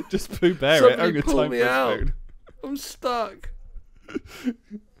 just poo bear it. Somebody pull me out. I'm stuck.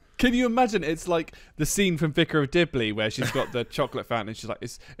 Can you imagine? It's like the scene from Vicar of Dibley where she's got the chocolate fountain and she's like,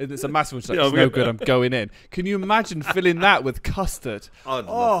 it's a massive one. She's like, it's no good, I'm going in. Can you imagine filling that with custard? I'd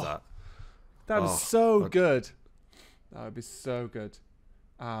love that. That was so good. That would be so good.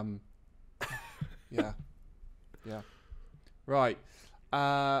 Yeah. Right.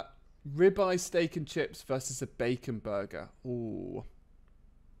 Ribeye steak and chips versus a bacon burger. Ooh.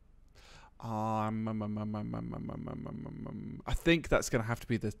 I think that's going to have to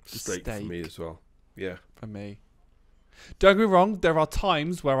be the steak for me as well. Yeah. For me. Don't get me wrong. There are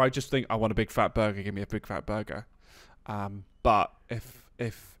times where I just think I want a big fat burger. Give me a big fat burger. But if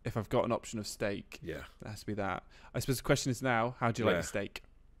I've got an option of steak, it has to be that. I suppose the question is now, how do you like the steak?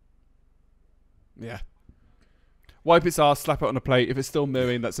 Yeah. Wipe its arse, slap it on a plate. If it's still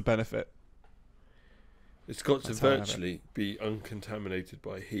mooing, that's a benefit. It's got to virtually be uncontaminated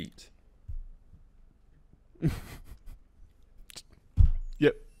by heat.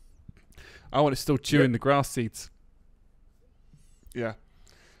 Yep. I want it still chewing the grass seeds. Yeah.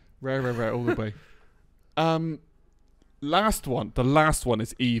 Rare, all the way. Last one. The last one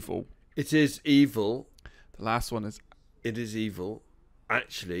is evil. It is evil. The last one is. It is evil.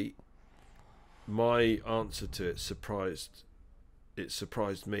 Actually, my answer to it surprised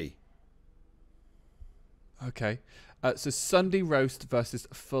me. Okay. So Sunday roast versus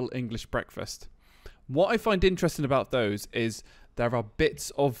full English breakfast. What I find interesting about those is there are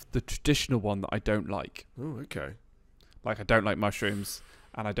bits of the traditional one that I don't like. Oh, okay. Like I don't like mushrooms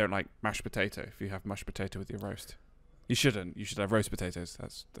and I don't like mashed potato. If you have mashed potato with your roast, you shouldn't. You should have roast potatoes.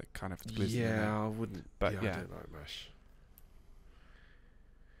 That's the kind of exclusive. Yeah, I wouldn't. But I don't like mash.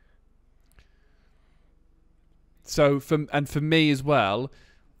 So for me as well,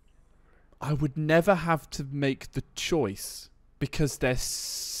 I would never have to make the choice because they're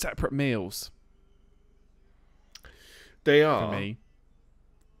separate meals. They are. For me.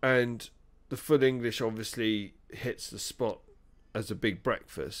 And the full English obviously hits the spot as a big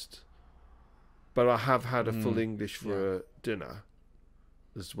breakfast. But I have had a full English for a dinner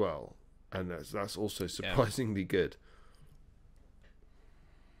as well. And that's also surprisingly good.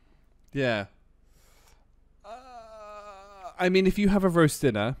 Yeah. I mean, if you have a roast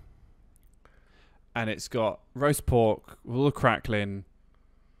dinner and it's got roast pork with all the crackling,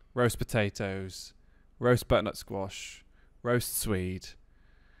 roast potatoes, roast butternut squash, roast swede,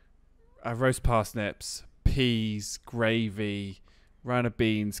 roast parsnips, peas, gravy, round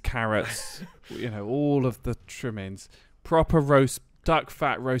beans, carrots, all of the trimmings, proper roast, duck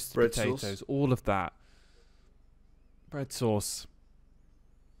fat roasted Bread potatoes, sauce. all of that. Bread sauce.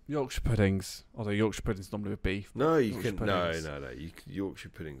 Yorkshire puddings, although Yorkshire puddings normally with beef. No, you Yorkshire can puddings. no. Yorkshire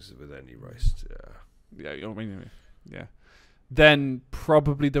puddings with any roast. Yeah, yeah. Then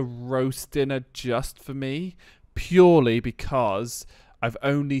probably the roast dinner just for me, purely because I've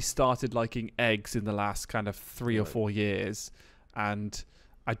only started liking eggs in the last kind of 3 or 4 years, and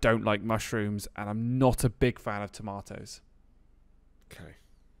I don't like mushrooms, and I'm not a big fan of tomatoes. Okay.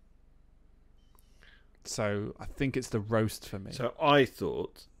 So I think it's the roast for me. So I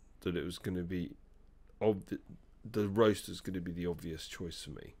thought that it was going to be the roast was going to be the obvious choice for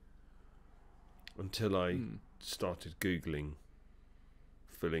me until I started Googling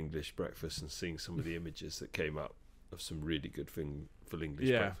full English breakfast and seeing some of the images that came up of some really good full English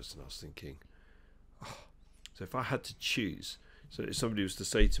breakfast, and I was thinking, so if I had to choose, so if somebody was to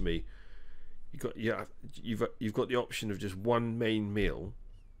say to me, you've got the option of just one main meal,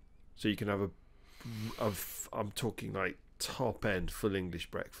 so you can have I'm talking like top end full English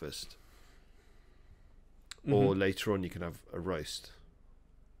breakfast, or later on you can have a roast.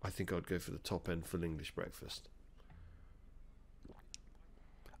 I think I'd go for the top end full English breakfast.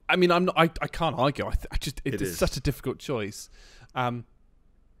 I mean, I can't argue. It's such a difficult choice.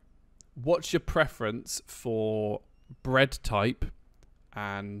 What's your preference for bread type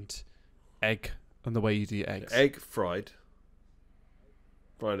and egg and the way you do your eggs? Egg fried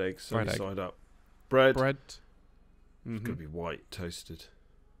eggs, Fried egg. side up. Bread. Mm-hmm. It's going to be white, toasted.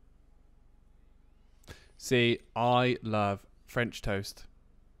 See, I love French toast.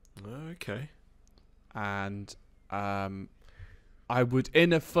 Okay. And I would,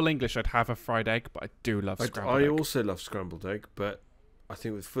 in a full English, I'd have a fried egg, but I do love scrambled egg. I also love scrambled egg, but I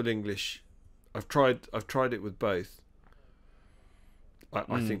think with full English, I've tried it with both.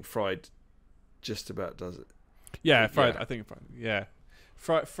 I think fried just about does it. Yeah, fried. Yeah. I think fried. Yeah,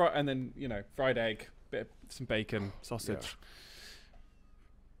 fried, and then fried egg, some bacon, sausage,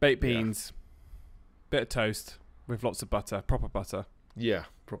 baked beans, bit of toast with lots of butter, proper butter. Yeah,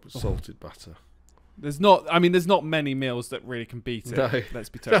 proper salted butter. There's not many meals that really can beat it. No, let's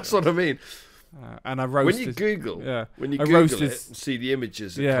be totally that's what I mean. And I roast. When you Google it and see the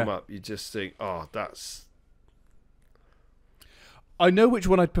images that come up, you just think, oh, that's. I know which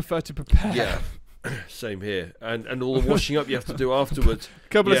one I'd prefer to prepare. Yeah, same here. And all the washing up you have to do afterwards. A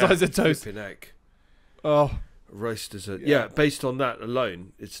couple of slices of toast. Egg. Oh. Roast as based on that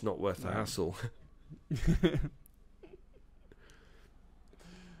alone, it's not worth the hassle.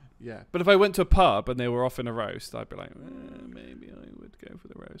 Yeah, but if I went to a pub and they were offering a roast, I'd be like, maybe I would go for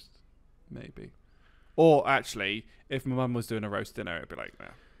the roast. Maybe. Or actually, if my mum was doing a roast dinner, I'd be like,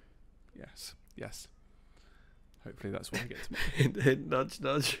 yes. Hopefully that's what I get tomorrow. Hint, nudge,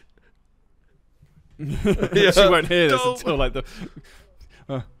 nudge. She won't hear this until like the...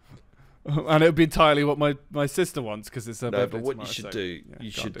 and it would be entirely what my sister wants because it's her birthday. But what tomorrow, you should so, do, you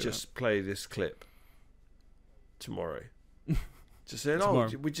should just play this clip tomorrow. Just saying,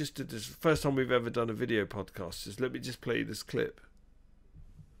 we just did this. First time we've ever done a video podcast. Just let me just play this clip.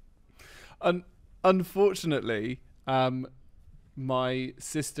 Unfortunately, my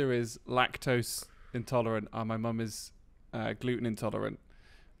sister is lactose intolerant and my mum is gluten intolerant.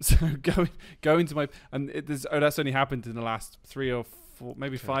 So going to my that's only happened in the last 3 or 4,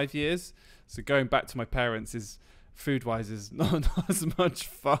 maybe 5 years. So going back to my parents is food wise is not as much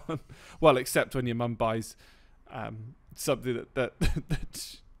fun. Well, except when your mum buys something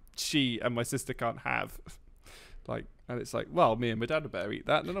that she and my sister can't have. Like, and it's like, well, me and my dad would better eat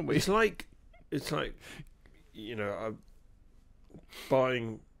that, don't we? It's like I'm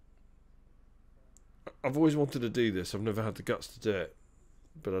buying. I've always wanted to do this. I've never had the guts to do it,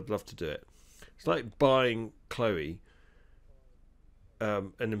 but I'd love to do it. It's like buying Chloe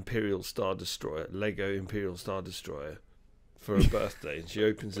an Imperial Star Destroyer, Lego Imperial Star Destroyer, for her birthday, and she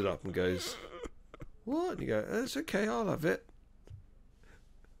opens it up and goes, "What?" And you go, "It's okay, I'll have it."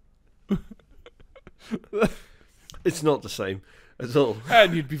 It's not the same at all.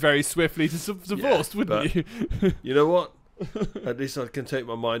 And you'd be very swiftly divorced, wouldn't you? You know what? At least I can take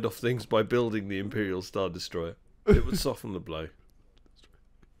my mind off things by building the Imperial Star Destroyer. It would soften the blow.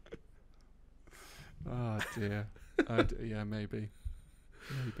 Oh dear. Yeah, maybe.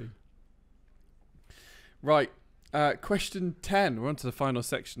 Right. Question 10. We're on to the final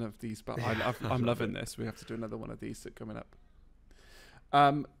section of these, but I'm loving this. We have to do another one of these that coming up.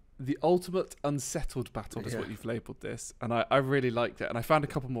 The ultimate unsettled battle is what you've labelled this, and I really liked it. And I found a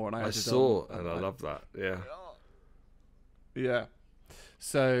couple more, and I saw, and I love that. Yeah. Yeah.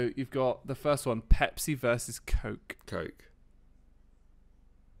 So you've got the first one: Pepsi versus Coke. Coke.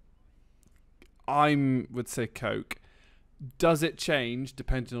 I would say Coke. Does it change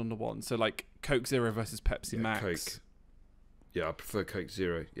depending on the one? So like Coke Zero versus Pepsi Max. Coke. Yeah, I prefer Coke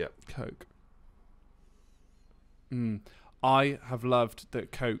Zero. Yeah. Coke. I have loved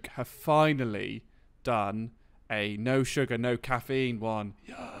that Coke have finally done a no sugar, no caffeine one.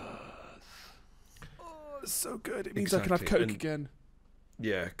 Yes. Oh, it's so good. It means I can have Coke again.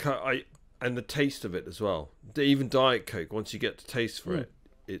 Yeah, and the taste of it as well. Even Diet Coke, once you get the taste for it,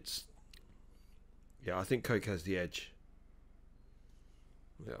 it's... Yeah, I think Coke has the edge.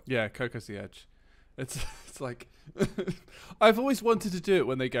 Yeah, Coke has the edge. It's like... I've always wanted to do it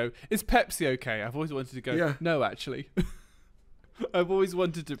when they go, is Pepsi okay? I've always wanted to go, no, actually. I've always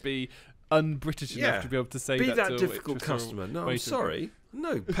wanted to be un-British enough to be able to say that. Be that difficult customer. No, I'm sorry.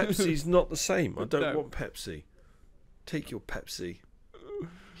 No, Pepsi's not the same. I don't want Pepsi. Take your Pepsi.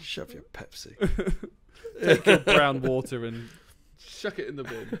 Shove your Pepsi. Take your brown water and chuck it in the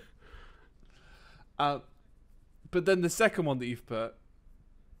bin. But then the second one that you've put,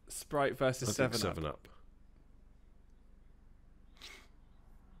 Sprite versus 7-Up. 7-Up.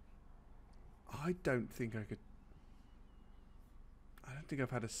 I don't think I could. I don't think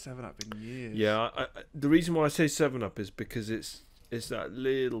I've had a 7-Up in years. Yeah, the reason why I say 7-Up is because it's that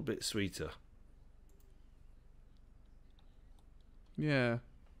little bit sweeter. Yeah.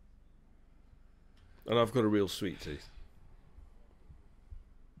 And I've got a real sweet tooth.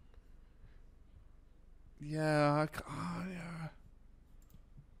 Yeah,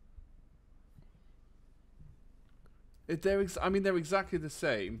 they're exactly the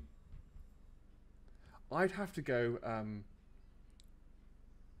same. I'd have to go.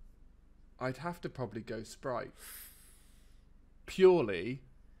 I'd have to probably go Sprite, purely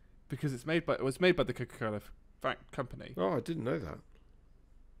because it was made by the Coca-Cola company. Oh, I didn't know that.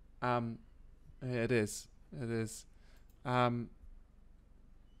 Yeah, it is.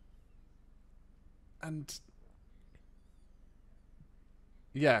 And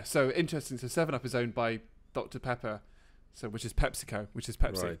yeah, so interesting. So 7-Up is owned by Dr. Pepper, which is PepsiCo, which is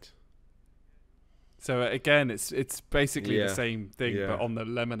Pepsi. Right. So again, it's basically the same thing, but on the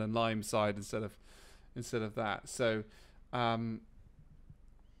lemon and lime side instead of that. So, I'm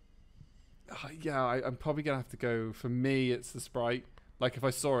probably gonna have to go. For me, it's the Sprite. Like if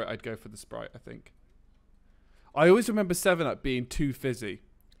I saw it, I'd go for the Sprite. I think. I always remember 7-Up being too fizzy.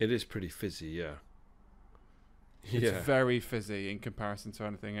 It is pretty fizzy, yeah. It's very fizzy in comparison to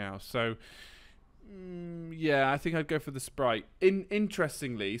anything else. So. I think I'd go for the Sprite.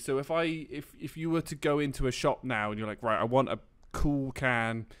 Interestingly, so if you were to go into a shop now and you're like, right, I want a cool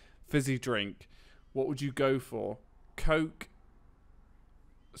can fizzy drink, what would you go for? Coke?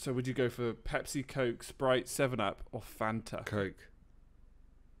 So would you go for Pepsi, Coke, Sprite, 7-Up, or Fanta? Coke.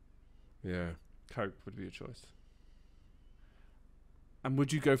 Yeah. Coke would be your choice. And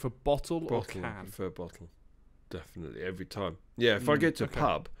would you go for bottle or can? I prefer bottle. Definitely, every time. Yeah, if I go to a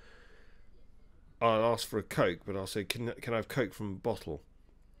pub, I'll ask for a Coke, but I'll say, can I have Coke from a bottle?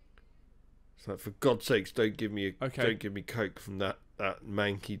 It's like, for God's sakes, don't give me Coke from that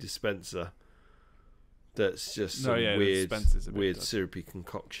manky dispenser. That's just some weird syrupy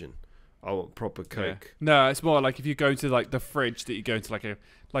concoction. I want proper Coke. Yeah. No, it's more like if you go to like the fridge that you go into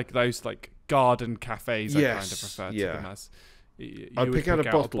like those like garden cafes. I kind of refer to them as. I'd would pick out a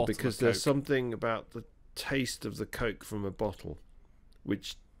bottle of because Coke. there's something about the taste of the Coke from a bottle,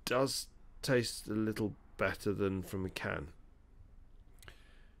 which does taste a little better than from a can.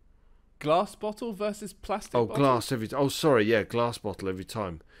 Glass bottle versus plastic bottle? Glass every time. Oh, sorry, yeah, glass bottle every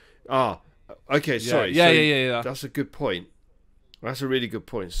time. Okay, sorry. Yeah. That's a good point. That's a really good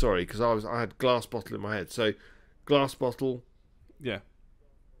point. Sorry, because I had glass bottle in my head. So, glass bottle,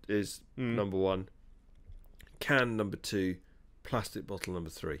 is number 1. Can number 2. Plastic bottle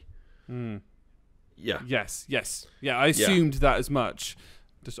number 3. Yeah. Yes. Yeah, I assumed that as much.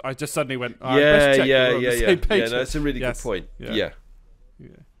 I just suddenly went. Yeah. Page. No, that's a really good point. Yeah.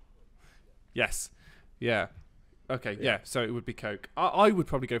 Yes. Yeah. Okay. Yeah. So it would be Coke. I would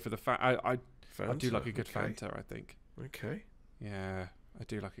probably go for the I do like a good Fanta. I think. Okay. Yeah, I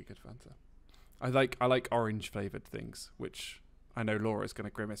do like a good Fanta. I like orange flavored things, which I know Laura's going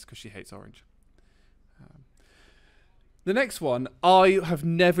to grimace because she hates orange. The next one I have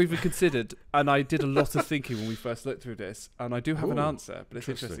never even considered, and I did a lot of thinking when we first looked through this, and I do have an answer, but it's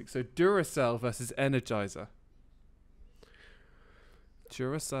interesting. So Duracell versus Energizer.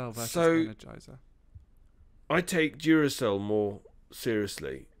 Duracell versus Energizer. I take Duracell more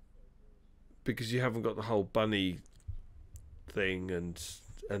seriously because you haven't got the whole bunny thing, and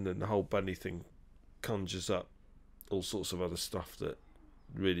then the whole bunny thing conjures up all sorts of other stuff that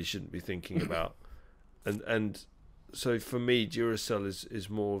really shouldn't be thinking about, and so for me Duracell is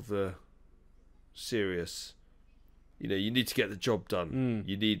more of the serious. You need to get the job done.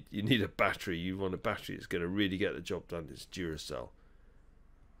 You need a battery. You want a battery that's going to really get the job done. It's Duracell.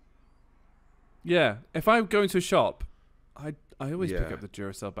 Yeah, if I go into a shop, I always pick up the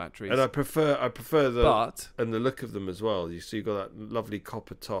Duracell batteries, and I prefer the and the look of them as well. You've got that lovely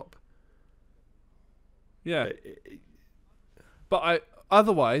copper top. Yeah, but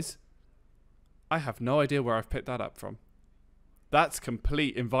otherwise, I have no idea where I've picked that up from. That's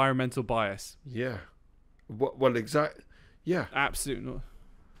complete environmental bias. Yeah. Well, exactly. Yeah. Absolutely not.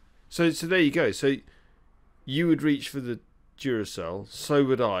 So there you go. So you would reach for the Duracell. So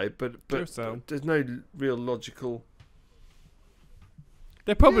would I. But there's no real logical.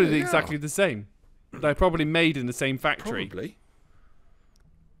 They're probably exactly the same. They're probably made in the same factory. Probably.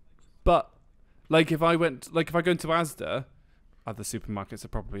 But if I go into Asda, other supermarkets are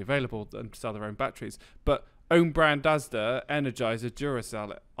probably available and sell their own batteries. But own brand Asda, Energizer,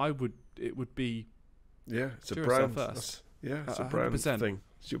 Duracell, it would be. Yeah, it's a Duracell brand first. It's a brand 100%. thing.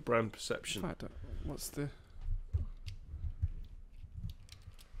 It's your brand perception. In fact, what's the?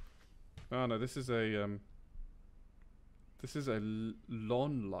 Oh no, this is a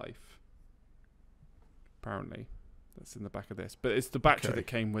Lon Life. Apparently, that's in the back of this, but it's the battery that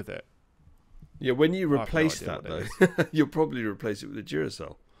came with it. Yeah, when you replace that though, you'll probably replace it with a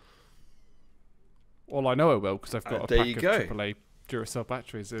Duracell. Well, I know I will because I've got a pack of AAA Duracell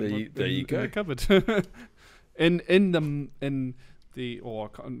batteries in the cupboard. I've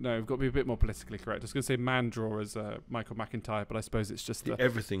got to be a bit more politically correct. I was going to say man drawer as Michael McIntyre, but I suppose it's just the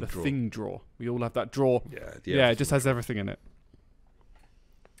thing drawer. We all have that drawer. Yeah, it just has everything in it.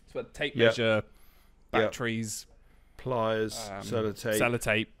 It's what tape measure, batteries, pliers,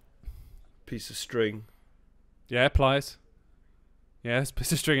 sellotape, piece of string. Yeah, pliers. Yeah, there's a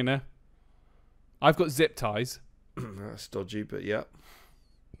piece of string in there. I've got zip ties. That's dodgy, but yeah.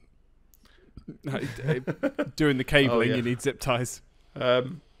 Doing the cabling, you need zip ties. Yeah,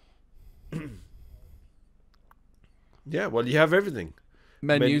 well, you have everything.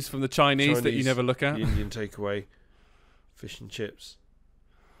 Menus from the Chinese that you never look at. Indian takeaway, fish and chips.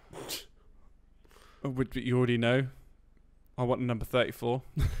 You already know. I want number 34.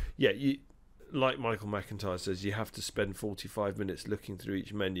 Yeah, like Michael McIntyre says, you have to spend 45 minutes looking through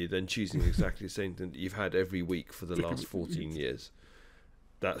each menu, then choosing exactly the same thing that you've had every week for the last 14 years.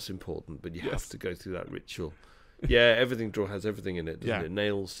 That's important, but you have to go through that ritual. Yeah, everything drawer has everything in it, doesn't it?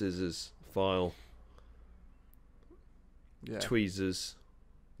 Nails, scissors, file, tweezers.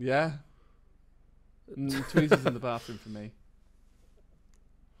 Yeah. Tweezers in the bathroom for me.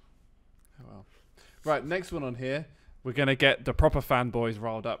 Oh well. Right, next one on here. We're going to get the proper fanboys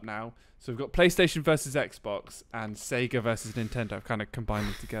riled up now. So we've got PlayStation versus Xbox and Sega versus Nintendo. I've kind of combined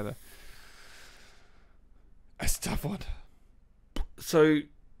them together. It's a tough one. So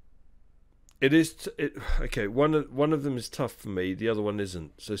it is. Okay, one of them is tough for me. The other one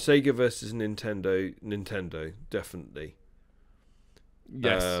isn't. So Sega versus Nintendo. Nintendo, definitely.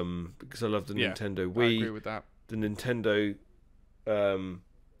 Yes. Because I love the Nintendo Wii. I agree with that. The Nintendo.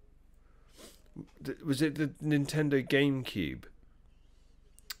 Was it the Nintendo GameCube?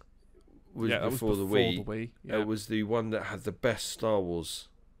 That was before the Wii. Yeah. It was the one that had the best Star Wars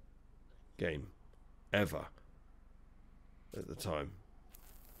game ever. at the time.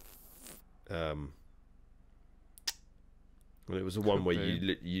 And it was the one where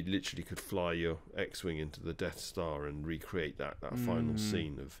you literally could fly your X-wing into the Death Star and recreate that final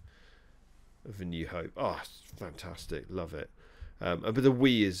scene of A New Hope. Oh, it's fantastic! Love it. But the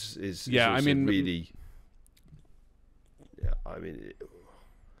Wii is really. Yeah, I mean.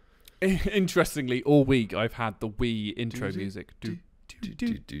 Interestingly, all week I've had the Wii intro music.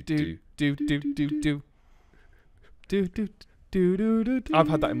 I've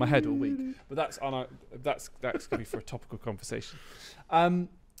had that in my head all week, but that's gonna be for a topical conversation. I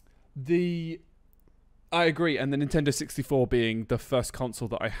agree, and the Nintendo 64 being the first console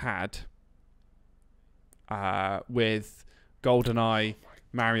that I had, with GoldenEye,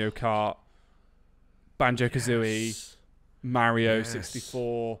 Mario Kart, Banjo-Kazooie, Mario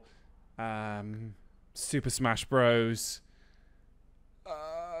 64, Super Smash Bros.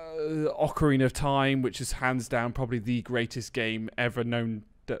 Ocarina of Time, which is hands down probably the greatest game ever known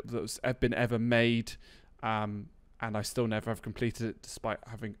that's been ever made, and I still never have completed it despite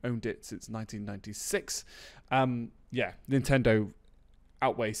having owned it since 1996. Nintendo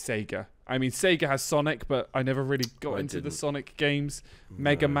outweighs Sega. I mean, Sega has Sonic, but I never really got into the Sonic games. No.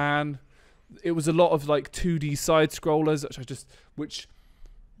 Mega Man, it was a lot of like 2D side scrollers, which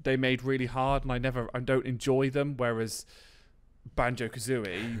they made really hard, and I don't enjoy them. Whereas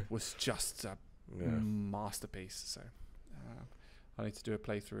Banjo-Kazooie was just a masterpiece. So I need to do a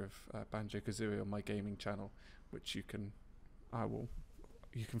playthrough of Banjo-Kazooie on my gaming channel, which you can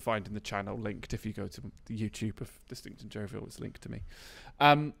find in the channel linked if you go to the YouTube of Distinct and Jovial. It's linked to me.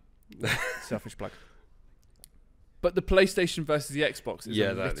 Selfish plug. But the PlayStation versus the Xbox is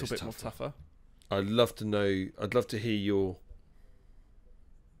a little bit more tougher. I'd love to hear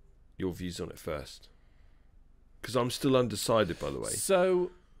your views on it first. Because I'm still undecided, by the way. So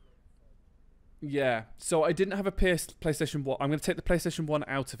I didn't have a PlayStation 1. I'm going to take the PlayStation 1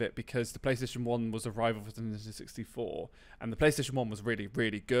 out of it because the PlayStation 1 was a rival for the Nintendo 64. And the PlayStation 1 was really,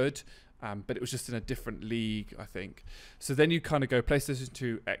 really good. But it was just in a different league, I think. So then you kind of go PlayStation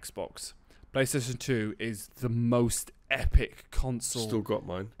 2, Xbox. PlayStation 2 is the most epic console still got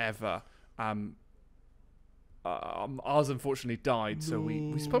mine ever. Ours unfortunately died, so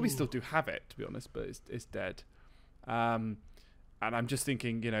we probably still do have it, to be honest, but it's dead. And I'm just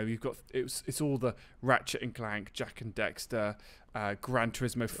thinking, you've got it's all the Ratchet and Clank, Jack and Dexter, Gran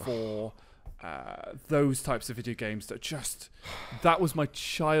Turismo 4, those types of video games that was my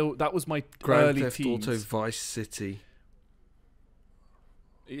Grand early Theft teens. Auto Vice City.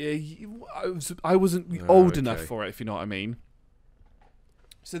 Yeah, I wasn't old enough for it, if you know what I mean.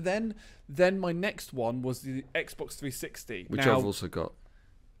 So then my next one was the Xbox 360, which I've also got.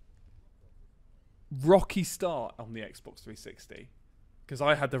 Rocky start on the Xbox 360 because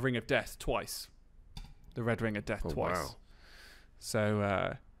I had the Ring of Death twice, the Red Ring of Death twice. Wow.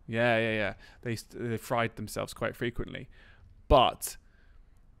 So they fried themselves quite frequently, but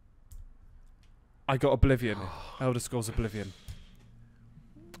I got Oblivion, Elder Scrolls Oblivion.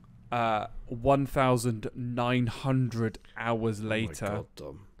 1,900 hours later, oh my God,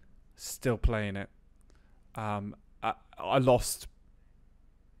 Dom. Still playing it. I lost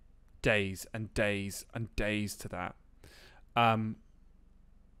days and days and days to that,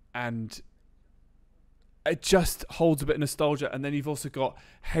 and it just holds a bit of nostalgia. And then you've also got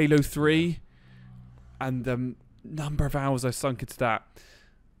Halo 3 and the number of hours I sunk into that.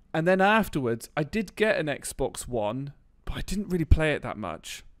 And then afterwards I did get an Xbox One, but I didn't really play it that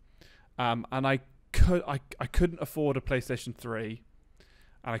much, and I couldn't afford a PlayStation 3,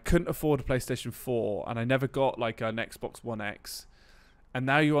 and I couldn't afford a PlayStation 4, and I never got like an Xbox One X. And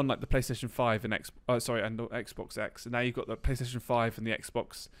now you're on like the PlayStation 5 and and the Xbox X, and now you've got the PlayStation 5 and the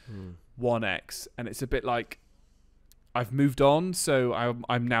Xbox One X, and it's a bit like I've moved on, so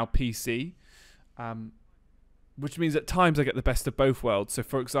I'm now PC, which means at times I get the best of both worlds. So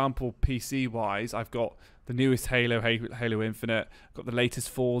for example, PC wise, I've got the newest Halo Infinite, I've got the latest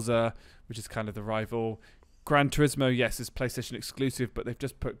Forza, which is kind of the rival. Gran Turismo, yes, is PlayStation exclusive, but they've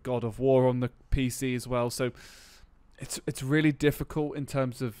just put God of War on the PC as well, so it's really difficult in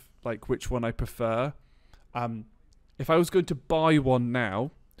terms of like which one I prefer. If I was going to buy one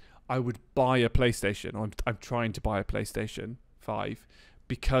now, I would buy a PlayStation. I'm trying to buy a PlayStation 5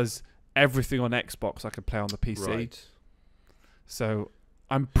 because everything on Xbox I can play on the PC. Right. So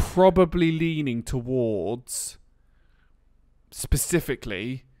I'm probably leaning towards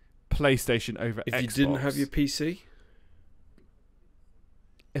specifically PlayStation over Xbox. If you didn't have your PC?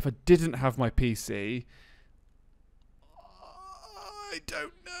 If I didn't have my PC, I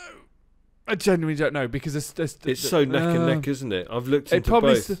don't know. I genuinely don't know because it's so neck and neck, isn't it? I've looked into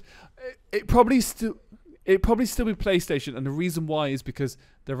both. It probably still. It'd probably still be PlayStation, and the reason why is because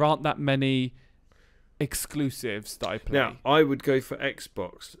there aren't that many exclusives that I play. Now, I would go for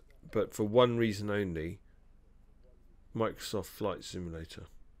Xbox, but for one reason only: Microsoft Flight Simulator.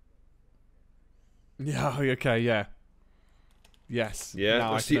 Yeah. Okay. Yeah. Yes. Yeah,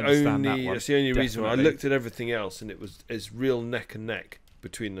 Now that's I can understand that one. that's the only reason. I Definitely. looked at everything else, and it's real neck and neck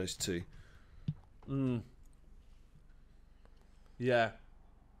between those two. Yeah.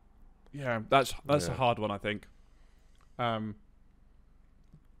 Yeah. That's a Yeah. hard one, I think. And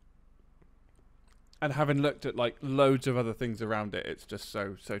having looked at like loads of other things around it, it's just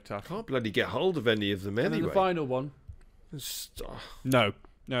so tough. Can't bloody get hold of any of them And then anyway. the final one. It's No.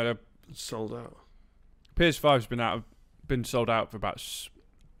 sold out. PS5's been sold out for about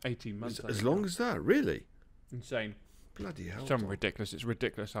 18 months. As long as that, really? Insane. Bloody hell! It's something ridiculous. It's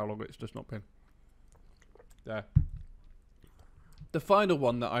ridiculous how long it's just not been. There. The final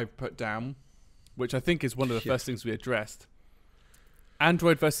one that I've put down, which I think is one of the first things we addressed,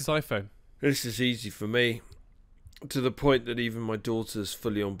 Android versus iPhone. This is easy for me, to the point that even my daughter's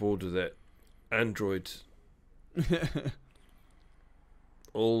fully on board with it. Android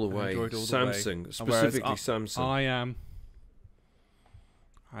all the way. Android all the Samsung, way. specifically Whereas Samsung.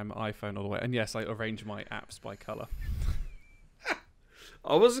 I'm iPhone all the way. And yes, I arrange my apps by colour.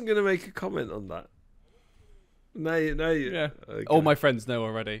 I wasn't going to make a comment on that. No, Yeah. Okay. All my friends know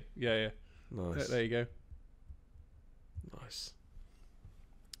already. Yeah. Nice. There you go. Nice.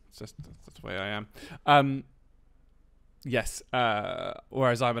 It's just that's the way I am. Yes.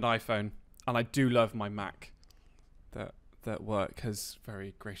 Whereas I'm an iPhone, and I do love my Mac that work has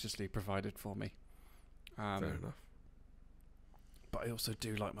very graciously provided for me. Fair enough. But I also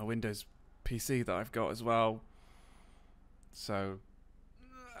do like my Windows PC that I've got as well. So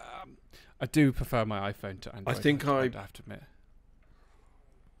I do prefer my iPhone to Android. I think I have to admit.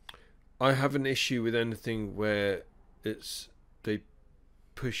 I have an issue with anything where they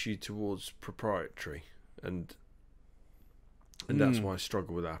push you towards proprietary, and that's why I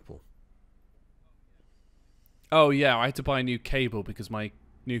struggle with Apple. Oh yeah, I had to buy a new cable because my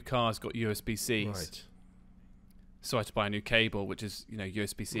new car's got USB-Cs. Right. So I had to buy a new cable, which is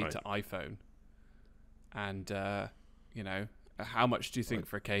USB-C Right. to iPhone. And how much do you think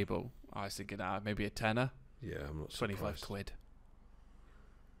for a cable? I was thinking maybe a tenner, Yeah, I'm not 25 surprised. quid.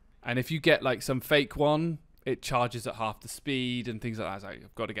 And if you get like some fake one, it charges at half the speed and things like that. I was like,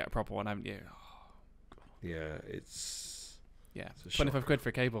 you've got to get a proper one, haven't you? Yeah, it's Yeah, It's a 25 shock. quid for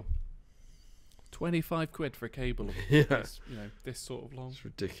a cable. 25 quid for a cable of Yeah. this sort of long. it's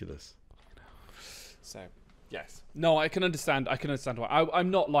ridiculous. So, yes. No, I can understand why.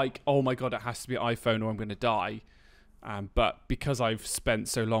 I'm not like, oh my God, it has to be iPhone or I'm going to die. But because I've spent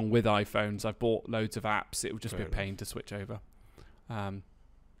so long with iPhones, I've bought loads of apps. It would just be a pain to switch over. And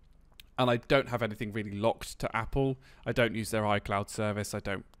I don't have anything really locked to Apple. I don't use their iCloud service. I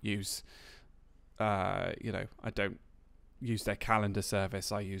don't use, I don't use their calendar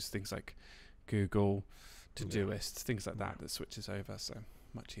service. I use things like Google, Todoist, things like that switches over. So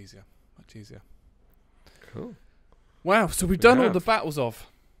much easier. Cool. Wow. So we've done all the battles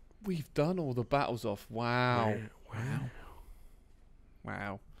off. We've done all the battles off. Wow.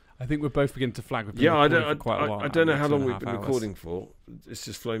 I think we're both beginning to flag. We've been recording for quite a while. I don't know how long 2.5 we've been hours. recording for. It's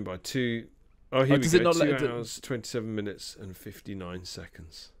just flown by. Here we does go. it not 2 let it- hours, 27 minutes and 59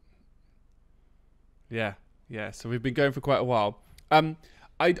 seconds. Yeah. So we've been going for quite a while.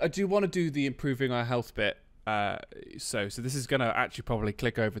 I do want to do the improving our health bit. So this is going to actually probably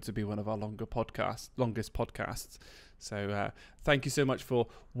click over to be one of our longest podcasts. So thank you so much for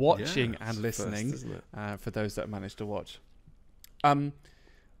watching and listening. First, isn't it? For those that managed to watch.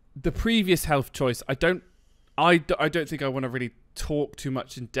 The previous health choice, I don't think I want to really talk too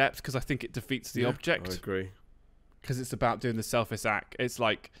much in depth because I think it defeats the object. I agree. Because it's about doing the selfish act. It's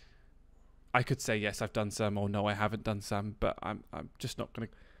like I could say yes, I've done some, or no, I haven't done some, but I'm just not going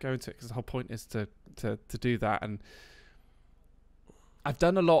to go into it because the whole point is to do that. And I've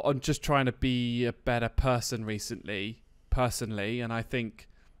done a lot on just trying to be a better person personally, and I think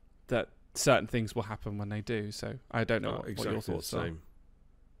that certain things will happen when they do. So I don't know what your thoughts are.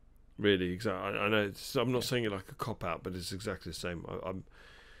 Really, exactly. I know. I'm not saying it like a cop out, but it's exactly the same.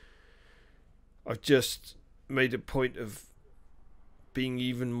 I've just made a point of being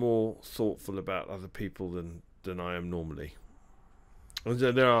even more thoughtful about other people than I am normally. And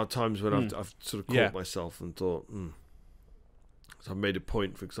there are times when I've sort of caught myself and thought, So I've made a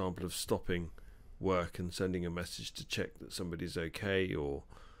point, for example, of stopping work and sending a message to check that somebody's okay, or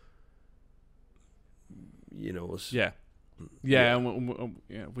And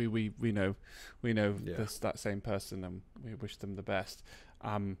we know that same person, and we wish them the best.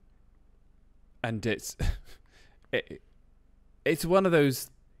 and it's one of those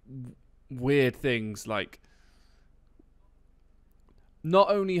weird things. Like, not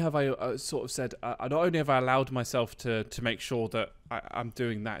only have I sort of said, not only have I allowed myself to make sure that I'm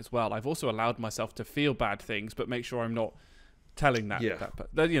doing that as well, I've also allowed myself to feel bad things, but make sure I'm not telling that. Yeah. But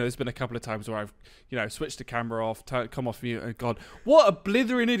there's been a couple of times where I've, switched the camera off, come off mute, and gone, "What a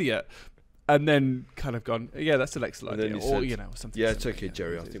blithering idiot," and then kind of gone, "Yeah, that's an excellent idea," or something. Yeah, it's okay,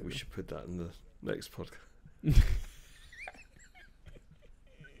 Jerry. I think we should put that in the next podcast.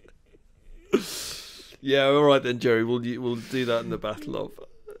 Yeah, all right then, Jerry. We'll do that in the battle of.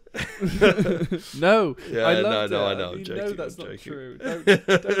 No, yeah, I love no, I know. I'm you joking. know that's I'm not joking. true. Don't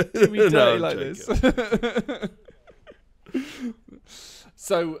do me dirty No, I'm like joking. this.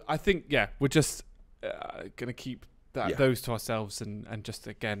 So I think we're just gonna keep those to ourselves, and just,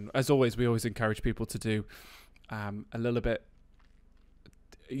 again, as always, we always encourage people to do a little bit.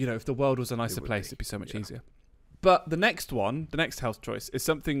 If the world was a nicer place, it'd be so much easier. But the next health choice, is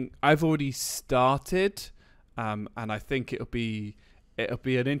something I've already started, and I think it'll be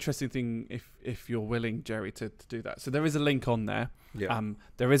an interesting thing if you're willing, Jerry, to do that. So there is a link on there. Yeah.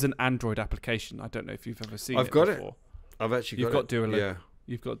 There is an Android application. I don't know if you've ever seen it. I've got before. it. I've actually You've got Duolingo. Yeah.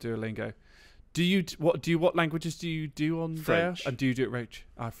 You've got Duolingo. What languages do you do on French. there? And do you do it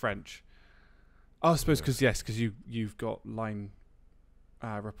French? Oh, I suppose because you've got line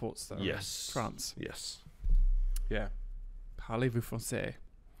reports there. Yes. France. Yes. Yeah. Parlez-vous français?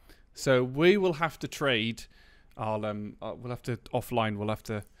 So we will have to trade. We'll have to offline. We'll have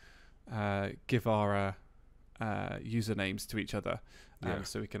to give our usernames to each other,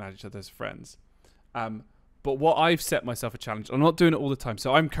 so we can add each other as friends. But what I've set myself a challenge. I'm not doing it all the time.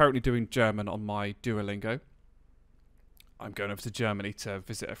 So I'm currently doing German on my Duolingo. I'm going over to Germany to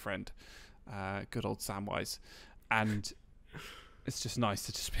visit a friend, good old Samwise, and it's just nice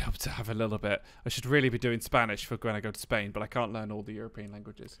to just be able to have a little bit. I should really be doing Spanish for when I go to Spain, but I can't learn all the European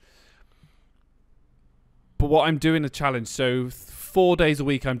languages. But what I'm doing a challenge, so 4 days a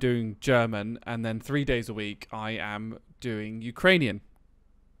week I'm doing German, and then 3 days a week I am doing Ukrainian.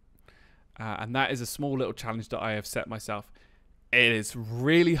 And that is a small little challenge that I have set myself. It is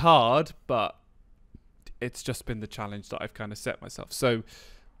really hard, but it's just been the challenge that I've kind of set myself. So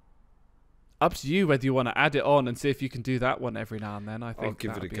up to you whether you want to add it on and see if you can do that one every now and then. I think I'll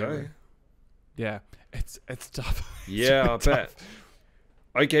give it a go. Yeah, it's tough. Yeah, I bet.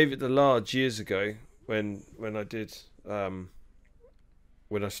 I gave it the large years ago when I did when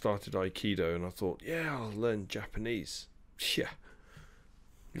I started Aikido, and I thought, I'll learn Japanese. Yeah,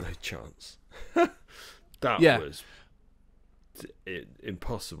 no chance. That was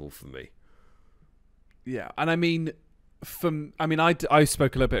impossible for me. Yeah, and I mean, I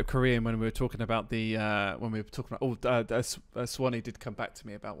spoke a little bit of Korean when we were talking about Swanee did come back to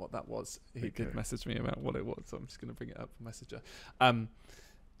me about what that was. He did message me about what it was, so I'm just going to bring it up for Messenger. I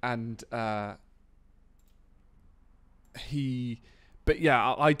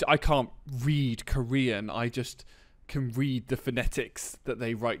can't read Korean. I just can read the phonetics that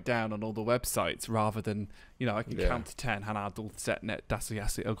they write down on all the websites, rather than, I can count to 10. Hana dul set net dasu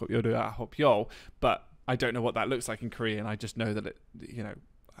yasi ogop yoru ahop yo, but I don't know what that looks like in Korean. I just know that it,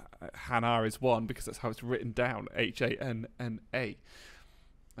 Hana is 1 because that's how it's written down, Hanna.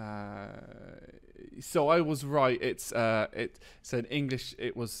 So I was right. It's in English.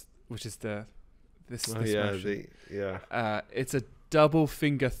 It was, which is this motion. It's a double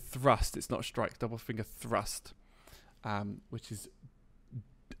finger thrust. It's not strike. Double finger thrust, which is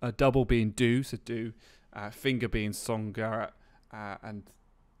a double being do, so do, finger being songarat, and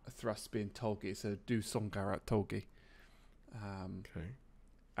a thrust being tolgi. So do songarat tolgi.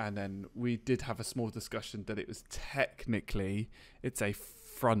 And then we did have a small discussion that it was technically it's a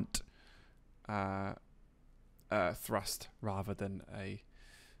front thrust rather than a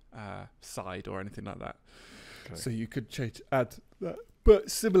side or anything like that. So you could add that.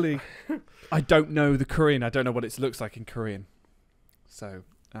 But similarly, I don't know the Korean. I don't know what it looks like in Korean. So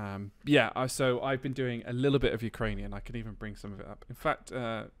so I've been doing a little bit of Ukrainian. I can even bring some of it up. In fact,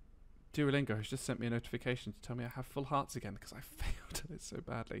 Duolingo has just sent me a notification to tell me I have full hearts again because I failed at it so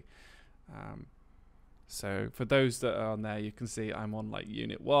badly. So for those that are on there, you can see I'm on like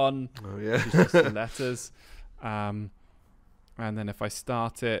Unit 1. Oh yeah. Which is just the letters. And then if I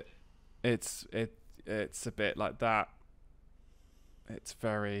start it, it's a bit like that. It's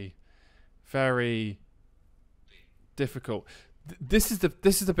very, very difficult. This is the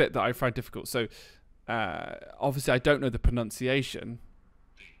bit that I find difficult. So obviously I don't know the pronunciation.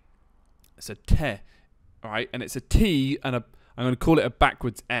 It's a te, all right, and it's a T, and I'm going to call it a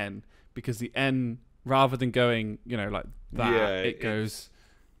backwards N, because the N, rather than going like that, it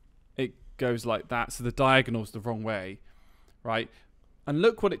goes like that, so the diagonal's the wrong way, right? And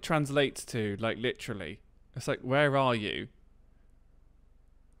look what it translates to, like literally. It's like, where are you?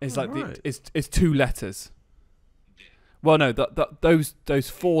 It's like it's 2 letters. Well, no, those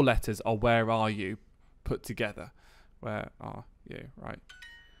 4 letters are where are you put together. Where are you, right?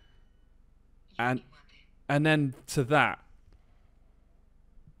 And then to that.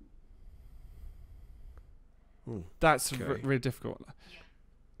 That's really difficult.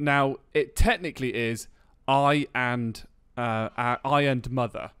 Now, it technically is I and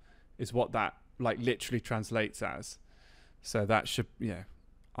mother is what that like literally translates as. So that should,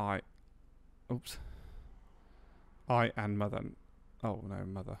 I and mother. Oh, no,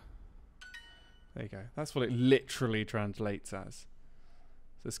 mother. There you go. That's what it literally translates as.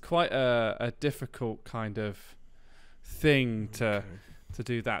 So it's quite a difficult kind of thing to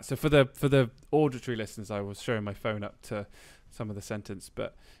do that. So for the auditory listeners, I was showing my phone up to some of the sentence,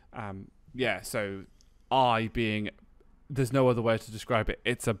 but so I being, there's no other way to describe it.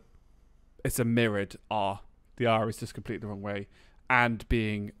 It's a mirrored R. The R is just completely the wrong way, and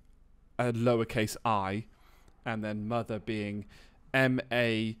being a lowercase I, and then mother being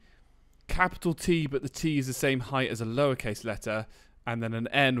M-A capital T, but the T is the same height as a lowercase letter, and then an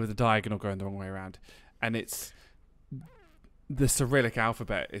N with a diagonal going the wrong way around. And it's the Cyrillic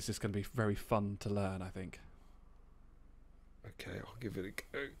alphabet is just going to be very fun to learn, I think. Okay, I'll give it a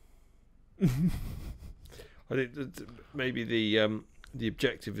go. I think that maybe the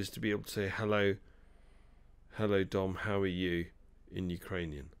objective is to be able to say hello Dom, how are you in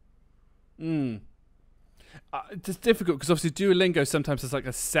Ukrainian. It's difficult because obviously Duolingo sometimes has like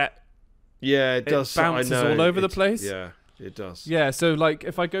a set. Yeah, it does. It bounces all over the place. Yeah, it does. Yeah, so like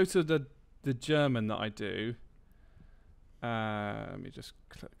if I go to the German that I do, let me just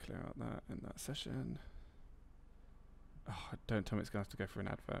clear out that in that session. Oh, don't tell me it's going to have to go for an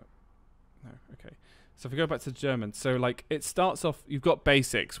advert. No, okay. So if we go back to German, so like it starts off, you've got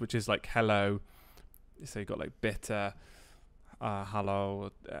basics, which is like hello. So you've got like bitte,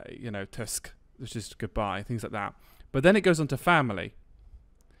 hello, tusk, which is goodbye, things like that. But then it goes on to family.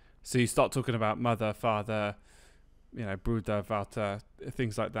 So you start talking about mother, father, Bruder, Vater,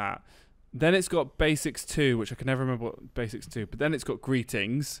 things like that. Then it's got basics 2, which I can never remember what basics 2. But then it's got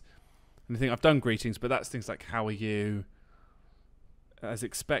greetings. And I think I've done greetings, but that's things like how are you, as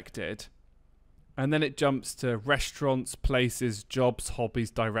expected. And then it jumps to restaurants, places, jobs,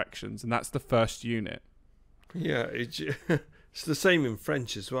 hobbies, directions. And that's the first unit. Yeah, it's the same in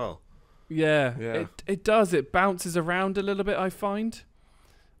French as well. Yeah. It does. It bounces around a little bit, I find.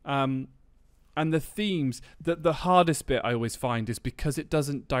 And the themes, the hardest bit I always find is because it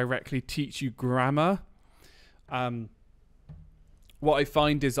doesn't directly teach you grammar. What I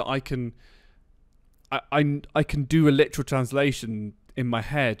find is that I can do a literal translation in my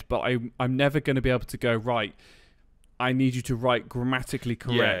head, but I'm never going to be able to go, right, I need you to write grammatically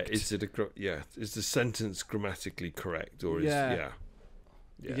correct. Yeah, is the sentence grammatically correct, or Yeah,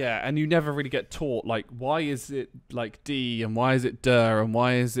 and you never really get taught, like, why is it like D, and why is it der, and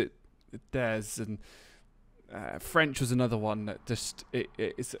why is it des, and French was another one that just,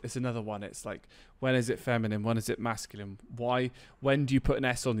 it's another one. It's like, when is it feminine, when is it masculine, when do you put an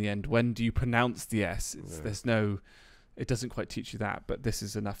S on the end, when do you pronounce the S? It doesn't quite teach you that, but this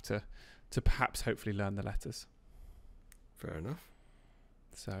is enough to perhaps hopefully learn the letters. Fair enough.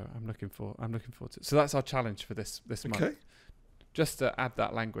 So I'm looking forward to it. So that's our challenge for this month. Just to add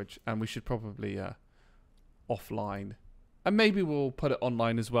that language, and we should probably offline, and maybe we'll put it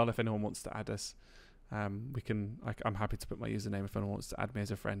online as well if anyone wants to add us. I'm happy to put my username if anyone wants to add me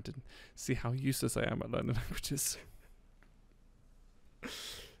as a friend and see how useless I am at learning languages.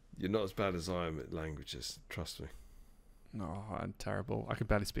 You're not as bad as I am at languages, trust me. No, I'm terrible. I can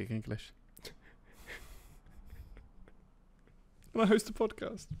barely speak English. And I host a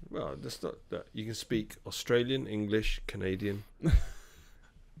podcast. Well, that's not that. You can speak Australian, English, Canadian,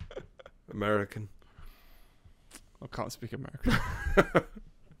 American. I can't speak American.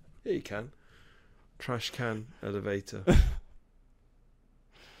 Yeah, you can. Trash can, elevator.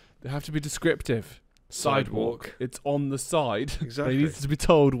 They have to be descriptive. Sidewalk. It's on the side. Exactly. They need to be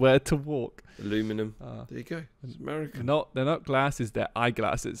told where to walk. Aluminum. There you go. It's American. They're not glasses. They're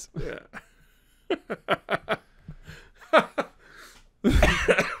eyeglasses. Yeah.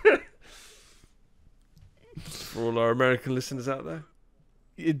 For all our American listeners out there.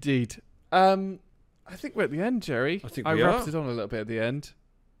 Indeed. I think we're at the end, Jerry. I think I we wrapped are. it on a little bit at the end.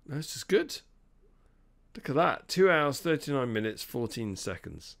 This is good. Look at that. 2 hours, 39 minutes, 14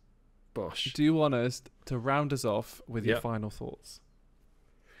 seconds. Bosh. Do you want us to round us off with your final thoughts?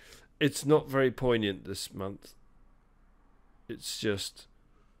 It's not very poignant this month. It's just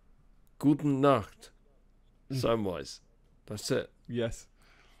Guten Nacht. Samwise. That's it. Yes.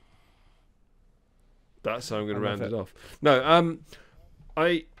 That's how I'm going to round it off. No,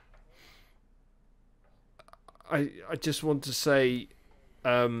 I just want to say,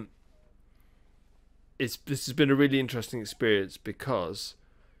 this has been a really interesting experience because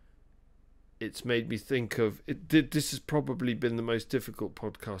it's made me think of it. This has probably been the most difficult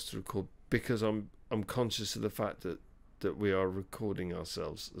podcast to record because I'm conscious of the fact that we are recording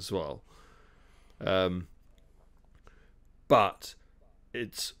ourselves as well. But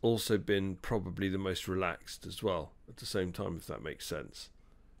it's also been probably the most relaxed as well at the same time, if that makes sense.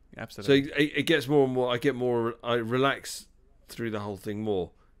 Absolutely. So it gets more and more. I relax through the whole thing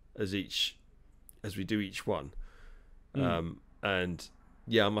more as we do each one. And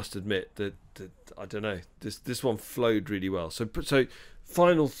yeah, I must admit that I don't know, this one flowed really well. So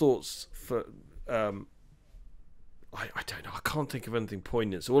final thoughts for I don't know. I can't think of anything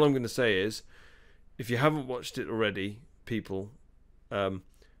poignant. So all I'm going to say is, if you haven't watched it already, people, the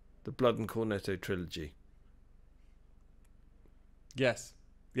Blood and Cornetto trilogy. Yes.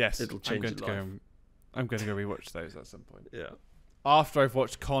 It'll change your life. I'm going to go rewatch those at some point. Yeah. After I've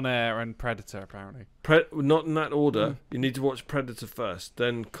watched Con Air and Predator, apparently. Not in that order. You need to watch Predator first,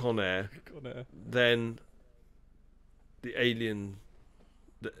 then Con Air, then the Alien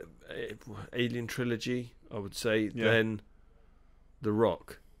trilogy, I would say, then The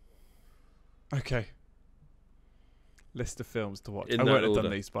Rock. Okay. List of films to watch. I won't have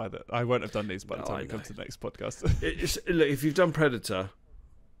done these by the time we come to the next podcast. Look, if you've done Predator,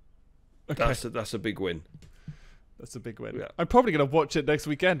 okay. that's a big win. That's a big win. Yeah. I'm probably going to watch it next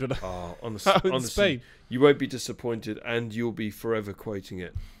weekend when honestly, in Spain. You won't be disappointed, and you'll be forever quoting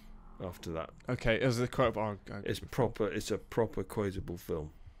it after that. Okay, as a quote, it's proper. It's a proper quotable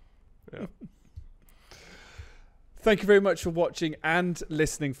film. Yeah. Thank you very much for watching and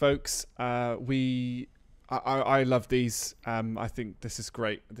listening, folks. I love these. I think this is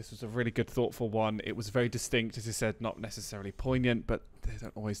great. This was a really good, thoughtful one. It was very distinct, as you said, not necessarily poignant, but they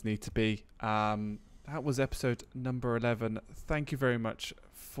don't always need to be. That was episode number 11. Thank you very much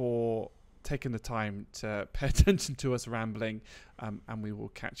for taking the time to pay attention to us rambling, and we will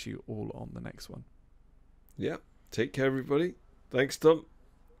catch you all on the next one. Yeah. Take care, everybody. Thanks, Tom.